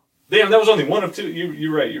 Damn, that was only 1 of 2.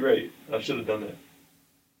 You're right. I should have done that.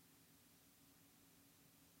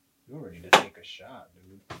 You were ready to take a shot,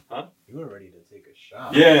 dude. Huh? You were ready to take a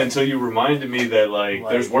shot. Yeah, until you reminded me that, like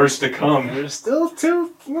there's worse to come. There's still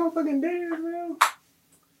 2 motherfucking days, man.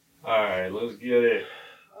 Alright, let's get it.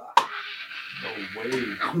 No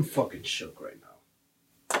way. I'm fucking shook right now.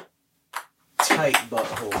 Tight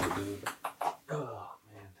butthole, dude. Oh,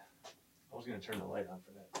 man. I was going to turn the light on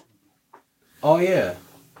for that. Oh, yeah.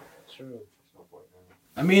 True.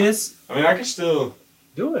 I mean, I can still...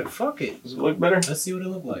 Do it. Fuck it. Does it look better? Let's see what it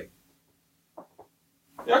look like.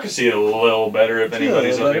 Yeah, I can see it a little better if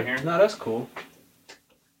anybody's up in here. No, that's cool.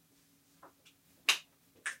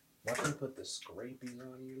 Why can you put the scrapies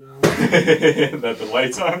on you now? That the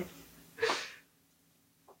light's on?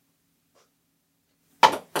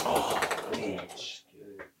 Oh, bitch.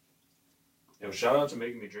 Yo, shout out to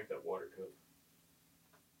making me drink that water cup.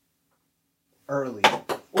 Early.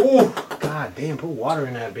 Ooh! God damn, put water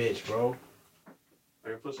in that bitch, bro. I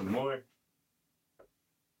can put some more.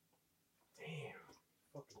 Damn.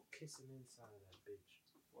 Fucking kissing inside of that bitch.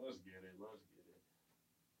 Let's get it.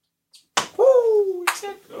 Woo!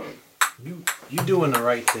 Oh. You doing the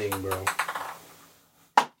right thing, bro.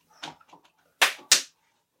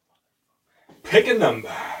 Picking them.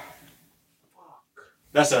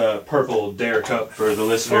 That's a purple dare cup for the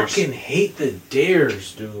listeners. Fucking hate the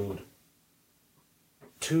dares, dude.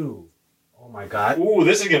 2. Oh my god. Ooh,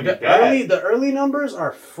 this is gonna be bad. The early numbers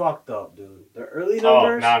are fucked up, dude. The early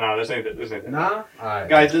numbers. Oh, no, this ain't that. Nah. All right.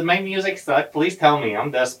 Guys, does my music suck? Please tell me.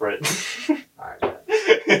 I'm desperate. All right. All right.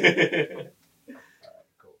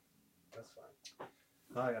 Cool. That's fine.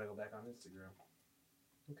 Now I gotta go back on Instagram.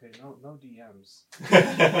 Okay. No DMs.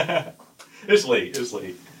 It's late.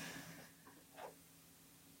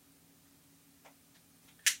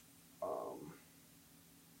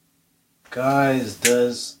 Guys,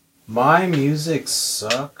 does my music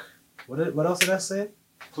suck? What else did I say?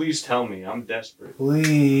 Please tell me. I'm desperate.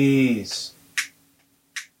 Please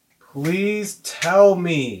tell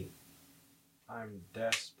me. I'm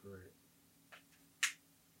desperate.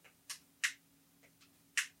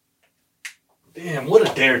 Damn, what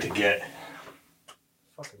a dare to get.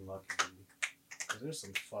 Fucking lucky, dude. 'Cause there's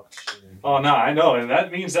some fucked shit in here. Oh, no, I know. And that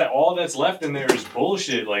means that all that's left in there is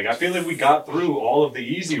bullshit. Like, I feel like we got through all of the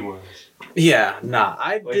easy ones. Yeah, nah.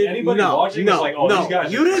 Anybody watching is like, oh, these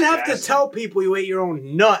guys you didn't have to tell people you ate your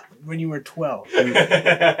own nut when you were 12.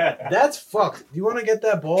 That's fucked. Do you want to get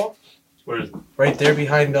that ball? Where is it? Right there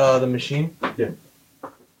behind the machine? Yeah.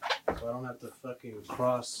 So I don't have to fucking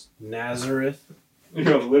cross Nazareth. You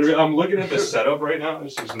know, literally, I'm looking at the setup right now.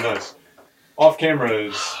 This is nuts. Off camera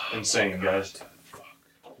is insane, guys. Fuck.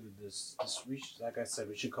 Dude, this like I said,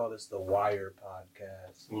 we should call this the Wire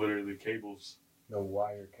Podcast. Literally cables. The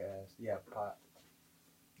Wirecast. Yeah,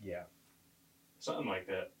 Yeah. Something like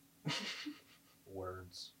that.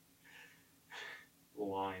 Words.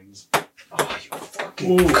 Lines. Oh, you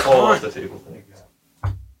fucking Ooh, fall off the table. Thank you.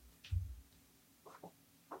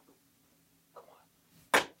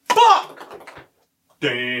 Fuck!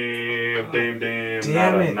 Damn.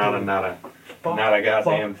 Damn it, Nada. Fuck, Not a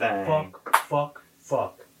goddamn thing. Fuck.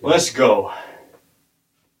 Let's go.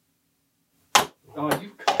 Oh, you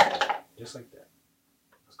cut. Just like that.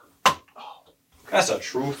 That's a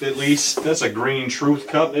truth, at least. That's a green truth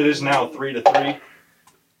cup. It is now 3-3.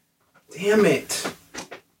 Damn it.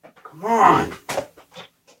 Come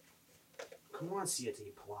on,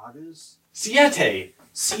 Siete Plagas. Siete,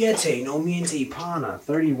 no miente pana.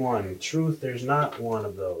 31. Truth, there's not one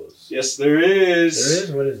of those. Yes, there is. There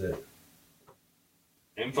is? What is it?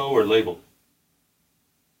 Info or label?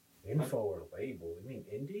 Info or label? You mean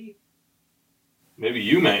indie? Maybe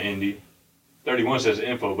you meant indie. 31 says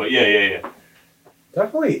info, but yeah.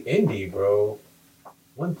 Definitely indie, bro.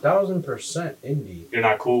 1000% indie. You're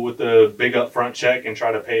not cool with the big upfront check and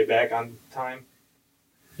try to pay it back on time?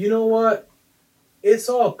 You know what? It's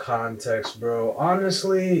all context, bro.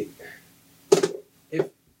 Honestly, if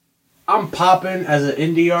I'm popping as an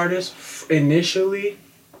indie artist initially,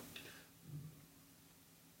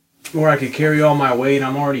 where I could carry all my weight,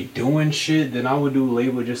 I'm already doing shit, then I would do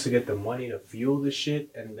label just to get the money to fuel the shit.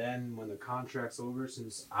 And then when the contract's over,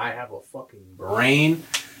 since I have a fucking brain,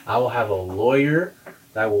 I will have a lawyer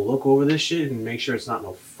that will look over this shit and make sure it's not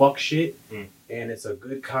no fuck shit. And it's a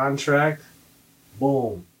good contract.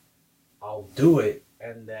 Boom. I'll do it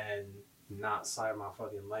and then not sign my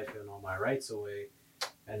fucking life and all my rights away.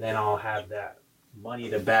 And then I'll have that money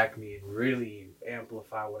to back me and really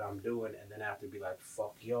amplify what I'm doing, and then I have to be like,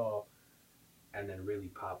 fuck y'all, and then really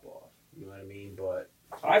pop off. You know what I mean? But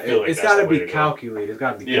I feel like it's got to be calculated. It's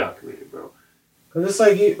got to be calculated, bro. Because it's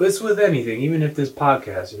like, it's with anything. Even if this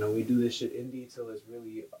podcast, we do this shit indie till it's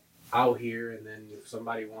really out here, and then if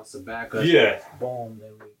somebody wants to back us, boom,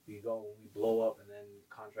 then we go, we blow up, and then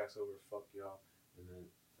contract's over, fuck y'all. And then,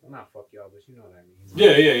 well, not fuck y'all, but you know what I mean.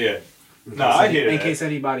 Yeah. No, I hear that. In case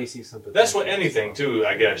anybody sees something. That's what anything, too,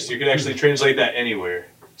 I guess. You can actually translate that anywhere.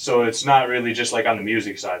 So it's not really just like on the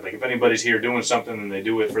music side. Like if anybody's here doing something and they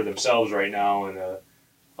do it for themselves right now, and a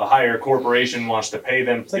higher corporation wants to pay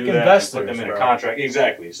them to do that and put them in a contract.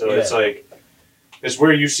 Exactly. So it's like, it's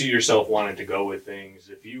where you see yourself wanting to go with things.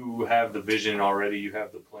 If you have the vision already, you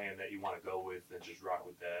have the plan that you want to go with, then just rock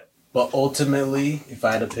with that. But ultimately, if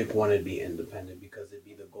I had to pick one, it'd be independent, because it'd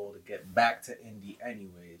be the goal to get back to indie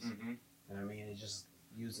anyways. Mm-hmm. And I mean, it's just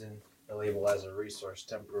using the label as a resource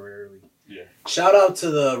temporarily. Yeah. Shout out to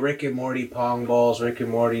the Rick and Morty Pong Balls. Rick and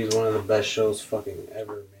Morty is one of the best shows fucking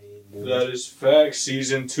ever made. Dude. That is fact.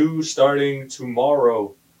 Season 2 starting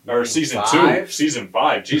tomorrow. Or season 2. Season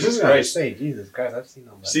 5. Jesus Christ. Jesus Christ, I've seen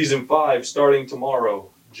all that. Season 5 starting tomorrow,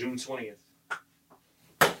 June 20th.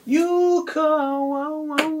 You come.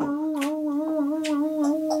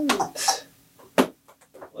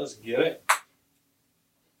 Let's get it.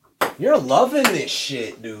 You're loving this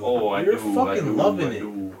shit, dude. Oh, You're fucking loving it.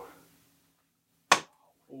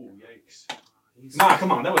 Oh, yikes. Nah,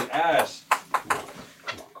 come on. That was ass. Come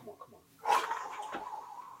on.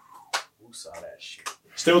 Who saw that shit?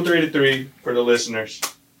 Still 3-3 for the listeners.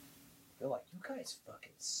 They're like, you guys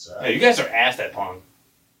fucking suck. Hey, you guys are ass at pong.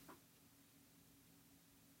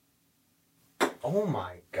 Oh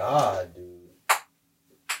my god, dude.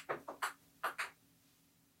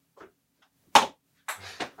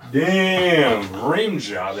 Damn, rim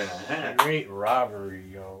job in a hat. Great robbery,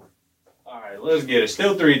 yo. Alright, let's get it.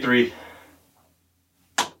 Still 3-3.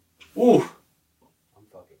 Ooh. I'm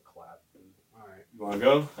fucking clapped, dude. Alright. You wanna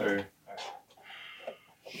go? Or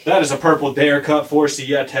that is a purple dare cut for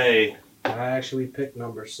Siete. I actually picked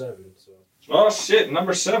number 7, so. Oh shit,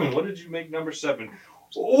 number 7. What did you make number 7?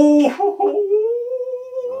 Oh,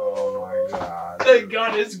 Oh my god. thank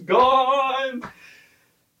God it's gone.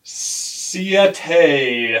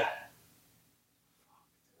 Siete.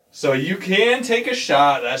 So you can take a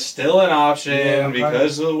shot. That's still an option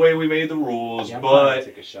because of the way we made the rules. Yeah, I'm but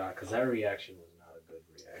take a shot because that reaction was not a good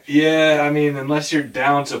reaction. yeah, I mean, unless you're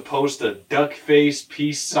down to post a duck face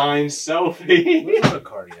peace sign selfie Where's the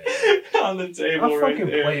card yet? on the table Don't right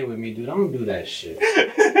fucking there. play with me, dude. I'm gonna do that shit.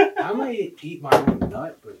 I might eat my own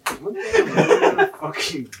nut, but one thing I'm never gonna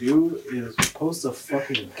fucking do is post a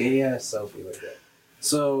fucking gay ass selfie like that.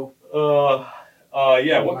 So,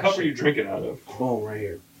 yeah. What cup are you drinking out of? boom, right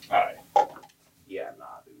here. All right. Yeah, nah,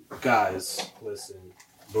 dude. Guys, listen.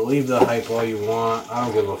 Believe the hype all you want. I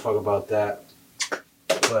don't give a fuck about that.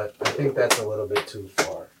 But I think that's a little bit too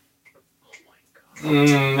far. Oh my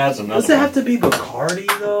god. That's another. Does it have to be Bacardi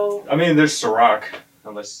though? I mean, there's Ciroc.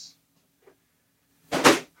 Unless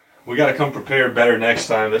we gotta come prepared better next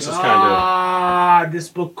time. This is kind this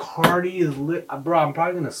Bacardi is lit. Bro, I'm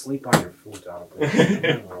probably gonna sleep on your food, Jonathan. I'm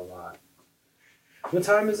not gonna lie. What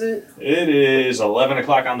time is it? of. It is 11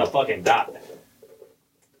 o'clock on the fucking dot.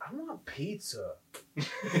 I want pizza.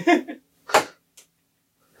 Dude,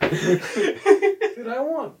 I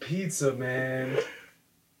want pizza, man.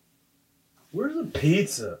 Where's the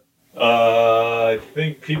pizza? I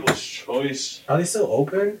think People's Choice. Are they still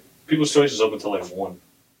open? People's Choice is open till like 1.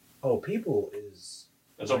 Oh, People is...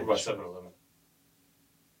 It's open by 7-Eleven.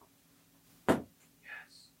 Yes.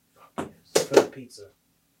 Fuck yes. For the pizza.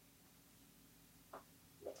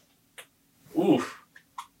 Oof.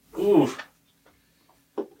 Oof.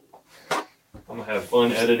 I'm gonna have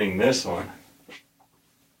fun editing this one.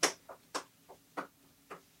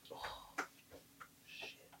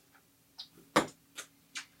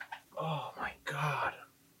 Oh my god.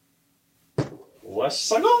 Let's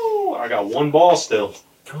go. I got 1 ball still.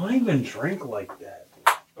 I don't even drink like that.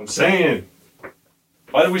 I'm saying.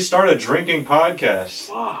 Why did we start a drinking podcast?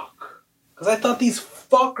 Fuck. Because I thought these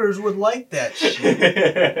fuckers would like that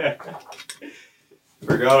shit.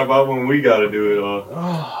 Forgot about when we gotta do it all.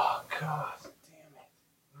 Oh, god damn it.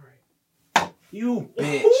 Alright. You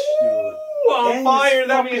bitch, dude. Ooh, on And fire. these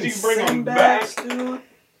That means you can bring them fucking back. sandbags, dude.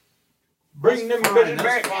 Bring them Fine, bitches that's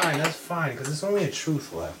back. fine, that's fine. Because it's only a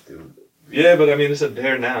truth left, dude. Yeah, but I mean, it's a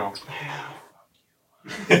dare now.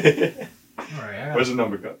 Alright, I got Where's the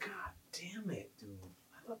number cup? God damn it, dude.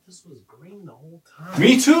 I thought this was green the whole time.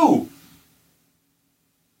 Me too.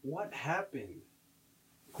 What happened?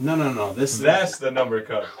 No. That's the number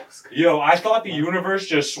cup. Yo, I thought the universe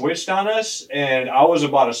just switched on us, and I was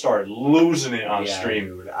about to start losing it on stream.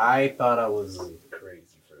 Dude, I thought I was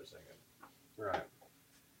crazy for a second. Right.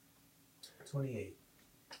 28.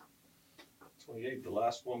 28, the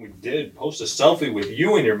last one we did. Post a selfie with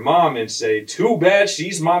you and your mom and say, "Too bad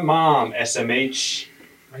she's my mom." SMH.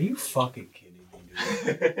 Are you fucking kidding me,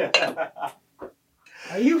 dude?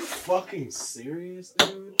 Are you fucking serious,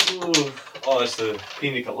 dude? Oh, it's the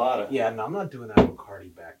pina colada. Yeah, no, I'm not doing that with Cardi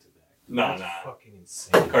back to back. Nah. That's fucking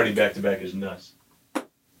insane. Cardi back to back is nuts.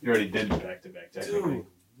 You already did back to back, technically. Dude,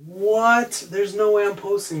 what? There's no way I'm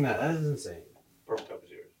posting that. That is insane. Purple cup is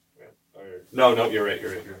yours. Yeah. No, you're right.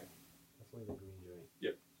 Definitely the green joint.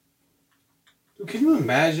 Yep. Dude, can you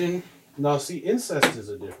imagine? No, see, incest is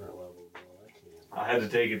a different level, bro. I can't. I had to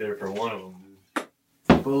take it there for one of them, dude.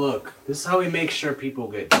 But look, this is how we make sure people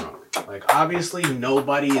get drunk. Like, obviously,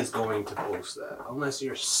 nobody is going to post that. Unless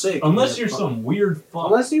you're sick. Unless you're some weird fuck.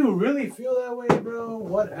 Unless you really feel that way, bro.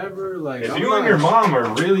 Whatever. Like, If you and your mom are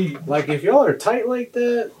really... Like, if y'all are tight like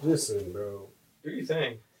that, listen, bro. Do your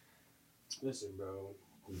thing. Listen, bro.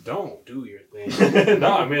 Don't do your thing.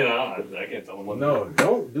 No, I mean, I can't tell them what No,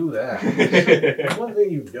 don't do that. That's one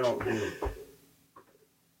thing you don't do.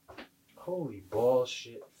 Holy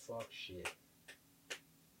bullshit. Fuck shit.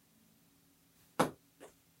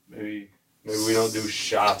 Maybe we don't do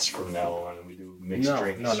shots from now on and we do mixed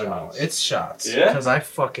drink shots. No. It's shots. Yeah? Because I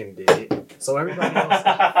fucking did it. So everybody else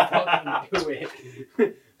fucking do it.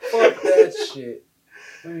 Fuck that shit.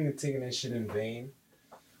 I'm not even taking that shit in vain.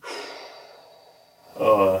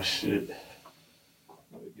 Oh, shit.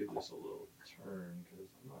 I'm going to give this a little turn because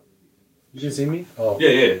I'm not really in You can see me? Oh.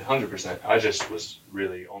 Yeah, 100%. I just was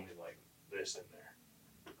really only like this in there.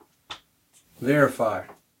 Verify.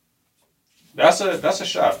 That's a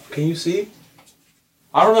shot. Can you see?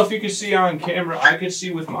 I don't know if you can see on camera. I could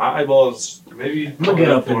see with my eyeballs. Maybe. I'm gonna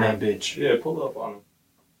get up in that bitch. Yeah, pull up on him.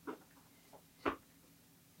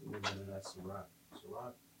 That's a rock. It's a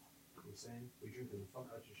rock. You know what I'm saying? You're drinking the fuck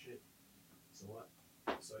out your shit. So what?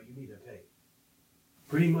 So you need to pay.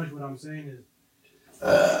 Pretty much what I'm saying is,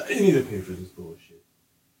 you need to pay for this bullshit.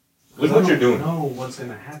 Look what you're doing. I don't know what's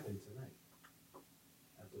gonna happen tonight.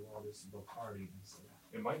 After all this Bacardi and stuff.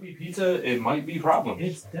 It might be pizza. It might be problems.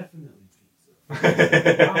 It's definitely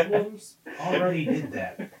pizza. Problems already did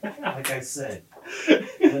that. Like I said,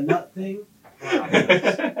 the nut thing.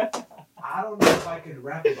 Problems. I don't know if I could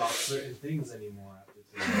rap about certain things anymore after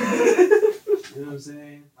today. You know what I'm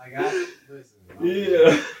saying? Like listen.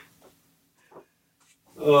 Yeah.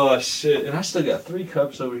 Oh shit! And I still got 3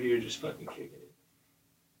 cups over here, just fucking kicking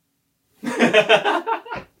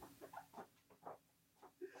it.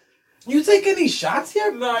 You take any shots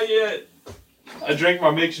here? Not yet. I drank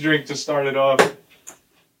my mixed drink to start it off.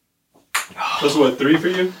 That's what, 3 for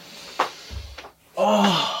you?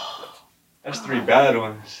 Oh, that's 3 bad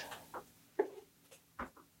ones.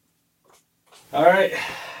 All right,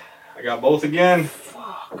 I got both again.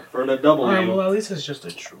 fuck. For the double. Alright, well at least it's just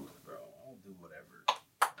the truth, bro. I'll do whatever.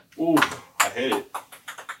 Ooh, I hit it.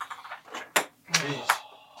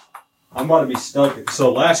 I'm about to be stuck.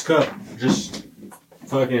 So last cup, just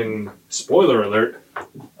fucking spoiler alert.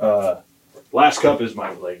 Last cup is my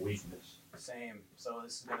like weakness. Same. So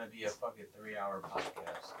this is gonna be a fucking 3-hour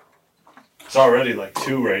podcast. It's already like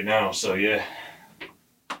 2 right now, so yeah.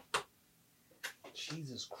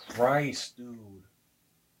 Jesus Christ, dude.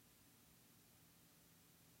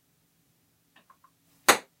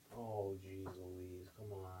 Oh, jeez Louise,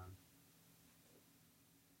 come on.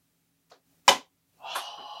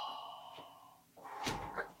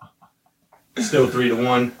 Still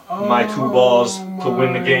 3-1. My 2 balls to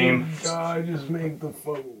win the game. God, just make the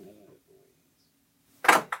phone.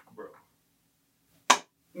 Bro.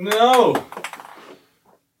 No!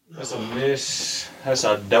 That's a miss. That's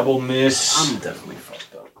a double miss. I'm definitely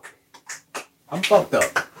fucked up. I'm fucked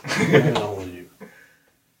up. I know you.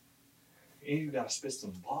 You gotta spit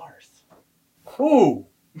some bars. Who?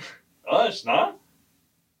 Us, not?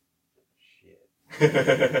 Shit.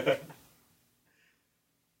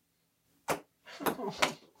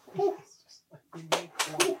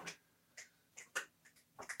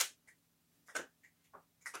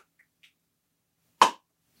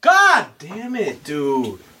 God damn it,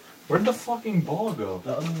 dude. Where'd the fucking ball go?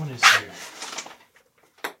 The other one is here.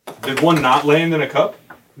 Did one not land in a cup?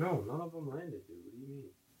 No, none of them landed, dude. What do you mean?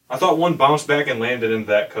 I thought one bounced back and landed in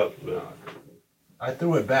that cup. No, I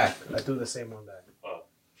threw it back. I threw the same one back. Oh.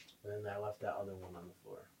 And then I left that other one on the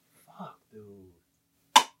floor. Fuck, dude.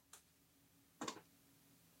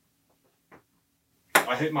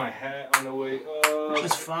 I hit my hat on the way up.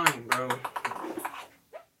 It's fine, bro.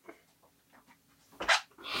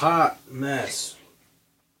 Hot mess.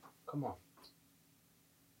 Come on.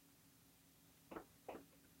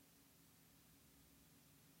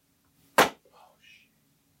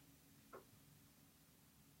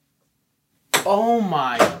 Oh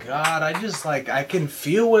my god, I just like, I can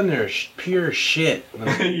feel when there's pure shit.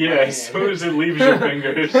 Yeah, as soon as it leaves your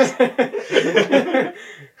fingers.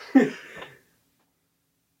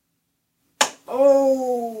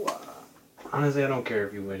 Oh! Honestly, I don't care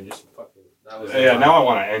if you win, just fucking, that was Yeah, now I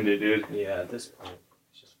want to end it, dude. Yeah, at this point,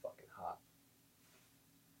 it's just fucking hot.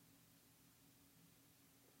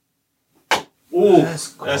 Ooh,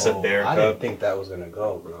 Let's go. that's a dare I cup. didn't think that was gonna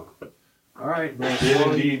go, bro. Alright, bro. Did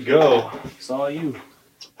indeed go. It's all you.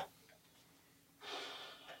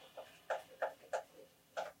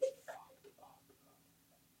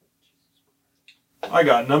 I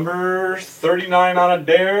got number 39 on a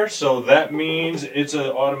dare, so that means it's an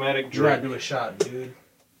automatic You gotta drink. do a shot, dude.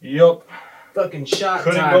 Yup. Fucking shot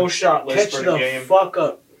Couldn't time. go shotless Catch for the the game. fuck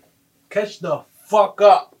up. Catch the fuck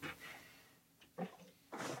up.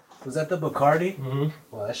 Was that the Bacardi? Mm-hmm.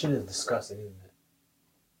 Well, that shit is disgusting, isn't it?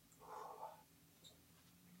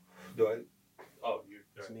 Do I? Oh, you.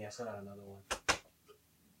 It's me. I still got another one.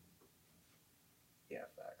 Yeah,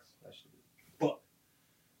 facts. That shit is.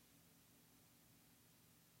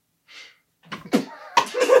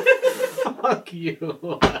 Fuck you.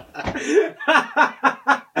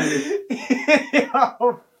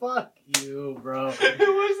 Yo, fuck you, bro. It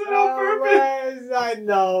wasn't on purpose. I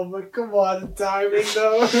know, but come on, the timing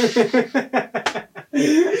though.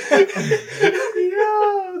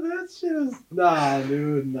 Yo, that shit is. Nah,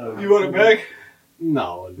 dude, no. You want it back?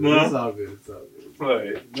 No, dude. No? It's all good. It's all good.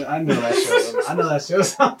 Right. I know that show. I know that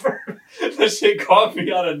show's on purpose. That shit caught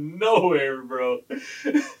me out of nowhere, bro.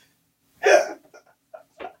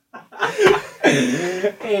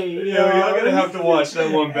 Hey, yo, y'all gonna have to watch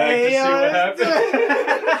that one back to see what happened.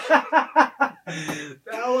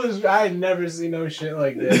 I had never seen no shit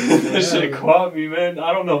like this. That shit caught me, man.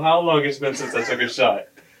 I don't know how long it's been since I took a shot.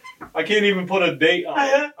 I can't even put a date on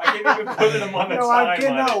it. I can't even put them on the time. I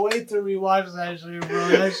cannot wait to rewatch that shit, bro.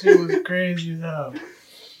 That shit was crazy as hell.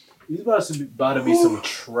 These about to be some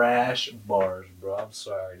trash bars, bro. I'm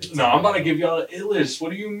sorry. No, I'm about to give y'all the illest.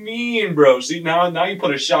 What do you mean, bro? See, now you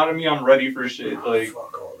put a shot at me. I'm ready for shit. Like,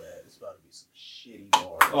 fuck all that. It's about to be some shitty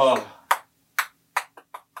bars. Oh.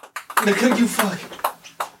 Look at you, fuck.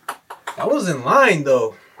 I was in line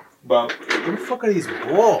though. But what the fuck are these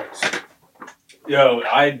balls? Yo,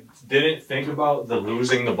 I didn't think about the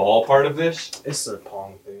losing the ball part of this. It's a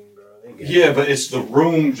pong thing, bro. Yeah, but it's the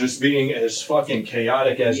room just being as fucking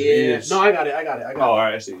chaotic as it is. No, I got it. Oh,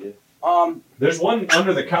 alright, I see it. There's one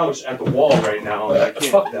under the couch at the wall right now. I can't.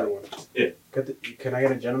 Fuck that one. Yeah. Can I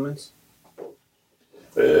get a gentleman's?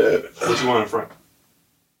 What you want in front?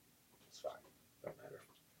 It's fine. Don't matter.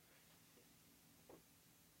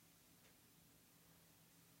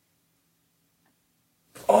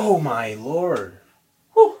 Oh my lord.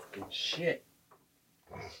 Whew. Good shit.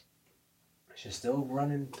 She's still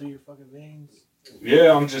running through your fucking veins.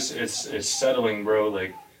 Yeah, I'm just it's settling, bro.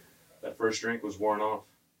 Like that first drink was worn off.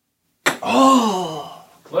 Oh,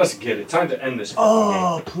 let's get it. Time to end this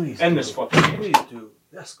fucking game. Please. End this fucking game. Please do.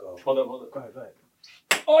 Let's go. Hold up. Go ahead.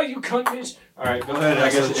 Oh, you cunt bitch. Alright, go ahead.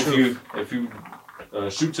 I guess if you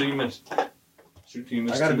shoot till you miss. Shoot till you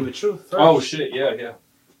miss. I gotta do the truth first. Oh shit, yeah.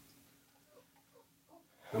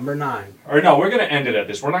 Number 9. Or no, we're gonna end it at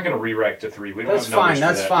this. We're not gonna re-rack to 3. We don't That's have numbers fine.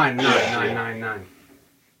 That's for that. fine. Yeah.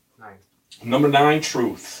 9. Number 9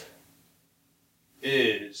 truth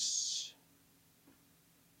is,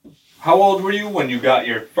 how old were you when you got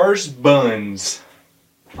your first buns?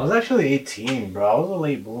 I was actually 18, bro. I was a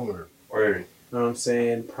late bloomer. Word. You know what I'm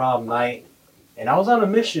saying? Prom night. And I was on a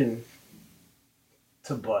mission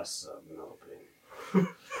to bust something open.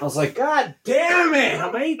 I was like, God damn it!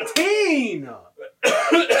 I'm 18!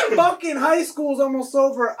 Fucking high school's almost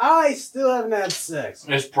over. I still haven't had sex.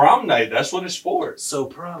 It's prom night. That's what it's for. So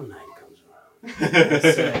prom night comes around. I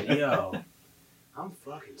said, yo, I'm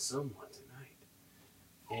fucking someone tonight.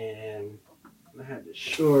 And I had this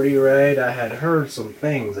shorty, right? I had heard some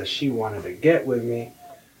things that she wanted to get with me.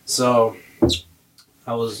 So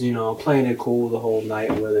I was, playing it cool the whole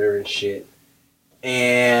night with her and shit.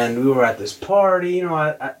 And we were at this party.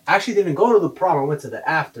 I actually didn't go to the prom. I went to the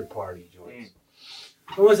after party joints.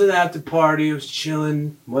 I went to the after party. I was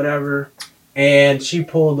chilling, whatever. And she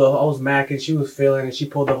pulled I was macking. She was feeling it. She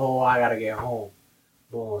pulled the whole, I gotta get home.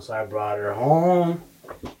 Boom. So I brought her home.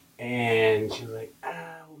 And she was like,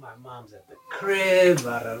 my mom's at the crib.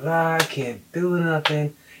 Blah, blah, blah. Can't do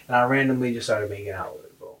nothing. And I randomly just started making out with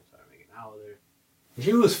her. Boom. Started making out with her. And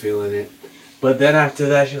she was feeling it. But then after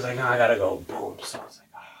that, she was like, no, I gotta go. Boom. So I was like,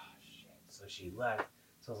 oh, shit. So she left.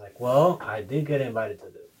 So I was like, well, I did get invited to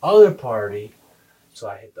the other party. So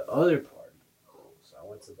I hit the other party. So I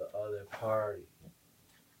went to the other party.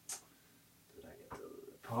 Did I get to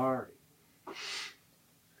the party?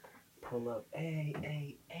 Pull up. Hey.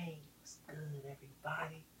 What's good,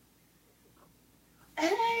 everybody?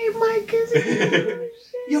 Hey, Mike is here.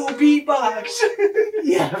 Yo, beatbox.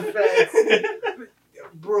 Yeah, facts.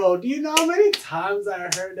 Bro, do you know how many times I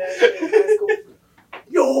heard that shit in high school?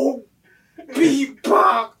 Yo,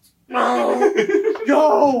 beatbox.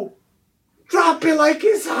 Yo, drop it like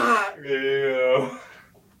it's hot. Yeah.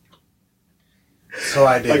 So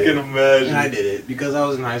I did I can imagine. And I did it because I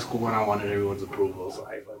was in high school when I wanted everyone's approval, so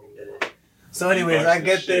I fucking did it. So anyways, I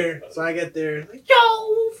get there, like, yo,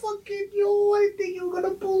 I think you're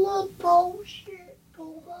gonna pull up, bro. Shit,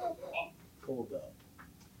 pulled up.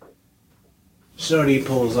 Shorty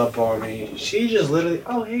pulls up on me. She just literally,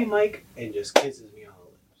 oh, hey, Mike, and just kisses me on the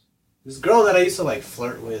lips. This girl that I used to,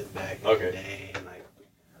 flirt with back in the day. And,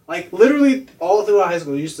 like, literally all throughout high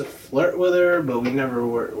school, we used to flirt with her, but we never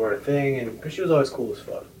were a thing, and she was always cool as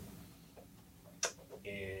fuck.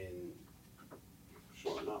 And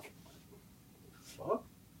sure enough, fuck?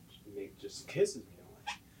 She just kisses me.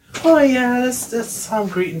 I'm like, oh, yeah, that's how I'm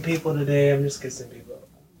greeting people today. I'm just kissing people.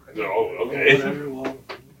 Oh, okay. Whatever, well,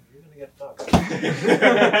 you're gonna get fucked.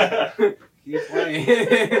 Keep playing.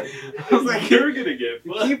 I was like, you're gonna get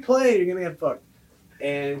fucked. Keep playing, you're gonna get fucked.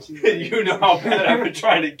 And she's like, you know how bad I've been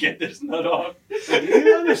trying to get this nut off. So do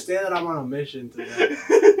you understand that I'm on a mission today?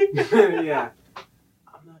 Yeah.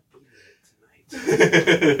 I'm not eating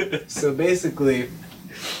it tonight. So basically,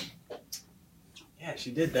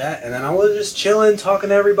 she did that, and then I was just chilling, talking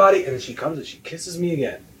to everybody, and then she comes and she kisses me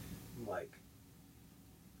again. I'm like,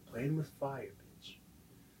 playing with fire, bitch.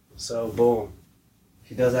 So, boom.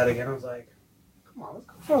 She does that again. I was like, come on, let's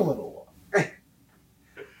go for a little walk.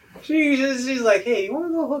 She's like, hey, you want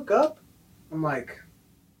to go hook up? I'm like,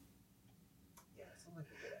 yeah, that sounds like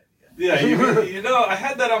a good idea. Yeah, you know, I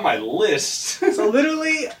had that on my list. So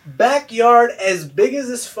literally, backyard as big as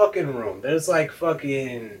this fucking room. There's like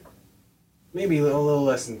fucking, maybe a little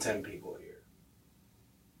less than 10 people here.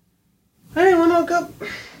 Hey, wanna hook up?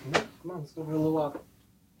 Come on, let's go for a little walk.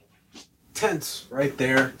 Tents right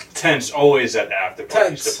there. Tents always at the after party.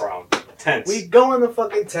 Tents. The problem. Tents. We go in the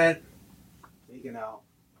fucking tent. Making out.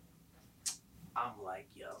 I'm like,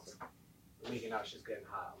 yo. We're making out. She's getting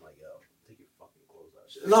hot. I'm like, yo, take your fucking clothes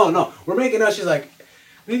out. No. We're making out. She's like,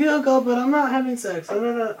 we can hook up, but I'm not having sex.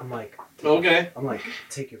 I'm like, okay. I'm like,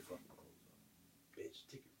 take your fucking clothes off. Bitch,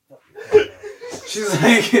 take your fucking clothes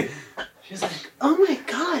off. She's like, oh my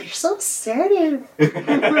god, you're so assertive.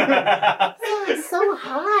 Oh, it's so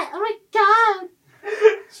hot. Oh my god.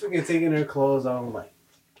 She's fucking taking her clothes off. I'm like,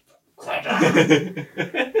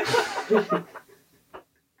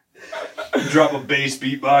 drop a bass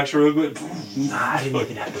beatbox real quick. nah, I didn't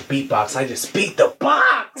even have the beatbox. I just beat the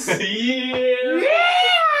box. Yeah.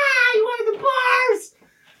 You wanted the bars.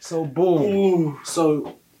 So boom. Ooh.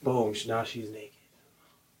 So boom. Now she's naked.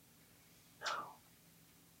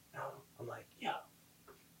 No. I'm like, yo.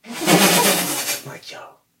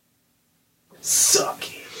 Suck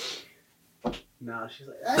it. Now she's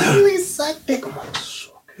like, I really suck dick. I'm like,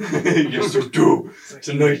 suck it. Yes, you do. Like,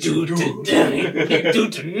 Tonight you do. You do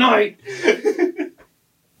tonight.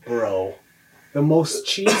 Bro. The most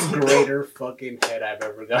cheese grater fucking head I've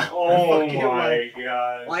ever got. Oh my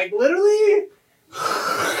god. Like literally,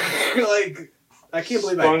 like I can't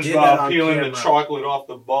believe I did that SpongeBob on peeling camera. the chocolate off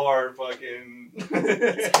the bar, fucking.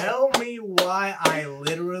 Tell me why I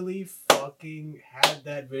literally fucking had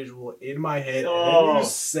that visual in my head and then you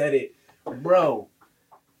said it, bro.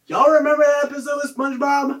 Y'all remember that episode of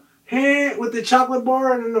SpongeBob with the chocolate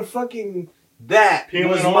bar and then the fucking that Peeling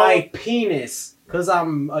was off? my penis. Cause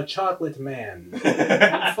I'm a chocolate man.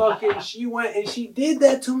 She went and she did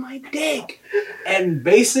that to my dick. And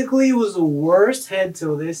basically it was the worst head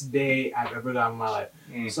till this day I've ever gotten in my life.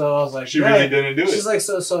 So I was like, she really didn't do it. She's like,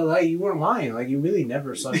 so like you weren't lying. Like you really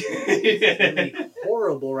never saw it. It's really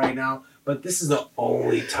horrible right now. But this is the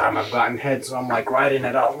only time I've gotten head, so I'm like writing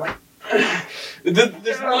it out. I'm like,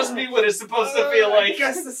 this must be what it's supposed to feel like. I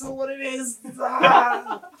guess this is what it is.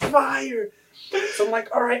 Fire. So I'm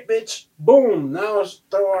like, all right, bitch. Boom. Now I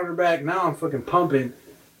throw on her back. Now I'm fucking pumping.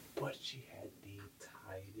 But she had the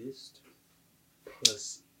tightest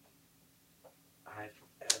pussy I've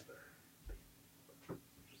ever been.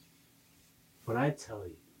 When I tell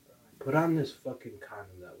you, I put on this fucking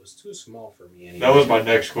condom that was too small for me anyway. That was my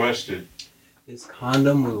next question. This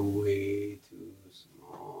condom was way too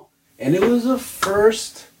small. And it was the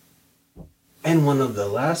first and one of the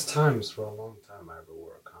last times for a long time I ever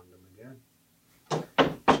wore a condom again.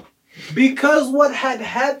 Because what had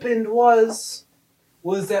happened was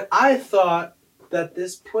that I thought that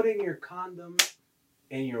this putting your condom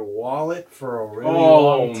in your wallet for a really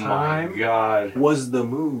long time was the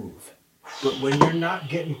move. But when you're not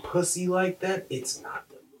getting pussy like that, it's not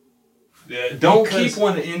the move. Yeah, don't keep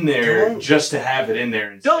one in there just to have it in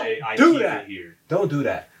there and say, I keep it here. Don't do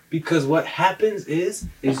that. Because what happens is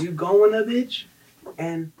you go in a bitch,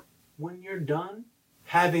 and when you're done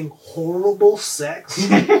having horrible sex,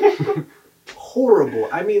 horrible.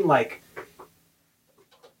 I mean, like,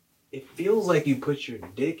 it feels like you put your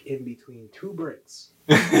dick in between two bricks.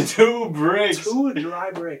 2 bricks. 2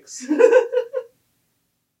 dry bricks.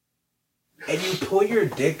 And you pull your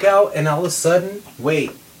dick out, and all of a sudden,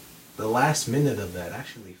 wait, the last minute of that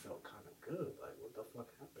actually felt kind of good. Like, what the fuck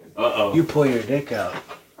happened? Uh-oh. You pull your dick out.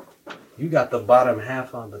 You got the bottom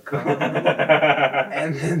half on the condom,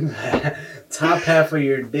 and then the top half of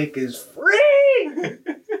your dick is free. And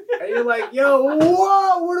you're like, yo,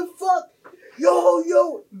 whoa, what the fuck?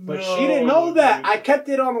 Yo. But she didn't know that. I kept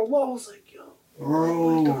it on the wall. I was like, yo, bro.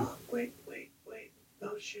 Oh my God. Wait.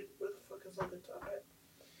 No shit. Where the fuck is on the top half?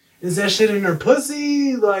 Is that shit in her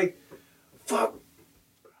pussy? Like, fuck.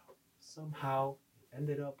 Bro, somehow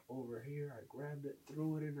ended up over here. I grabbed it,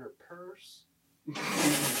 threw it in her purse.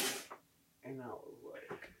 And I was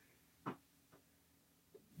like,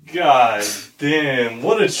 God damn,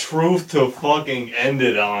 what a truth to fucking end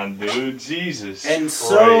it on, dude. Jesus and Christ.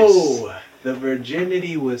 So, the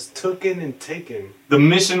virginity was tooken and taken. The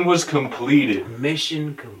mission was completed.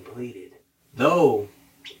 Mission completed. Though,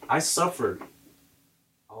 I suffered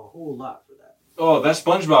a whole lot for that. Oh, that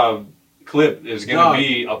SpongeBob clip is gonna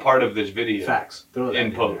be a part of this video. Facts. Throw that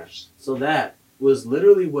in post. So that was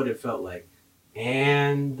literally what it felt like.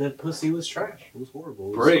 And the pussy was trash. It was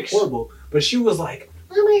horrible. It was Bricks. horrible. But she was like,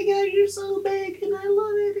 oh my God, you're so big and I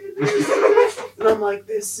love it. And I'm like,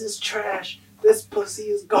 this is trash. This pussy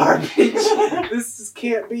is garbage. This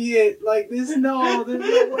can't be it. Like, there's no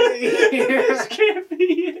way. This can't be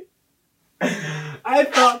it. I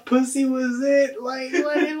thought pussy was it. Like,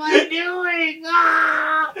 what am I doing?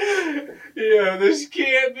 Ah! Yeah, this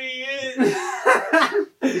can't be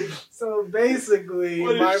it. So basically,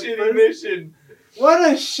 What a shitty mission.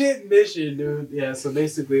 What a shit mission, dude. Yeah, so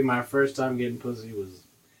basically my first time getting pussy was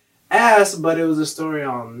ass, but it was a story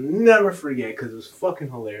I'll never forget because it was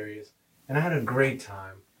fucking hilarious. And I had a great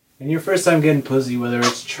time. And your first time getting pussy, whether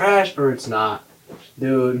it's trash or it's not,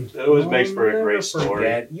 dude. It always makes for a great story.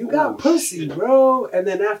 Forget. You got pussy, shit, bro. And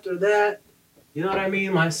then after that, you know what I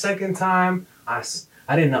mean? My second time, I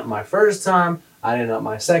didn't up my first time. I didn't up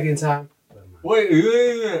my second time. But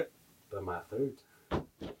my third time.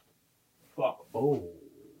 Fuck. Oh,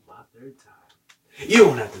 my third time. You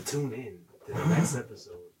don't have to tune in to the next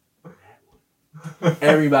episode.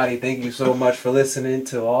 Everybody, thank you so much for listening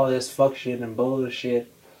to all this fuck shit and bullshit.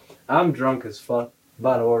 I'm drunk as fuck.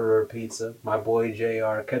 About to order a pizza. My boy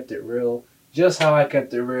JayAre kept it real. Just how I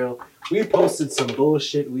kept it real. We posted some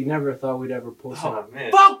bullshit we never thought we'd ever post in our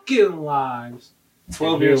fucking lives.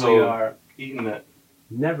 12 years old. Eating that.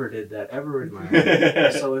 Never did that ever in my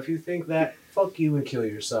life. So if you think that, fuck you and kill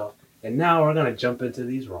yourself. And now we're gonna jump into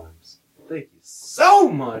these rhymes. Thank you so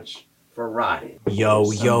much for riding. Yo,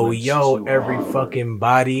 every fucking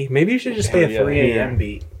body. Maybe you should just play a 3 a.m.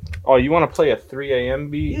 beat. Oh, you want to play a 3 a.m.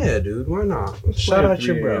 beat? Yeah, dude, why not? Shout out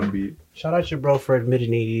your bro. Beat. Shout out your bro for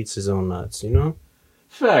admitting he eats his own nuts, you know?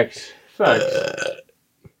 Facts.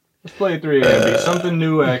 Let's play a 3 a.m. beat. Something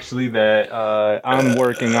new, actually, that I'm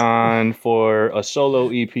working on for a solo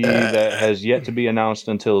EP that has yet to be announced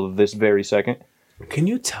until this very second. Can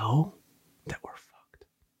you tell that we're fucked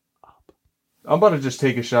up? I'm about to just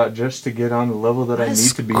take a shot just to get on the level that I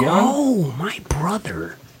need to be on. Oh, my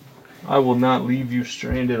brother. I will not leave you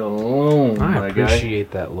stranded alone, I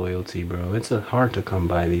appreciate that loyalty, bro. It's hard to come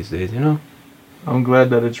by these days, you know? I'm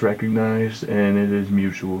glad that it's recognized and it is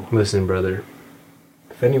mutual. Listen, brother.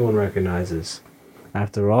 If anyone recognizes,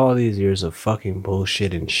 after all these years of fucking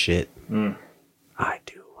bullshit and shit, I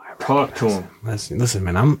do. Talk to him. Listen,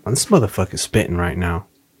 man, this motherfucker spitting right now.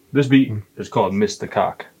 This beat is called Mr.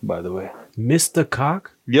 Cock, by the way. Mr.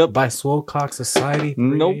 Cock? Yep. By Swole Cock Society?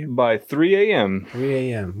 Nope, by 3 a.m. 3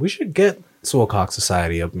 a.m. We should get Swole Cock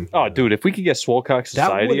Society up. Oh, dude, if we could get Swole Cock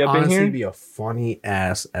Society up in here. That would honestly be a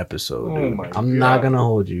funny-ass episode, dude. I'm not going to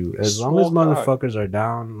hold you. As long as motherfuckers are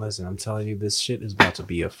down, listen, I'm telling you, this shit is about to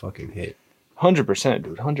be a fucking hit. 100%,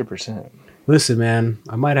 dude. 100%. Listen, man,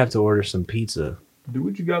 I might have to order some pizza. Do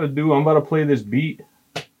what you gotta do. I'm about to play this beat.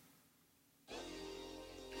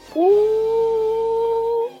 Ooh.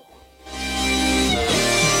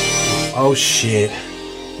 Oh shit.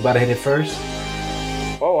 About to hit it first?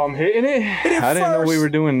 Oh, I'm hitting it? I didn't know we were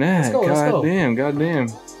doing that. Let's God damn.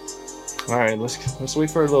 Alright, let's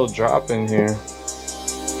wait for a little drop in here.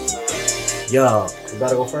 Yo, you about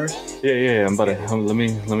to go first? Yeah. I'm about to let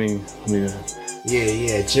me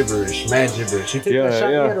Yeah, gibberish, mad gibberish. You take that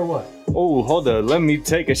shot yet or what? Oh, hold up. Let me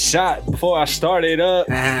take a shot before I start it up.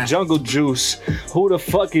 Jungle juice. Who the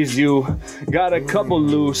fuck is you? Got a couple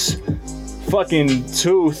loose. Fucking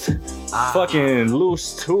tooth. Fucking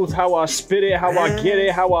loose tooth. How I spit it, how I get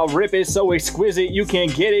it, how I rip it. So exquisite. You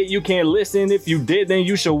can't get it. You can't listen. If you did, then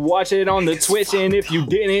you should watch it on the Twitch. And if you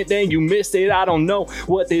didn't, then you missed it. I don't know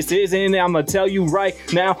what this is. And I'ma tell you right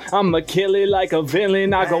now. I'ma kill it like a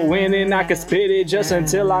villain. I go in and I can spit it just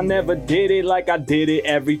until I never did it. Like I did it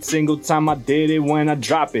every single time I did it when I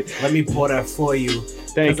drop it. Let me pour that for you.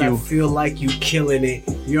 Thank you. I feel like you killing it.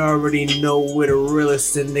 You already know we're the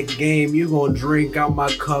realest in the game. You gon' drink out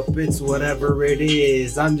my cup. It's whatever it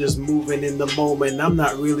is. I'm just moving in the moment. I'm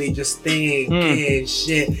not really just thinking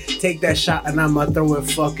shit. Take that shot and I'ma throw it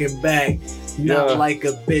fucking back. Not like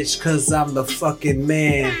a bitch, cause I'm the fucking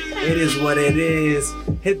man. It is what it is.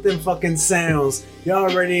 Hit them fucking sounds. You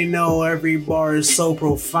already know every bar is so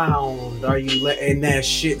profound. Are you letting that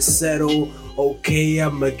shit settle? Okay,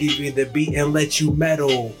 I'ma give you the beat and let you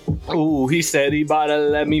meddle. Ooh, he said he bout to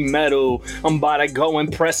let me meddle. I'm bout to go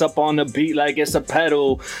and press up on the beat like it's a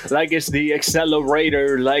pedal, like it's the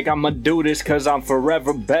accelerator. Like I'ma do this cause I'm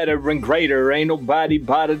forever better and greater. Ain't nobody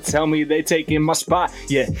bout to tell me they taking my spot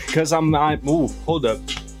yet. Cause I'm not, ooh, hold up.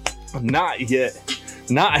 Not yet.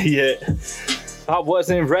 I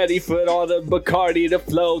wasn't ready for all the Bacardi to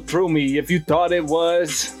flow through me. If you thought it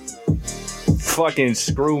was, fucking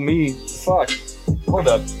screw me. Fuck. Hold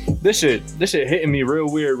up. This shit hitting me real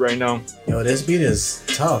weird right now. Yo, this beat is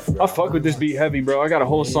tough, bro. I fuck with this beat heavy, bro. I got a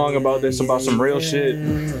whole song about this, about some real shit.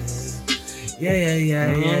 Yeah.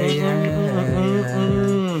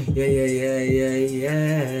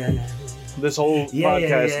 This whole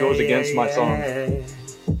podcast goes against my song.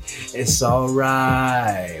 It's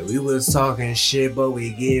alright. We was talking shit, but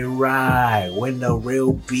we get right. When the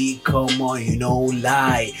real beat come on, you know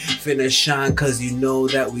light. Finna shine cause you know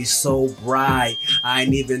that we so bright. I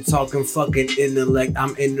ain't even talking fucking intellect.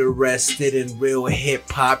 I'm interested in real hip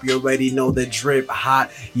hop. You already know the drip hot.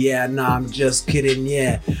 Yeah, nah, I'm just kidding,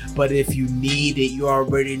 yeah. But if you need it, you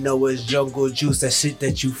already know it's jungle juice. That shit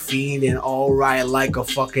that you fiendin'. Alright, like a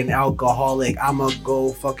fucking alcoholic. I'ma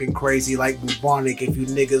go fucking crazy like bubonic. If you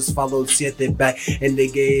niggas follow Siete back in the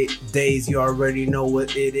gay days, you already know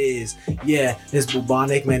what it is. Yeah, it's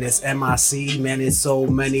bubonic, man, it's MIC, man, it's so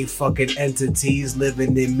many fucking entities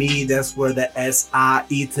living in me. That's where the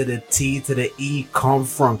S-I-E to the T to the E come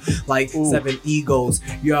from. Like 7 egos.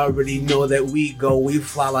 You already know that we go, we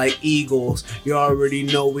fly like eagles. You already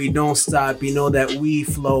know we don't stop. You know that we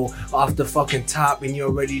flow off the fucking top, and you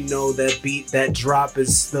already know that beat, that drop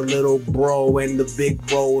is the little bro and the big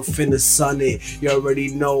bro finna sun it. You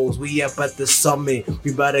already knows we up at the summit.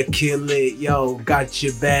 We better kill it. Yo, got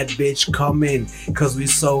your bad bitch coming, cause we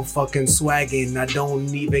so fucking swaggin'. I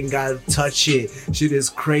don't even gotta touch it. Shit is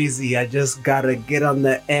crazy. I just gotta get on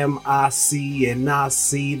the MIC and not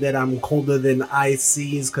see that I'm colder than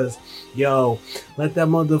ICs. Cause yo, let that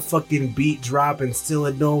motherfucking beat drop and still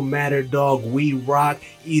it don't matter, dog. We rock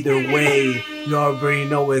either way. You already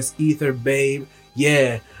know it's ether, babe.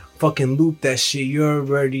 Yeah. Fucking loop that shit. You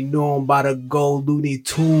already know I'm about to go Looney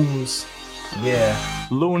Tunes. Yeah.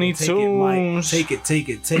 Looney Tunes. Take it,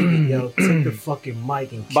 yo. Take the fucking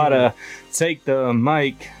mic and kill About to it. take the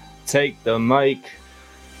mic.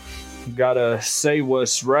 Gotta say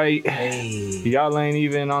what's right. Hey. Y'all ain't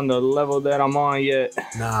even on the level that I'm on yet.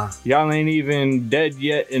 Nah. Y'all ain't even dead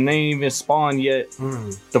yet and ain't even spawned yet.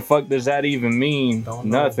 The fuck does that even mean? Don't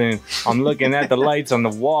know. Nothing. I'm looking at the lights on the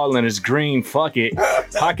wall and it's green. Fuck it.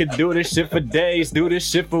 I could do this shit for days, do this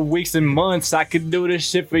shit for weeks and months. I could do this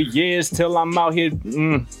shit for years till I'm out here.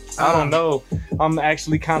 I don't know. I'm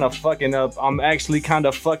actually kind of fucking up. I'm actually kind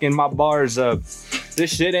of fucking my bars up.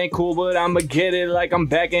 This shit ain't cool, but I'ma get it like I'm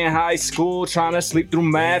back in high school, trying to sleep through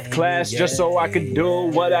math class just so I could do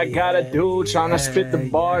what I gotta do, trying to spit the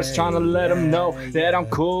bars, trying to let them know that I'm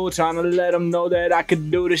cool, trying to let them know that I could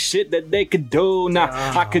do the shit that they could do. Nah,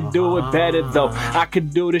 I could do it better though. I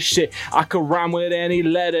could do the shit. I could rhyme with any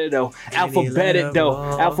letter though. Alphabet it though.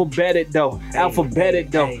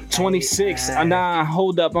 26. Nah,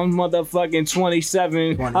 hold up, I'm motherfucking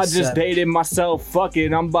 27. I just dated myself. Fuck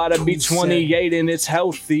it, I'm about to be 28 and it's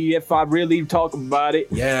healthy if I really talk about it.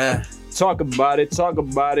 Yeah. Talk about it.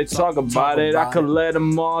 I could let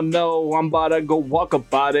them all know I'm about to go walk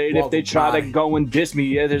about it. If they try to go and diss me,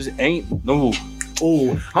 yeah, there's ain't no.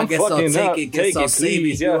 Ooh, I I'm guess I'll fucking take up. it, guess Take I'll it, save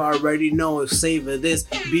please, it. yeah. You already know, savor this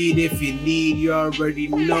beat if you need. You already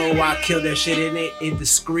know I kill that shit in it,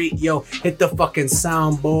 indiscreet. Yo, hit the fucking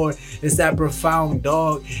soundboard. It's that profound,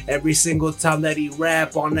 dog. Every single time that he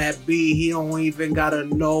rap on that beat, he don't even gotta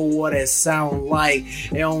know what it sound like.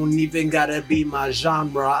 It don't even gotta be my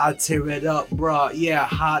genre. I tear it up, bruh. Yeah,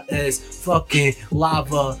 hot as fucking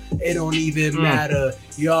lava. It don't even matter.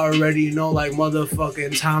 You already know, like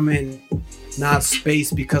motherfucking time and not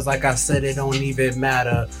space, because like I said, it don't even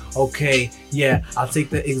matter. Okay, yeah, I'll take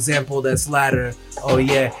the example that's ladder. Oh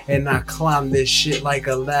yeah, and I climb this shit like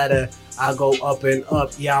a ladder. I go up and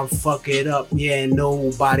up, yeah, I'm fuck it up. Yeah,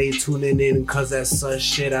 nobody tuning in cause that's such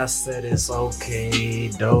shit. I said it's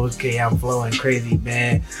okay, okay, I'm flowing crazy,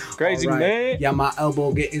 man. Crazy, Alright. man. Yeah, my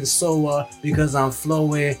elbow getting sore because I'm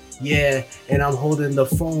flowing, yeah, and I'm holding the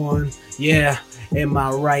phone, yeah, in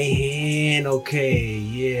my right hand. Okay,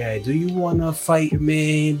 yeah, do you wanna fight,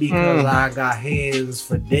 man? Because I got hands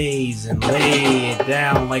for days and lay it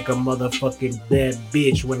down like a motherfucking bad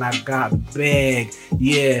bitch when I got bag.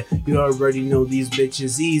 Yeah, you already know these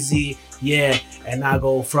bitches easy. Yeah, and I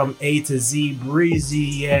go from A to Z breezy,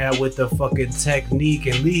 yeah, with the fucking technique,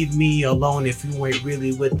 and leave me alone if you ain't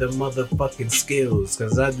really with the motherfucking skills,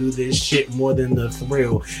 cause I do this shit more than the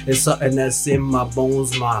thrill. It's something that's in my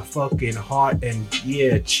bones, my fucking heart, and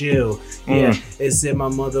yeah, chill. Yeah, it's in my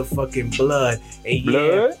motherfucking blood. And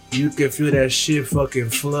yeah, you can feel that shit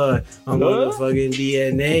fucking flood. My motherfucking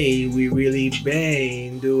DNA, we really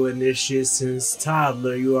bang, doing this shit since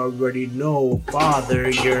toddler. You already know,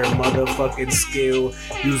 father, your motherfucking motherfucking skill.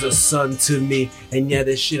 You's a son to me, and yeah,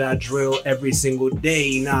 this shit I drill every single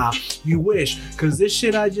day. Nah, you wish, cause this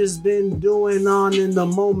shit I just been doing on in the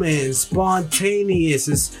moment. Spontaneous,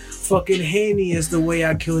 it's fucking heinous the way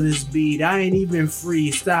I kill this beat. I ain't even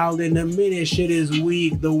freestyled in a minute. Shit is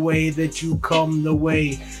weak the way that you come, the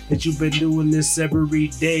way that you've been doing this every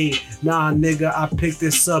day. Nah, nigga, I picked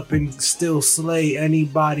this up and still slay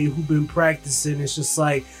anybody who been practicing. It's just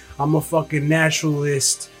like I'm a fucking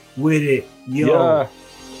naturalist with it. Yo. Yeah.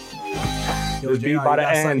 Yo, This beat by the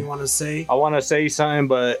end. You want to say? I want to say something,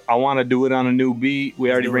 but I want to do it on a new beat.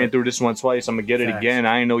 We already ran through this one twice. I'm gonna get it again.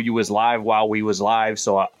 I didn't know you was live while we was live,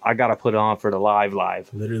 so I gotta put it on for the live.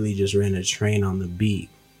 Literally just ran a train on the beat.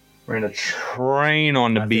 Ran a train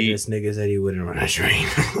on the beat. This nigga said he wouldn't run a train.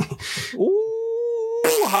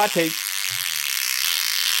 Ooh, hot take.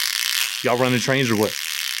 Y'all running trains or what?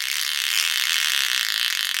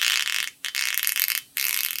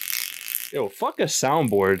 Yo, fuck a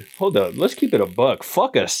soundboard. Hold up, let's keep it a buck.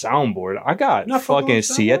 Fuck a soundboard. I got fucking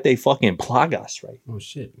Siete fucking plagas, right? Oh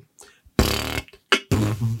shit.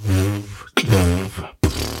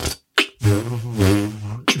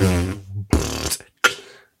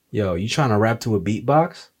 Yo, you trying to rap to a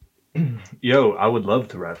beatbox? Yo, I would love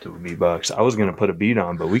to rap to a beatbox. I was gonna put a beat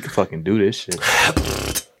on, but we could fucking do this shit.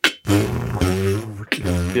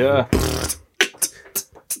 Yeah.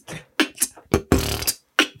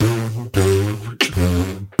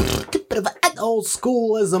 Old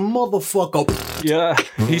school as a motherfucker. Yeah,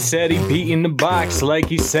 he said he beating the box like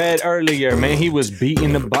he said earlier. Man, he was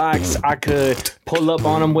beating the box. I could pull up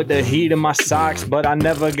on him with the heat in my socks, but I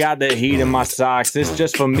never got the heat in my socks. It's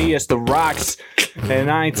just for me, it's the rocks.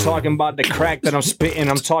 And I ain't talking about the crack that I'm spitting.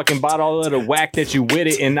 I'm talking about all of the whack that you with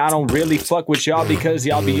it. And I don't really fuck with y'all because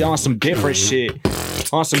y'all be on some different shit.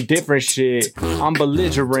 On some different shit. I'm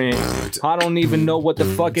belligerent. I don't even know what the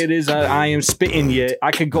fuck it is I am spitting yet.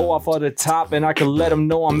 I could go off on the top and I could let them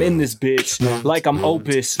know I'm in this bitch. Like I'm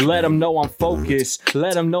Opus. Let them know I'm focused.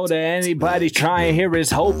 Let them know that anybody trying here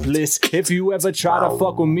is hopeless. If you ever try to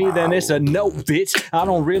fuck with me, then it's a no, bitch. I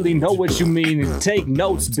don't really know what you mean. Take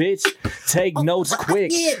notes, bitch. Take notes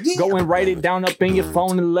quick. Go and write it down up in your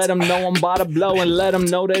phone and let them know I'm about to blow. And let them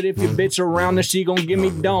know that if your bitch around, then she gon' give me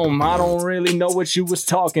dome. I don't really know what you was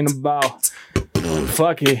talking about.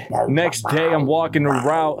 Fuck it. Next day I'm walking the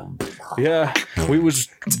route. Yeah, we was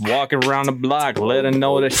walking around the block. Let her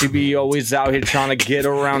know that she be always out here trying to get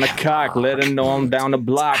around the cock. Let her know I'm down the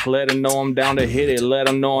block. Let her know I'm down to hit it. Let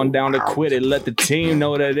them know I'm down to quit it. Let the team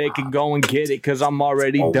know that they can go and get it, cause I'm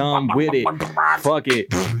already done with it. Fuck it.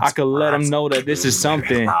 I could let them know that this is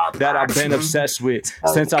something that I've been obsessed with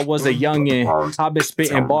since I was a youngin'. I've been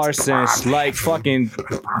spitting bars since like fucking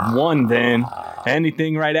one then.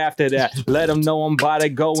 Anything right after that. Let them know I'm about to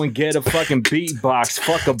go and get a fucking beatbox.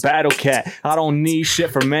 Fuck a battle cat. I don't need shit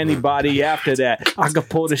from anybody after that. I could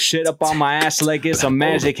pull the shit up on my ass like it's a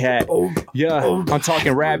magic hat. Yeah, I'm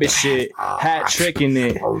talking rabbit shit. Hat tricking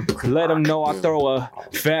it. Let them know I throw a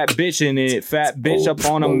fat bitch in it. Fat bitch up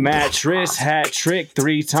on a mattress. Hat trick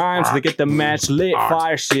 3 times to get the match lit.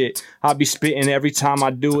 Fire shit. I be spitting every time I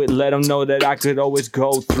do it. Let them know that I could always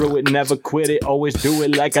go through it. Never quit it. Always do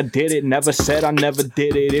it like I did it. Never said I never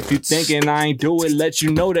did it. If you thinking I ain't do it, let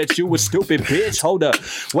you know that you was stupid, bitch. Hold up.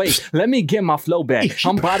 Wait, let me get my flow back.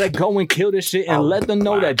 I'm about to go and kill this shit and let them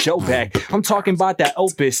know that Joe back. I'm talking about that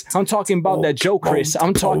Opus. I'm talking about that Joe Chris.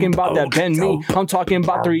 I'm talking about that Ben Me. I'm talking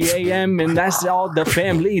about 3 a.m. and that's all the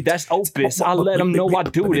family. That's Opus. I let them know I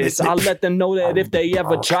do this. I let them know that if they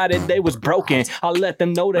ever tried it, they was broken. I let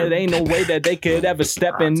them know that ain't no way that they could ever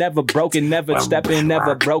step in, never broke it, never step in,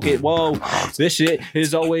 never broke it. Whoa, this shit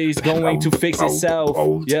is always going to fix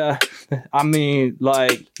itself. Yeah, I mean,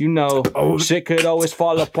 like, you know, shit could always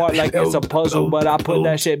fall apart like it's a puzzle, but I put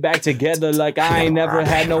that shit back together like I ain't never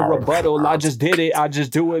had no rebuttal. I just did it. I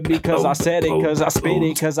just do it because I said it, because I spit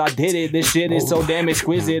it, because I did it. This shit is so damn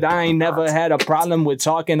exquisite. I ain't never had a problem with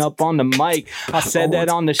talking up on the mic. I said that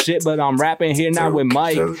on the shit, but I'm rapping here now with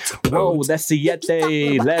Mike. Whoa, that's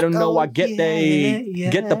Siete. Let them know I get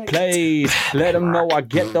the plays. Let them know I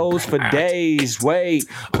get those for days. Wait,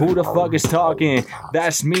 who the fuck is talking?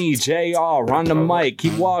 That's me, JR, on the mic.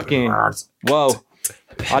 Keep walking. Whoa,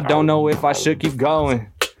 I don't know if I should keep going.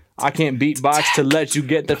 I can't beatbox to let you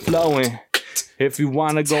get the flowing. If you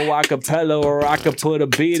wanna go acapella, or I could put a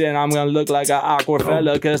beat and I'm gonna look like an awkward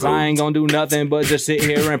fella, cause I ain't gonna do nothing but just sit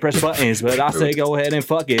here and press buttons. But I say go ahead and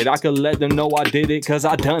fuck it. I could let them know I did it, cause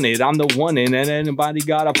I done it. I'm the one, and anybody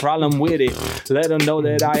got a problem with it, let them know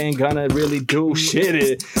that I ain't gonna really do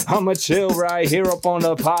shit. I'ma chill right here up on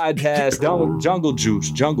the podcast. Jungle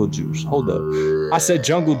juice. Hold up. I said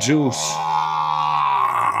jungle juice.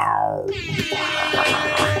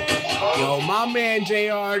 man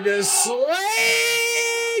JR just slaying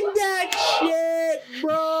that shit,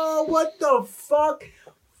 bro. What the fuck?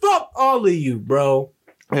 Fuck all of you, bro.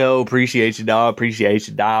 Yo, appreciate you, dog. Appreciate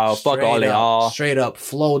you, dog. Fuck all of y'all. Straight up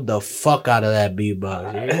flowed the fuck out of that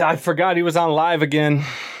beatbox. I forgot he was on live again.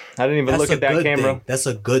 I didn't even look at that camera. Thing. That's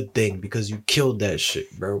a good thing because you killed that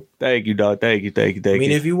shit, bro. Thank you, dog. Thank you. I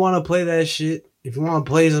mean, if you want to play that shit, if you want to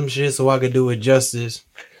play some shit so I could do it justice.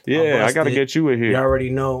 Yeah, I got to get you in here. You already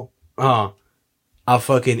know. I'll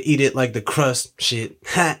fucking eat it like the crust shit.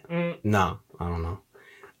 Nah, I don't know.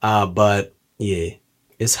 But yeah,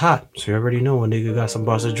 it's hot. So you already know a nigga got some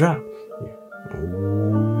bars to drop. Yeah.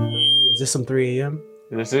 Ooh, is this some 3 a.m.?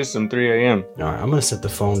 This is some 3 a.m. All right, I'm going to set the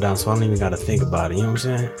phone down so I don't even got to think about it. You know what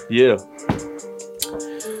I'm saying? Yeah.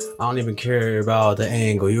 I don't even care about the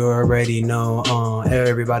angle. You already know.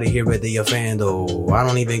 Everybody here with the fandom. I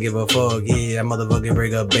don't even give a fuck. Yeah, I motherfucking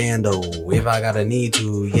break a bando if I gotta need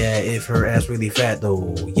to. Yeah, if her ass really fat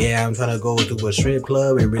though. Yeah, I'm trying to go to a strip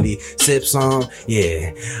club and really sip some.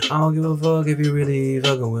 Yeah, I don't give a fuck if you really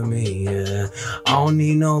fucking with me. Yeah, I don't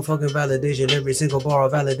need no fucking validation. Every single bar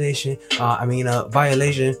of validation.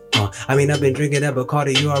 Violation. I've been drinking that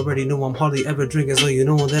Bacardi. You already know I'm hardly ever drinking, so you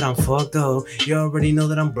know that I'm fucked up. You already know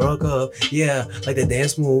that I'm broke up. Yeah, like the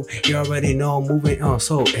dance move. You already know I'm moving.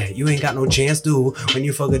 So you ain't got no chance, dude, when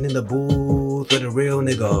you fucking in the booth with a real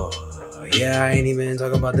nigga. Yeah, I ain't even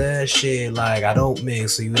talking about that shit. Like, I don't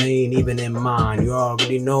mix, so you ain't even in mine. You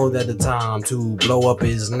already know that the time to blow up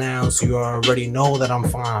is now, so you already know that I'm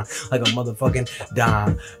fine. Like a motherfucking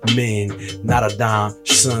diamond, not a dime,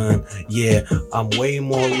 son. Yeah, I'm way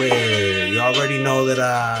more rare. You already know that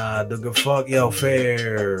I don't give a fuck, yo,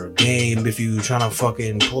 fair game. If you tryna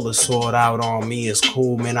fucking pull a sword out on me, it's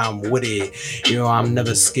cool, man, I'm with it. Yo, I'm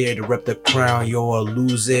never scared to rep the crown, yo, or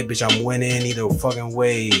lose it, bitch, I'm winning either fucking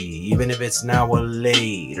way. Even if it's now or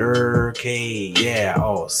later, okay, yeah,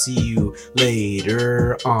 I'll see you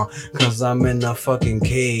later, cause I'm in the fucking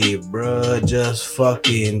cave, bruh, just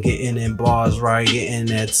fucking getting in bars right, getting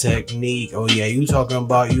that technique. Oh yeah, you talking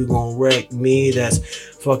about you gon' wreck me, that's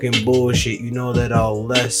fucking bullshit. You know that I'll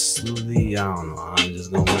Leslie, I don't know, I'm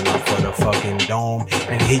just gonna win up for the fucking dome,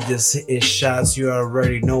 and he just hitting shots. You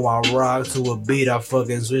already know I rock to a beat, I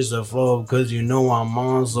fucking switch the flow, cause you know I'm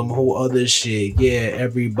on some whole other shit. Yeah,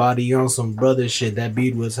 everybody on some brother shit. That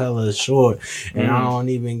beat was hella short, and I don't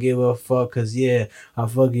even give a fuck, cause yeah, I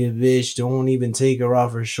fuck your bitch, don't even take her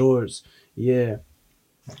off her shorts. Yeah.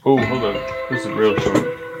 Oh, hold up, this is real short.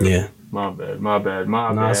 Yeah. My bad.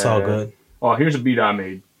 Nah, it's all good. Oh, here's a beat I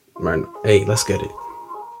made. Right. Hey, let's get it.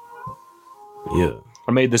 Yeah.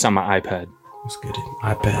 I made this on my iPad. Let's get it.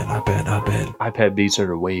 iPad. iPad beats are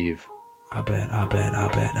the wave. I bet. I'm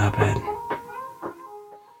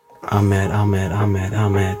mad.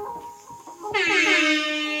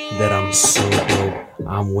 That I'm so dope.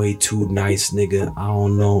 I'm way too nice, nigga. I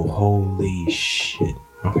don't know. Holy shit.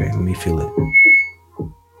 Okay, let me feel it.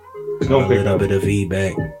 A little bit of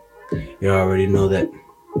feedback. You already know that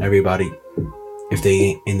everybody, if they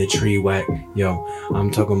ain't in the tree whack, yo,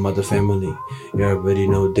 I'm talking about the family. You already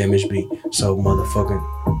know damage beat, so motherfucking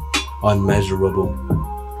unmeasurable.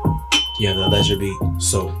 Yeah, the leisure beat,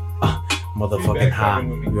 so motherfucking high.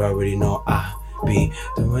 You already know I be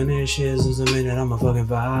doing this shit since a minute. I'm a fucking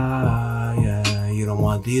vibe. Yeah, you don't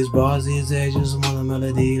want these bars, these days, just want a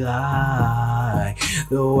melody like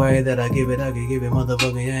the way that I give it,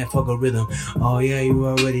 motherfucking yeah, fuck a rhythm. Oh yeah, you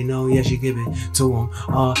already know, yeah, she give it to him.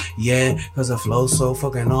 Yeah, cause the flow's so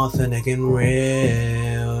fucking authentic and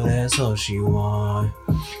real. That's all she want.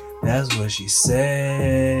 That's what she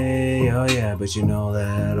say. Oh yeah, but you know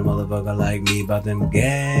that a motherfucker like me about them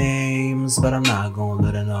games, but I'm not gonna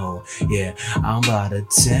let her know. Yeah, I'm about to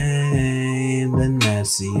tame the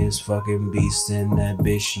nastiest fucking beast in that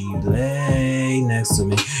bitch. She lay next to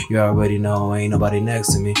me. You already know ain't nobody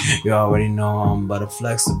next to me. You already know I'm about to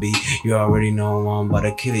flex the beat. You already know I'm about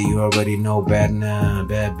to kill it. You already know bad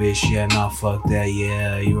bitch. Yeah, nah, fuck that.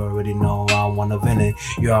 Yeah, you already know I wanna vent it.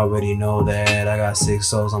 You already know that I got 6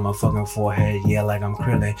 souls on my fucking forehead, yeah, like I'm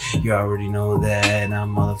Krillin. You already know that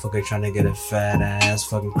I'm motherfucker trying to get a fat ass,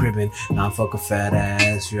 fucking cribbin'. Nah, fuck a fat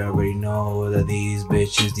ass. You already know that these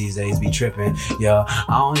bitches these days be tripping. Yo, I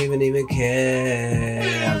don't even care.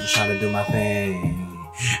 I'm just trying to do my thing,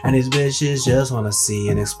 and these bitches just wanna see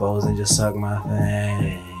and expose and just suck my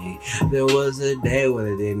thing. There was a day when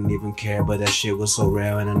I didn't even care, but that shit was so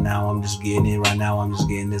rare. And now I'm just getting it right now. I'm just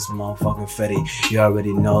getting this motherfucking fetty. You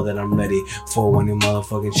already know that I'm ready for one new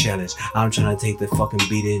motherfucking challenge. I'm trying to take the fucking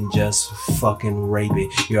beat and just fucking rape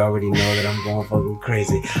it. You already know that I'm going fucking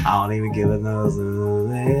crazy. I don't even give a nose.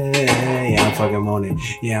 Yeah, I'm fucking moaning.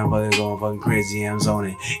 Yeah, I'm fucking going fucking crazy. Yeah, I'm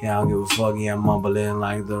zoning. Yeah, I don't give a fuck. Yeah, I'm mumbling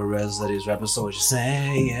like the rest of these rappers. So what you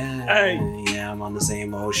saying? Yeah, Hey. yeah, I'm on the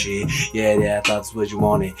same old shit. Yeah, I thought that's what you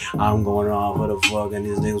wanted. I'm going off for the fuck, and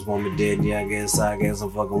these niggas want me dead. Yeah, I guess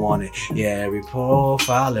I'm fucking wanted. Yeah, every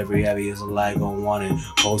profile, every heavy is a like on wanted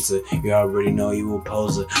poster. You already know you a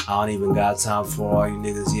poser. I don't even got time for all you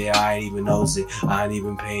niggas. Yeah, I ain't even knows it. I ain't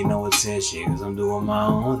even paying no attention, cause I'm doing my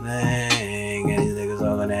own thing. And these niggas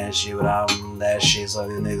talking that shit without that shit, so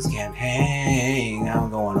these niggas can't hang. I'm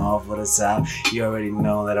going off for the top. You already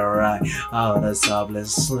know that I ride all the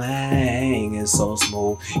topless slang is so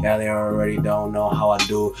smooth. Yeah, they already don't know how I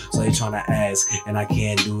do, so they tryna ask, and I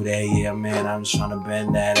can't do that. Yeah, man, I'm just trying to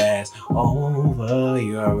bend that ass over.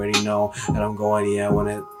 You already know that I'm going. Yeah, when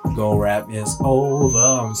it go rap is over,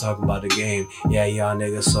 I'm talking about the game. Yeah, y'all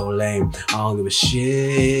niggas so lame. I don't give a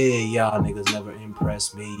shit. Y'all niggas never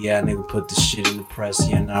impress me. Yeah, nigga put the shit in the press.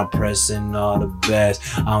 Yeah, now pressing all the best.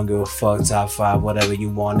 I don't give a fuck. Top 5, whatever you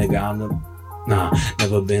want, nigga. I'm the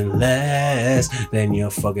never been less than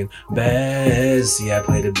your fucking best. Yeah, I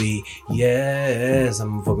play the beat. Yes,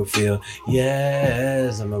 I'ma fucking feel.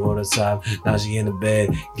 Yes, I'ma go to the top. Now she in the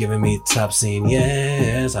bed, giving me top scene.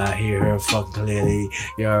 Yes, I hear her fucking clearly.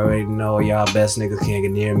 You already know y'all best niggas can't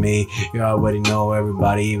get near me. You already know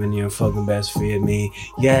everybody, even your fucking best fear me.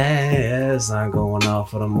 Yes, I'm going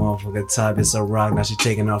off for the motherfucking top. It's a rock. Now she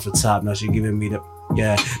taking off the top. Now she giving me the.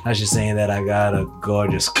 Yeah, now she's saying that I got a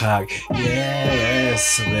gorgeous cock.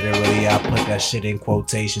 Yes, literally, I put that shit in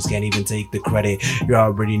quotations. Can't even take the credit. You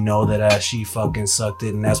already know that she fucking sucked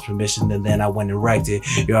it and asked permission, and then I went and wrecked it.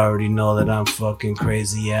 You already know that I'm fucking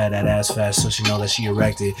crazy. Yeah, that ass fast, so she know that she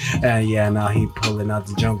erected. And yeah, now he pulling out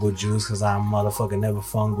the jungle juice, cause I'm motherfucking never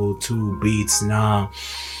fungal 2 beats. No,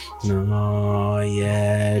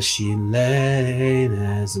 yeah, she laid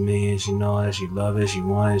as me, and she know that she love it, she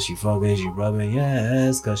want it, she fucking, she rubbing,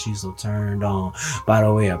 yes, cause she's so turned on. By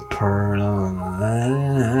the way, I purred on,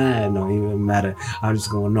 it don't even matter. I'm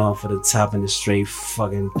just going off for the top and the straight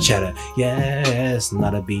fucking cheddar. Yes,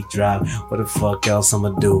 not a beat drop. What the fuck else I'ma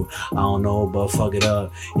do? I don't know, but fuck it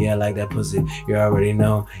up. Yeah, like that pussy, you already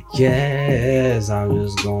know. Yes, I'm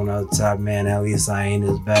just going up top, man. At least I ain't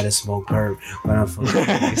as bad as Smoke Perp, but I'm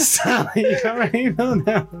fucking. You already know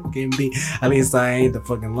that fucking beat. At least I ain't the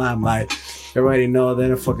fucking limelight. You already know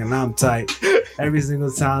that fucking I'm tight. Every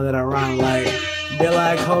single time that I rhyme, like they're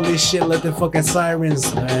like, holy shit, let the fucking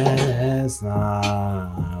sirens.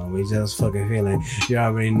 Nah, we just fucking feeling. You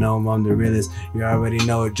already know I'm the realest. You already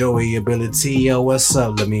know Joey ability. Yo, what's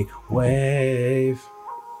up? Let me wave.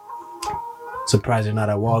 Surprised you're not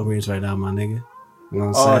at Walgreens right now, my nigga. You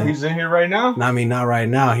know what I'm saying? He's in here right now? I mean, not right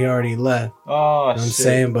now. He already left. Oh, you know what I'm shit.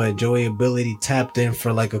 saying? But Joey Ability tapped in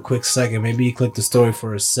for like a quick second. Maybe he clicked the story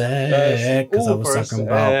for a sec. Because I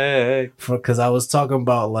was talking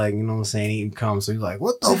about like, you know what I'm saying, eating cum. So he's like,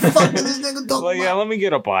 what the fuck is this nigga talking about? Yeah, let me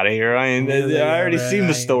get up out of here. I already seen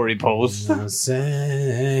the story post. You know what I'm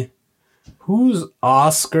saying? Who's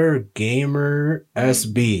Oscar Gamer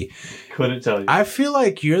SB? Couldn't tell you. I feel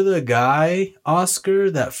like you're the guy, Oscar,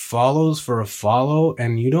 that follows for a follow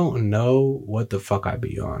and you don't know what the fuck I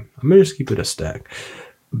be on. I'm gonna just keep it a stack.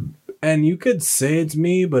 And you could say it's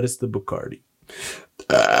me, but it's the Bacardi.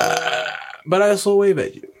 But I also wave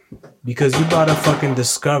at you. Because you about to fucking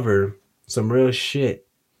discover some real shit.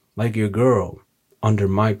 Like your girl under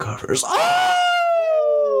my covers.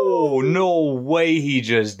 Oh, no way he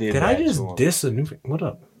just did that. Did I just diss a new... What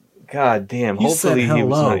up? God damn. Hopefully he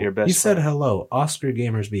was not your best He said hello. Oscar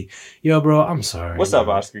Gamers B. Yo, bro, I'm sorry. What's up,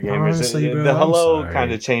 Oscar Gamers? Honestly, bro, the hello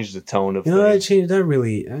kind of changed the tone of things. You know, things. that changed. That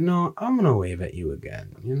really... No, I'm going to wave at you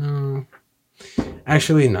again. You know?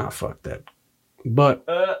 Actually, nah, fuck that. But...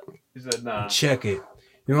 He said nah. Check it.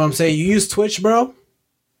 You know what I'm saying? You use Twitch, bro?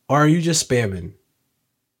 Or are you just spamming?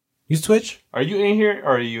 Use Twitch? Are you in here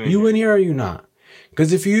or are you in here? You in here or are you not?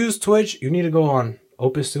 Because if you use Twitch, you need to go on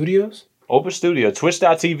Opus Studios. Opus Studio,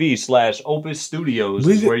 twitch.tv/Opus Studios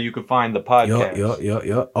is where you can find the podcast.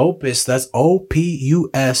 Yo. Opus, that's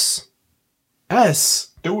OPUS.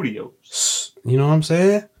 Studios. You know what I'm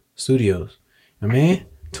saying? Studios. I mean,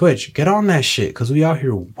 Twitch, get on that shit because we out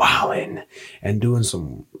here wilding and doing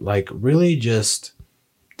some, like, really just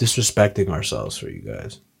disrespecting ourselves for you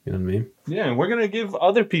guys. You know what I mean? Yeah, and we're going to give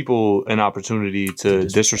other people an opportunity to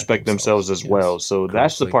disrespect themselves as well. So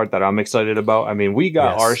that's the part that I'm excited about. I mean, we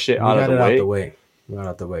got our shit out of the way. Right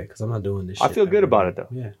out the way, because I'm not doing this I shit. feel good about it, though.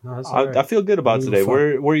 Yeah, no, that's I feel good about today.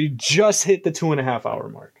 Where you just hit the 2.5 hour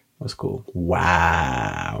mark. That's cool.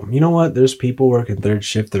 Wow. You know what? There's people working third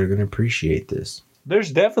shift that are going to appreciate this.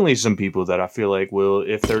 There's definitely some people that I feel like will,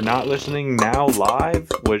 if they're not listening now live,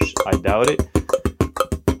 which I doubt it,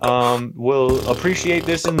 will appreciate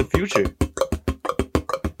this in the future.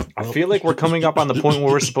 I feel like we're coming up on the point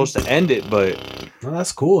where we're supposed to end it, but... No,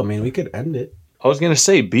 that's cool. I mean, we could end it. I was going to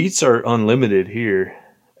say, beats are unlimited here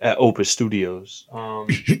at Opus Studios.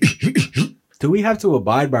 Do we have to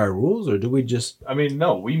abide by rules, or do we just... I mean,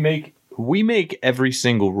 no, we make every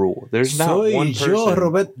single rule. There's not one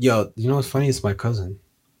person... Yo, you know what's funny? It's my cousin.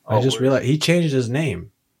 I just realized he changed his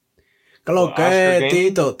name. ¿Qué lo que,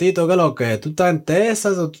 Tito? Tito, ¿qué lo que? ¿Tú estás en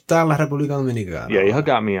Texas o tú estás en la República Dominicana? Yeah, you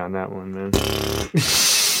got me on that one, man.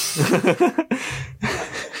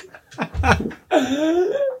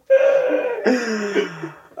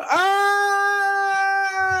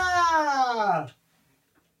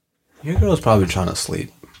 Your girl's probably trying to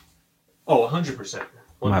sleep. Oh, 100%. 100%.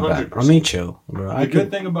 My bad. I mean, chill, bro. The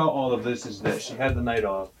good thing about all of this is that she had the night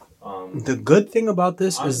off. The good thing about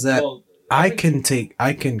this is that I can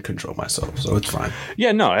control myself, so it's fine.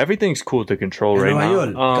 Yeah, no, everything's cool to control right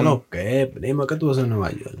now.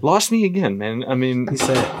 Lost me again, man. I mean, he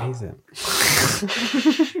said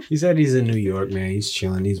he said he's in New York, man. He's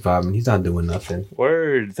chilling, he's vibing, he's not doing nothing.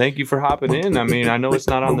 Word. Thank you for hopping in. I mean, I know it's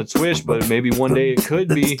not on the Twitch, but maybe one day it could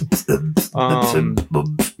be.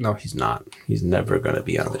 No, he's not. He's never gonna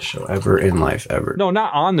be on the show ever in life, ever. No,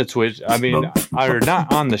 not on the Twitch. I mean, or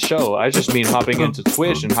not on the show. I just mean hopping into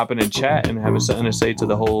Twitch and hopping in chat and having something to say to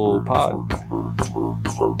the whole pod.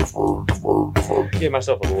 Give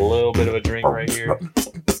myself a little bit of a drink right here.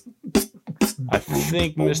 I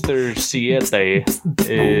think Mr. Siete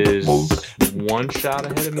is one shot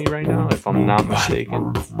ahead of me right now, if I'm not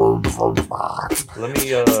mistaken.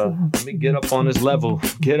 Let me get up on his level.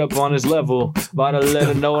 Get up on his level. About to let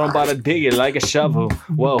him know I'm about to dig it like a shovel.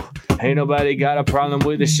 Whoa, ain't nobody got a problem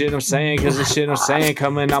with the shit I'm saying, cause the shit I'm saying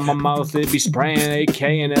coming out my mouth, it be spraying AK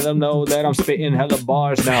and let them know that I'm spitting hella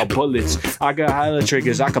bars now. Bullets, I got hella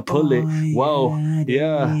triggers, I can pull it. Whoa,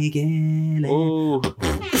 yeah. Ooh.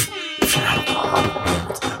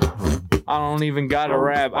 I don't even gotta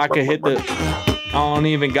rap. I can hit the. I don't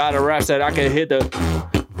even gotta rap. That I can hit the.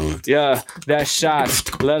 Yeah, that's shots.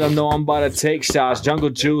 Let them know I'm about to take shots. Jungle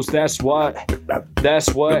Juice, that's what.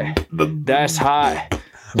 That's what. That's hot.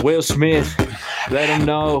 Will Smith, let them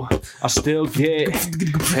know I still get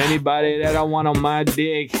anybody that I want on my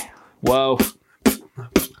dick. Whoa.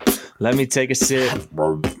 Let me take a sip.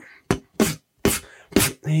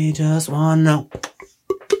 They just wanna know.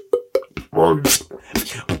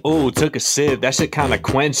 Ooh, took a sip. That shit kind of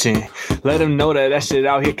quenching. Let them know that shit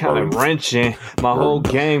out here kind of wrenching my whole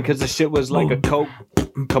game, cause the shit was like a Coke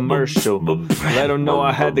commercial. Let them know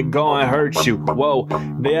I had to go and hurt you. Whoa,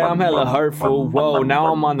 yeah, I'm hella hurtful. Whoa,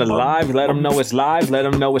 now I'm on the live. Let them know it's live. Let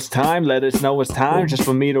them know it's time. Let us know it's time just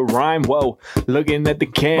for me to rhyme. Whoa, looking at the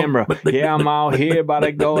camera. Yeah, I'm out here about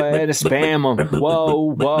to go ahead and spam them.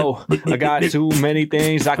 Whoa, whoa, I got too many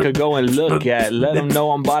things I could go and look at. Let them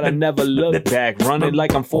know I'm about to never look back. Running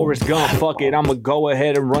like I'm Forrest Gump. Fuck it, I'ma go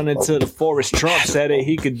ahead and run into the forest. Trump said that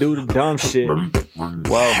he could do the dumb shit.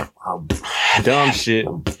 Well, dumb shit.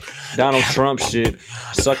 Donald Trump shit.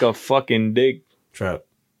 Suck a fucking dick. Trap.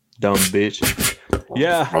 Dumb bitch.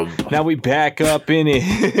 Yeah, now we back up in it.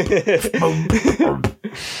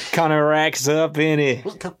 Kinda racks up in it.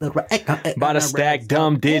 About to stack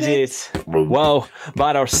dumb digits. Whoa,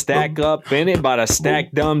 about to stack up in it. About to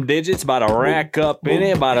stack dumb digits. About to rack up in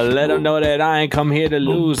it. About to let them know that I ain't come here to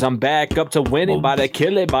lose. I'm back up to win it. About to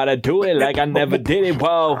kill it. About to do it like I never did it.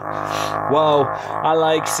 Whoa, whoa, I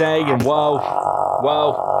like saying whoa,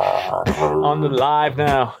 whoa. On the live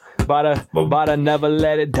now. About to never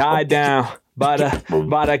let it die down. About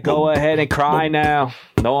to go ahead and cry now.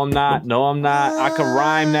 No, I'm not. No, I'm not. I can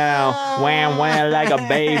rhyme now. Wham, wham, like a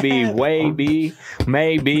baby. Wavy,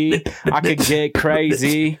 maybe. I could get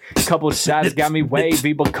crazy. Couple shots got me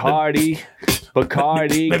wavy. Bacardi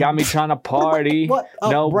got me trying to party.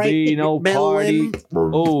 No B, no party.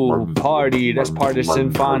 Ooh, party. That's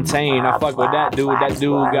Partisan Fontaine. I fuck with that dude. That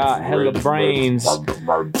dude got hella brains.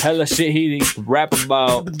 Hella shit he rap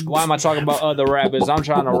about. Why am I talking about other rappers? I'm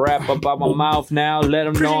trying to rap about my mouth now. Let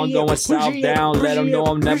them know I'm going south down. Let them know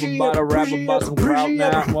I'm never about to rap about some clout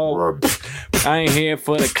now. Whoa. I ain't here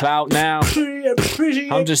for the clout now.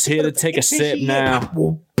 I'm just here to take a sip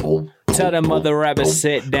now. Tell them other rappers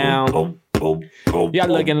sit down. Y'all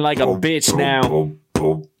looking like a bitch now.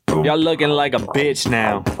 Y'all looking like a bitch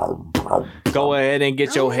now. Go ahead and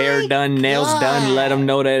get your hair done, nails done. Let them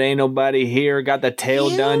know that ain't nobody here. Got the tail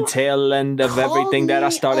done, tail end of everything that I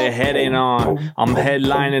started heading on. I'm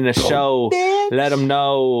headlining the show. Let them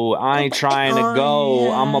know I ain't trying to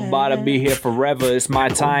go. I'm about to be here forever. It's my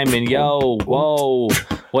time and yo, whoa.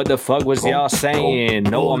 What the fuck was y'all saying?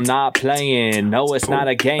 No, I'm not playing. No, it's not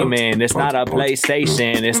a gaming. It's not a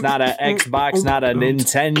PlayStation. It's not a Xbox, not a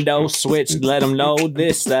Nintendo Switch. Let them know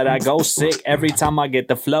this, that I go sick every time I get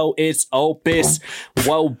the flow. It's Opus.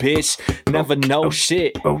 Whoa, bitch. Never know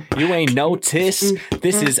shit. You ain't notice.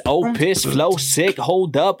 This is Opus. Flow sick.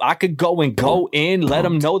 Hold up. I could go in. Let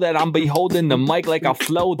them know that I'm be holding the mic like I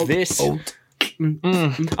flow this.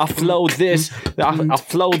 I flow this. I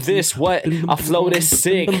flow this. What? I flow this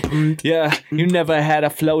sick. Yeah, you never had a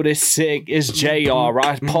flow this sick. It's JR.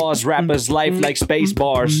 I pause rappers' life like space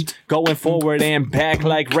bars. Going forward and back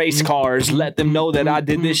like race cars. Let them know that I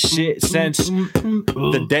did this shit since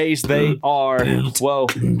the days they are. Whoa,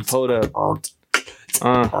 hold up.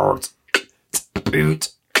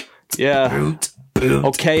 Yeah.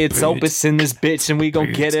 Okay, it's Opus in this bitch and we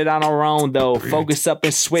gon' get it on our own though. Focus up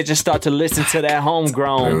and switch and start to listen to that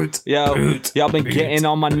homegrown. Yo, y'all been getting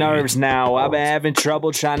on my nerves now. I've been having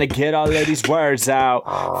trouble trying to get all of these words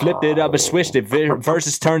out. Flipped it up and switched it.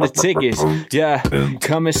 Verses turned to tickets. Yeah,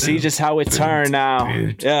 come and see just how it turned now.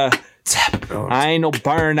 Yeah. I ain't no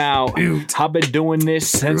burnout. I've been doing this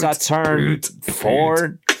since I turned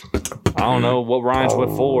 4. I don't know what rhymes with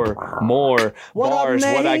 4. More bars,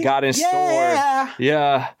 what I got in store.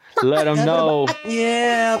 Yeah, let them know.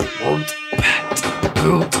 Yeah.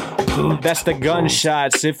 That's the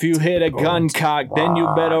gunshots. If you hit a gun cock, then you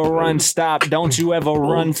better run, stop. Don't you ever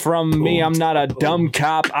run from me. I'm not a dumb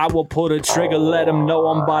cop. I will pull the trigger, let them know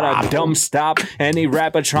I'm about to dumb stop. Any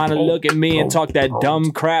rapper trying to look at me and talk that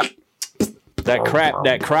dumb crap. That crop,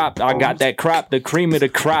 I got that crop, the cream of the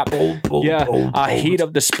crop. Yeah, I heat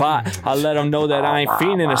up the spot. I let them know that I ain't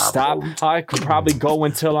feeling to stop. I could probably go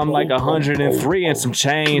until I'm like 103 and some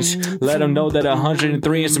change. Let them know that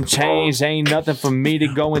 103 and some change ain't nothing for me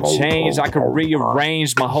to go and change. I could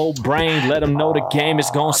rearrange my whole brain. Let them know the game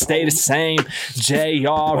is gonna stay the same.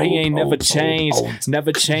 JR, he ain't never changed.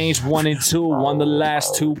 Never changed 1 and 2 on the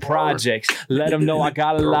last 2 projects. Let them know I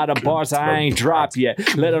got a lot of bars I ain't dropped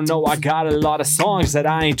yet. Let them know I got a lot of songs that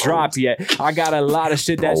I ain't dropped yet. I got a lot of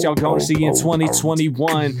shit that y'all gonna see in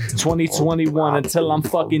 2021 until I'm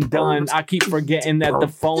fucking done. I keep forgetting that the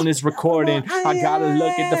phone is recording. I gotta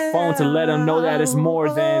look at the phone to let them know that it's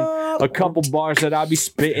more than a couple bars that I'll be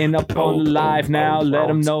spitting up on the live now. Let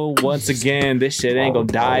them know once again, this shit ain't gonna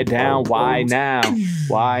die down. Why now?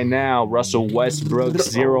 Why now? Russell Westbrook,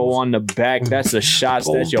 0 on the back. That's the shots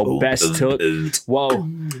that your best took. Whoa,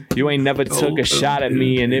 you ain't never took a shot at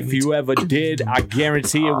me, and if you ever did, I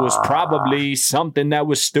guarantee it was probably something that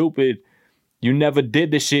was stupid. You never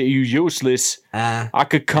did this shit, you useless. I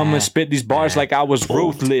could come and spit these bars like I was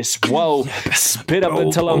ruthless. Whoa, spit up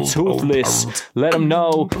until I'm toothless. Let them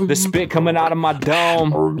know the spit coming out of my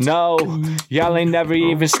dome. No, y'all ain't never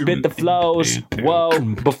even spit the flows. Whoa,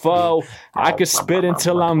 before I could spit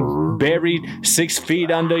until I'm buried 6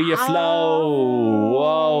 feet under your flow.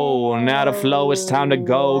 Whoa, now the flow, it's time to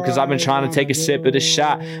go. Cause I've been trying to take a sip of the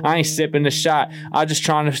shot. I ain't sipping the shot. I just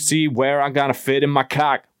trying to see where I gotta fit in my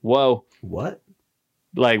cock. Whoa. What?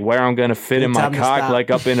 Like where I'm gonna fit in my cock,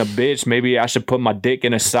 like up in a bitch. Maybe I should put my dick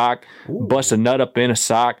in a sock. Ooh. Bust a nut up in a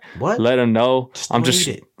sock. What? Let them know I'm just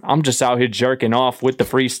out here jerking off with the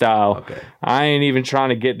freestyle. Okay. I ain't even trying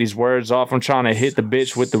to get these words off. I'm trying to hit the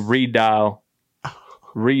bitch with the redial.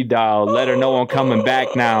 Let her know I'm coming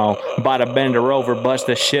back now. About to bend her over, bust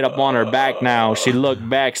the shit up on her back now. She looked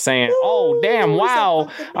back saying, oh damn, wow.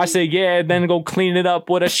 I said, yeah, then go clean it up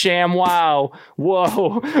with a sham wow.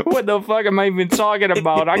 Whoa, what the fuck am I even talking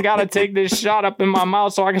about? I gotta take this shot up in my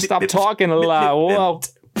mouth so I can stop talking a lot. Whoa.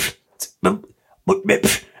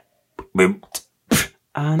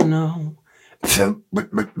 I know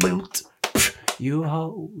you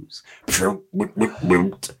hoes.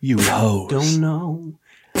 You hoes. Don't know.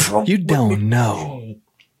 You don't know.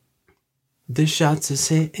 The shots is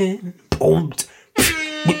hitting.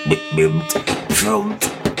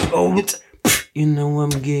 You know I'm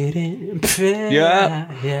getting paid. Yeah.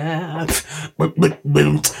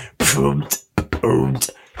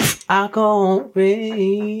 I gon'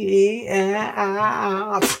 be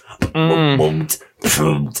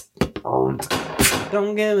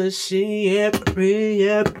Don't give a shit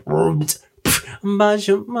about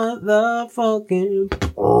your motherfucking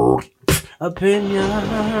opinion.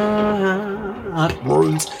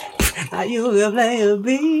 Now you can play a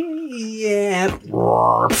beat, yeah.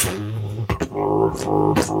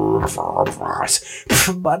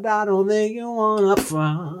 But I don't think you wanna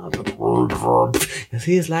fuck. Cause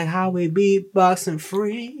he's like how we beatboxing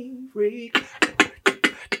free.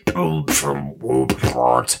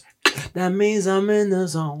 That means I'm in the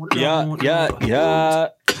zone. Yeah.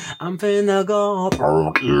 I'm finna go.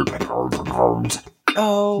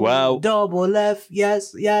 Oh, Wow. Double F,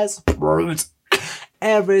 yes.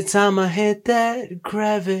 Every time I hit that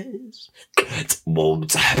crevice,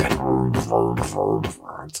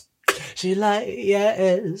 she like,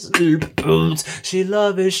 yes. She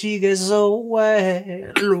love it, she gets so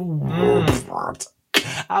wet.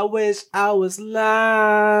 I wish I was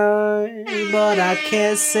lying, but I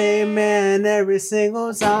can't say man every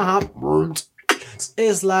single time.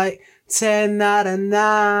 It's like 10 out of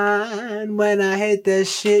 9 when I hit that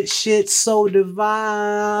shit so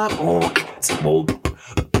divine.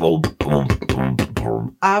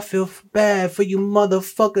 I feel bad for you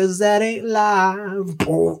motherfuckers that ain't live.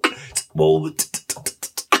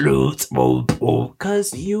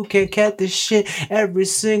 Cause you can catch this shit every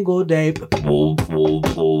single day.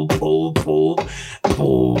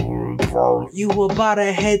 You about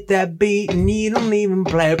to hit that beat and you don't even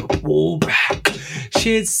play.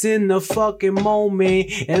 Shit's in the fucking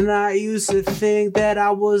moment. And I used to think that I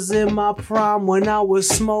was in my prime when I was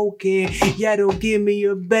smoking. Yeah, don't give me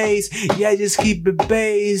your bass. Yeah, just keep it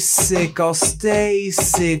basic. I'll stay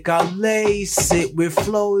sick. I'll lace it with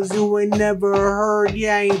flows you ain't never heard.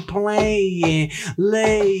 Yeah, I ain't playing.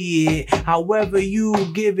 Lay it. However you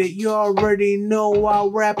give it, you already know I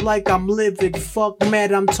rap like I'm livid. Fuck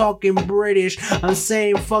mad, I'm talking British. I'm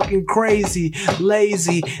saying fucking crazy.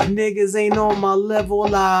 Lazy. Niggas ain't on my level.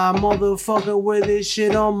 I motherfucker with this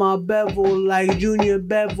shit on my bevel. Like Junior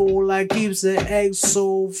Bevel. Like keeps the egg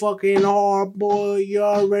so fucking hard, boy. You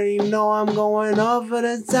already know I'm going off for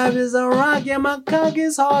the time is a rock. Yeah, my cock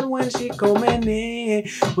is hard when she coming in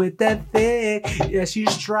with that thick. Yeah,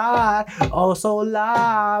 she's tried. Oh, so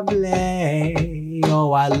lovely.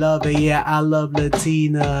 Oh, I love it. Yeah, I love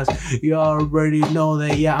Latinas. You already know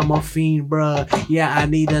that. Yeah, I'm a fiend, bruh. Yeah, I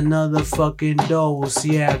need another fucking dose.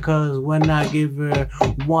 Yeah, cause when I give her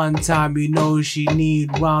one time, you know she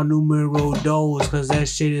need round numero dos. Cause that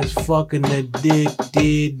shit is fucking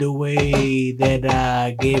addicted the way that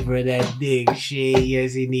I gave her that dick shit.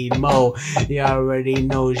 Yes, he need more. You already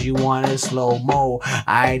know she want it slow mo.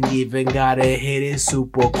 I ain't even gotta hit it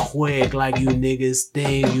super quick like you niggas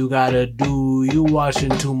think you gotta do. You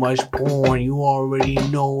watching too much porn. You already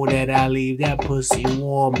know that I leave that pussy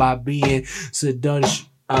warm by being seductual.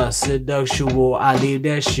 I leave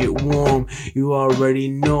that shit warm. You already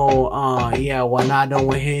know. Yeah, when I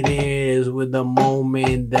don't hit it is with the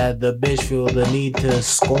moment that the bitch feel the need to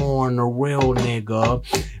scorn a real nigga.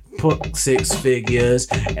 Put 6 figures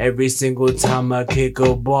every single time I kick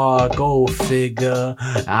a bar. Go figure.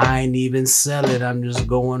 I ain't even sell it. I'm just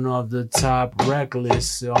going off the top reckless.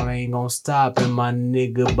 So I ain't gonna stop. And my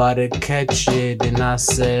nigga about to catch it. And I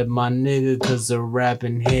said my nigga cause the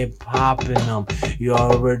rapping hip hopping them. You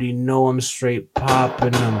already know I'm straight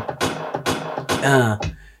popping them.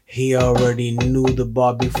 He already knew the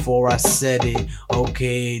bar before I said it.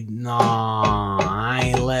 Okay, nah, I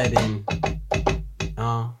ain't letting.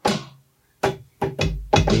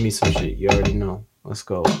 Give me some shit. You already know. Let's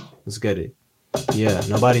go. Let's get it. Yeah,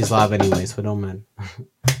 nobody's live anyway, so don't man.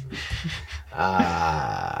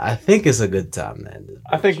 I think it's a good time, man.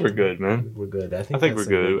 I think we're good, man. We're good. I think we're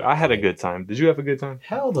good. I had a good time. Did you have a good time?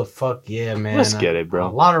 Hell the fuck yeah, man. Let's get it, bro. A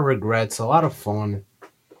lot of regrets, a lot of fun.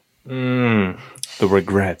 The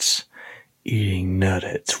regrets. Eating nut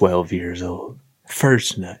at 12 years old.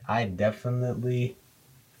 First nut. I definitely,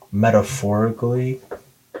 metaphorically,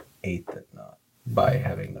 ate the nut by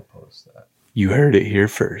having to post that. You heard it here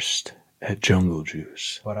first at Jungle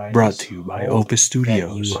Juice. Brought to you by Opus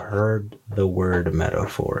Studios. You heard the word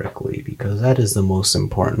metaphorically because that is the most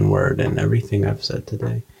important word in everything I've said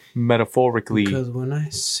today. Metaphorically. Because when I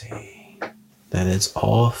say that it's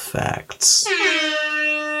all facts,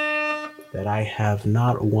 that I have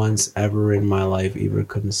not once ever in my life even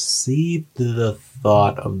conceived the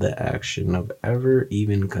thought of the action of ever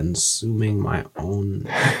even consuming my own.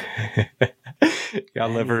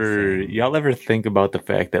 Y'all ever think about the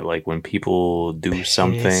fact that like when people do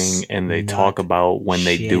something and they talk about when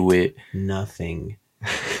they do it? Nothing.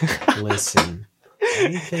 Listen,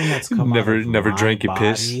 anything that's come never out of my drank your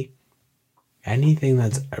piss. Anything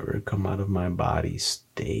that's ever come out of my body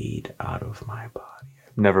stayed out of my body.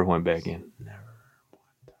 Never went back in. Never one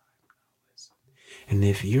time. Listen. And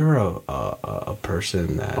if you're a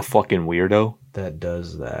person that a fucking weirdo that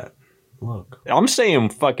does that, Look, I'm saying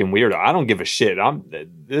fucking weirdo. I don't give a shit.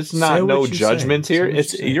 It's not no judgment here.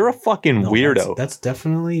 You're a fucking weirdo. That's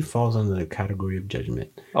definitely falls under the category of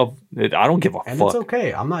judgment. I don't give a and fuck. It's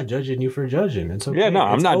okay. I'm not judging you for judging. It's okay. Yeah, no,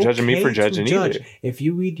 I'm not judging me for judging either. If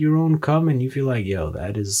you eat your own cum and you feel like, yo,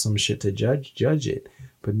 that is some shit to judge it.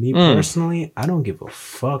 But me personally, I don't give a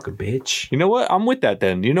fuck, bitch. You know what? I'm with that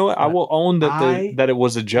then. You know what? I will own that it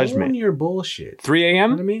was a judgment. Own your bullshit. 3 a.m.? You know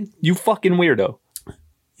what I mean? You fucking weirdo.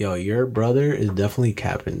 Yo, your brother is definitely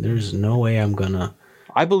capping. There's no way I'm gonna...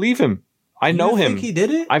 I believe him. I know him. Think he did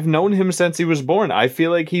it? I've known him since he was born. I feel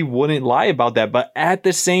like he wouldn't lie about that. But at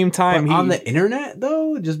the same time... on the internet,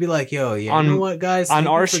 though? Just be like, yo, you know what, guys? On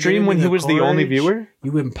our stream when he was the only viewer?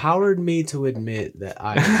 You empowered me to admit that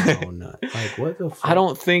I am so nut. Like, what the fuck? I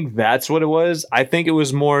don't think that's what it was. I think it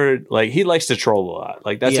was more like he likes to troll a lot.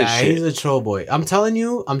 Like, that's his shit. Yeah, he's a troll boy. I'm telling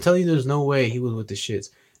you, there's no way he was with the shits.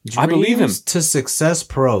 I believe him. To Success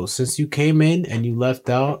Pro, since you came in and you left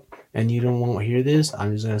out and you don't want to hear this,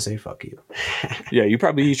 I'm just going to say fuck you. Yeah, you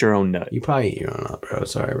probably eat your own nut. You probably eat your own nut, bro.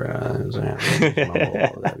 Sorry, bro.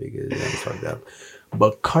 That because I'm fucked up.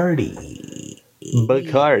 Bacardi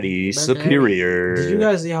Superior. Did you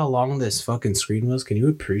guys see how long this fucking screen was? Can you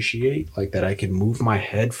appreciate like that I can move my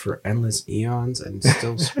head for endless eons and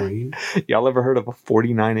still screen? Y'all ever heard of a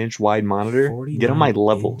 49-inch wide monitor? Get on my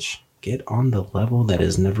level. Get on the level that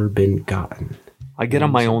has never been gotten. I get on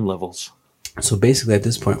my own levels. So basically at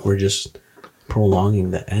this point we're just prolonging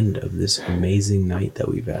the end of this amazing night that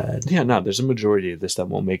we've had. Yeah, no, there's a majority of this that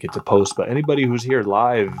won't make it to post, but anybody who's here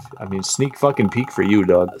live, I mean, sneak fucking peek for you,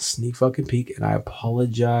 dog. Sneak fucking peek, and I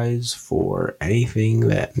apologize for anything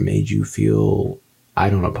that made you feel... I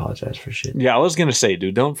don't apologize for shit. Yeah, I was gonna say,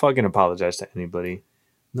 dude, don't fucking apologize to anybody.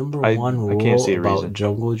 Number one rule about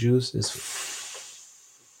Jungle Juice is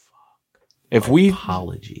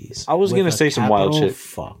apologies. I was gonna say some wild shit.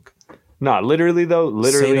 Fuck. Nah, literally though,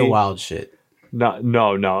 say the wild shit. No,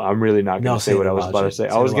 I'm really not gonna say what I was about to say.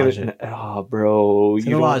 I was gonna, bro, you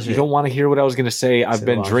don't want to hear what I was gonna say. I've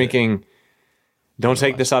been drinking. Don't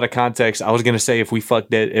take this out of context. I was gonna say if we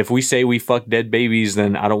say we fuck dead babies,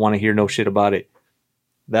 then I don't want to hear no shit about it.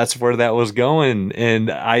 That's where that was going, and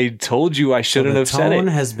I told you I shouldn't have said it. The tone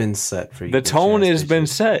has been set for you. The tone has been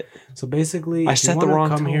set. So basically, I set the wrong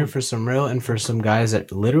tone. Come here for some real and for some guys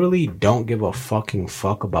that literally don't give a fucking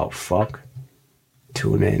fuck about fuck.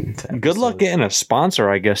 Tune in. Good luck getting a sponsor,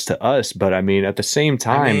 I guess, to us. But I mean, at the same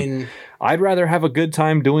time, I'd rather have a good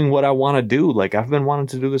time doing what I want to do. Like, I've been wanting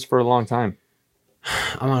to do this for a long time.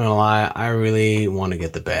 I'm not gonna lie, I really want to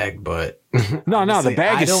get the bag, but no, the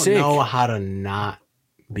bag is sick. I don't know how to not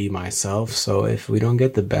be myself. So if we don't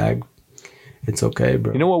get the bag, it's okay,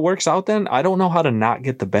 bro. You know what works out then? I don't know how to not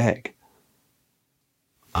get the bag.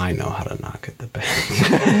 I know how to not get the bag.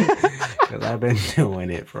 Because I've been doing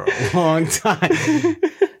it for a long time.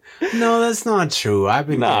 No, that's not true. I've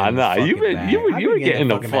been you were getting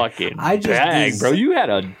the fucking bag, bro. You had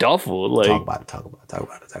a duffel. Like, talk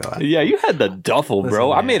about it. Yeah, you had the duffel,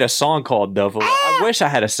 bro. Listen, I made a song called Duffel. I wish I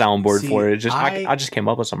had a soundboard for it. I just came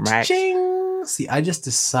up with some racks. See, I just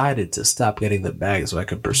decided to stop getting the bag so I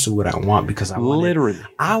could pursue what I want because I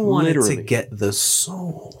wanted to get the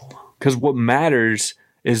soul. Because what matters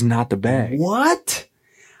is not the bag. What?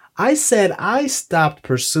 I said I stopped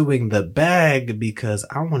pursuing the bag because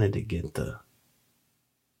I wanted to get the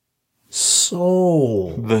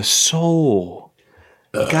soul. The soul.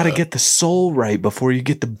 You gotta get the soul right before you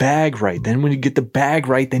get the bag right. Then when you get the bag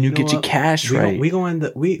right, then you get your cash right. We're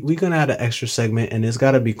gonna add an extra segment, and it's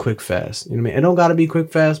gotta be quick, fast. You know what I mean? It don't gotta be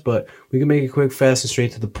quick, fast, but we can make it quick, fast, and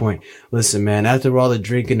straight to the point. Listen, man, after all the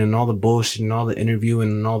drinking and all the bullshit and all the interviewing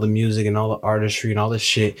and all the music and all the artistry and all the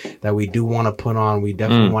shit that we do want to put on, we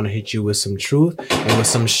definitely want to hit you with some truth and with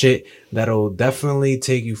some shit that'll definitely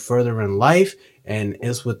take you further in life. And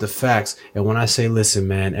it's with the facts. And when I say, listen,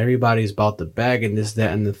 man, everybody's about the bag and this,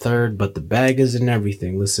 that, and the third, but the bag isn't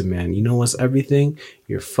everything. Listen, man, you know what's everything?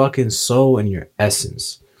 Your fucking soul and your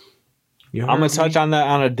essence. I'm going to touch on that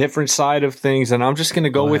on a different side of things. And I'm just going to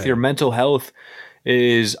go with your mental health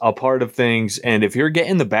is a part of things. And if you're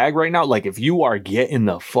getting the bag right now, like if you are getting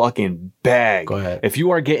the fucking bag, go ahead. If you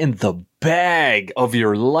are getting the bag of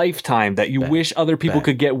your lifetime that you wish other people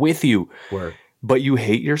could get with you. Word. But you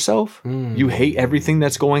hate yourself. You hate everything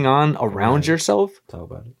that's going on around yourself. Talk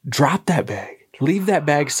about it. Drop that bag. Leave that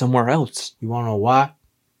bag somewhere else. You want to know why?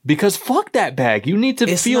 Because fuck that bag. You need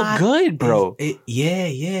to feel good, bro. Yeah.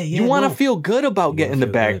 You want to feel good about getting the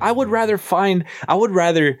bag. I would.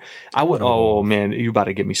 Oh man, you about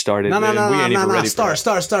to get me started. No. Start.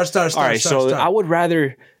 All right, so I would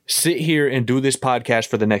rather sit here and do this podcast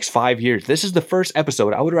for the next 5 years. This is the first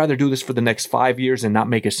episode. I would rather do this for the next 5 years and not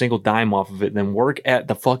make a single dime off of it than work at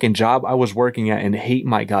the fucking job I was working at and hate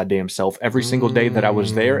my goddamn self every single day that I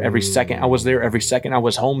was there, every second I was there, every second I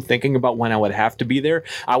was home thinking about when I would have to be there.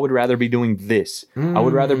 I would rather be doing this. I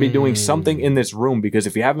would rather be doing something in this room, because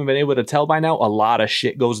if you haven't been able to tell by now, a lot of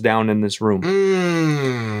shit goes down in this room.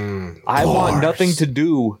 I want nothing to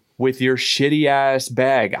do with your shitty ass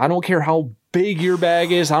bag. I don't care how big your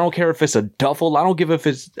bag is. I don't care if it's a duffel. I don't give a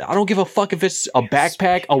fuck if it's a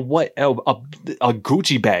backpack, a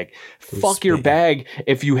Gucci bag. Fuck your bag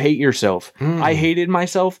if you hate yourself. I hated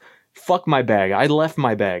myself. Fuck my bag. I left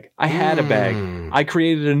my bag. I had a bag. I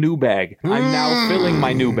created a new bag. I'm now filling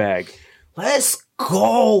my new bag. Let's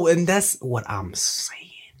go. And that's what I'm saying.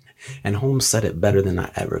 And Holmes said it better than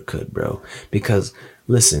I ever could, bro. Because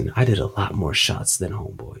listen, I did a lot more shots than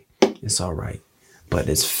Homeboy. It's all right. But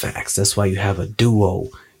it's facts. That's why you have a duo,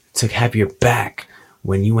 to have your back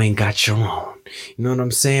when you ain't got your own. You know what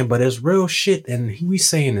I'm saying? But it's real shit, and we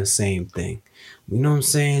saying the same thing. You know what I'm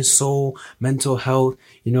saying? Soul, mental health,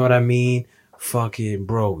 you know what I mean? Fucking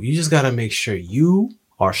bro, you just gotta make sure you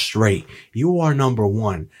are straight. You are number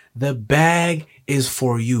one. The bag is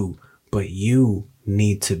for you, but you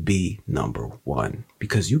need to be number one,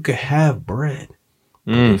 because you could have bread.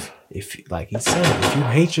 If like he said, if you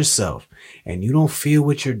hate yourself and you don't feel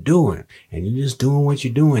what you're doing and you're just doing what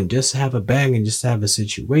you're doing, just to have a bag and just to have a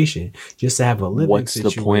situation, just to have a living situation.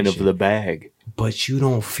 What's the point of the bag? But you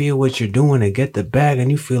don't feel what you're doing and get the bag,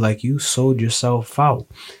 and you feel like you sold yourself out.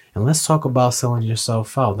 And let's talk about selling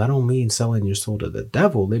yourself out. That don't mean selling your soul to the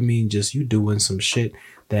devil. It means just you doing some shit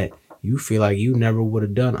that you feel like you never would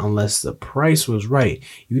have done unless the price was right.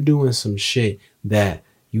 You doing some shit that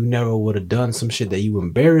you never would have done, some shit that you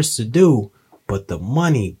embarrassed to do, but the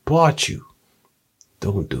money bought you.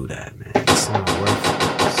 Don't do that, man. It's not worth it.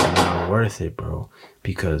 It's not worth it, bro.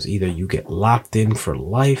 Because either you get locked in for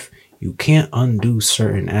life, you can't undo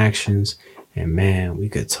certain actions, and man, we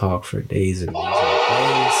could talk for days and days and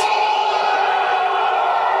days.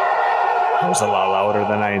 That was a lot louder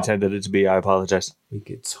than I intended it to be. I apologize. We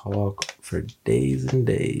could talk for days and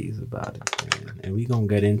days about it, man. And we gonna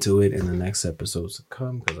get into it in the next episodes to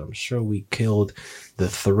come, because I'm sure we killed the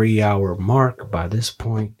 3-hour mark by this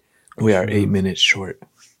point. We are 8 minutes short.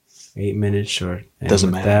 8 minutes short. And doesn't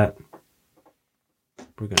with matter. That,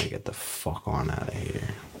 we're gonna get the fuck on out of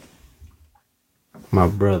here. My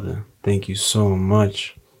brother, thank you so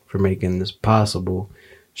much for making this possible.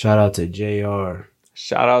 Shout out to JR.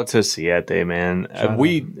 Shout out to Siete, man.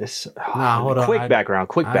 Hold on. Quick background.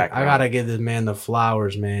 I gotta give this man the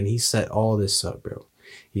flowers, man. He set all this up, bro.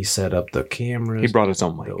 He set up the cameras. He brought his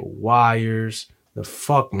own mic. The wires. The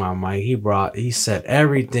fuck my mic. He set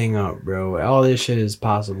everything up, bro. All this shit is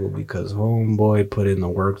possible because Homeboy put in the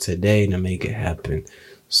work today to make it happen.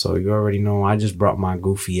 So you already know I just brought my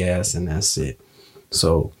goofy ass and that's it.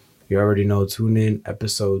 So you already know, tune in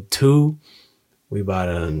episode 2. We about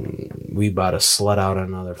to slut out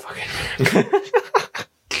another fucking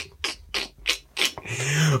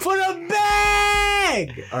for the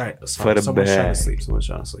bag. All right, for the bag. Someone's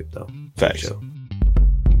trying to sleep though. Facts. Chill.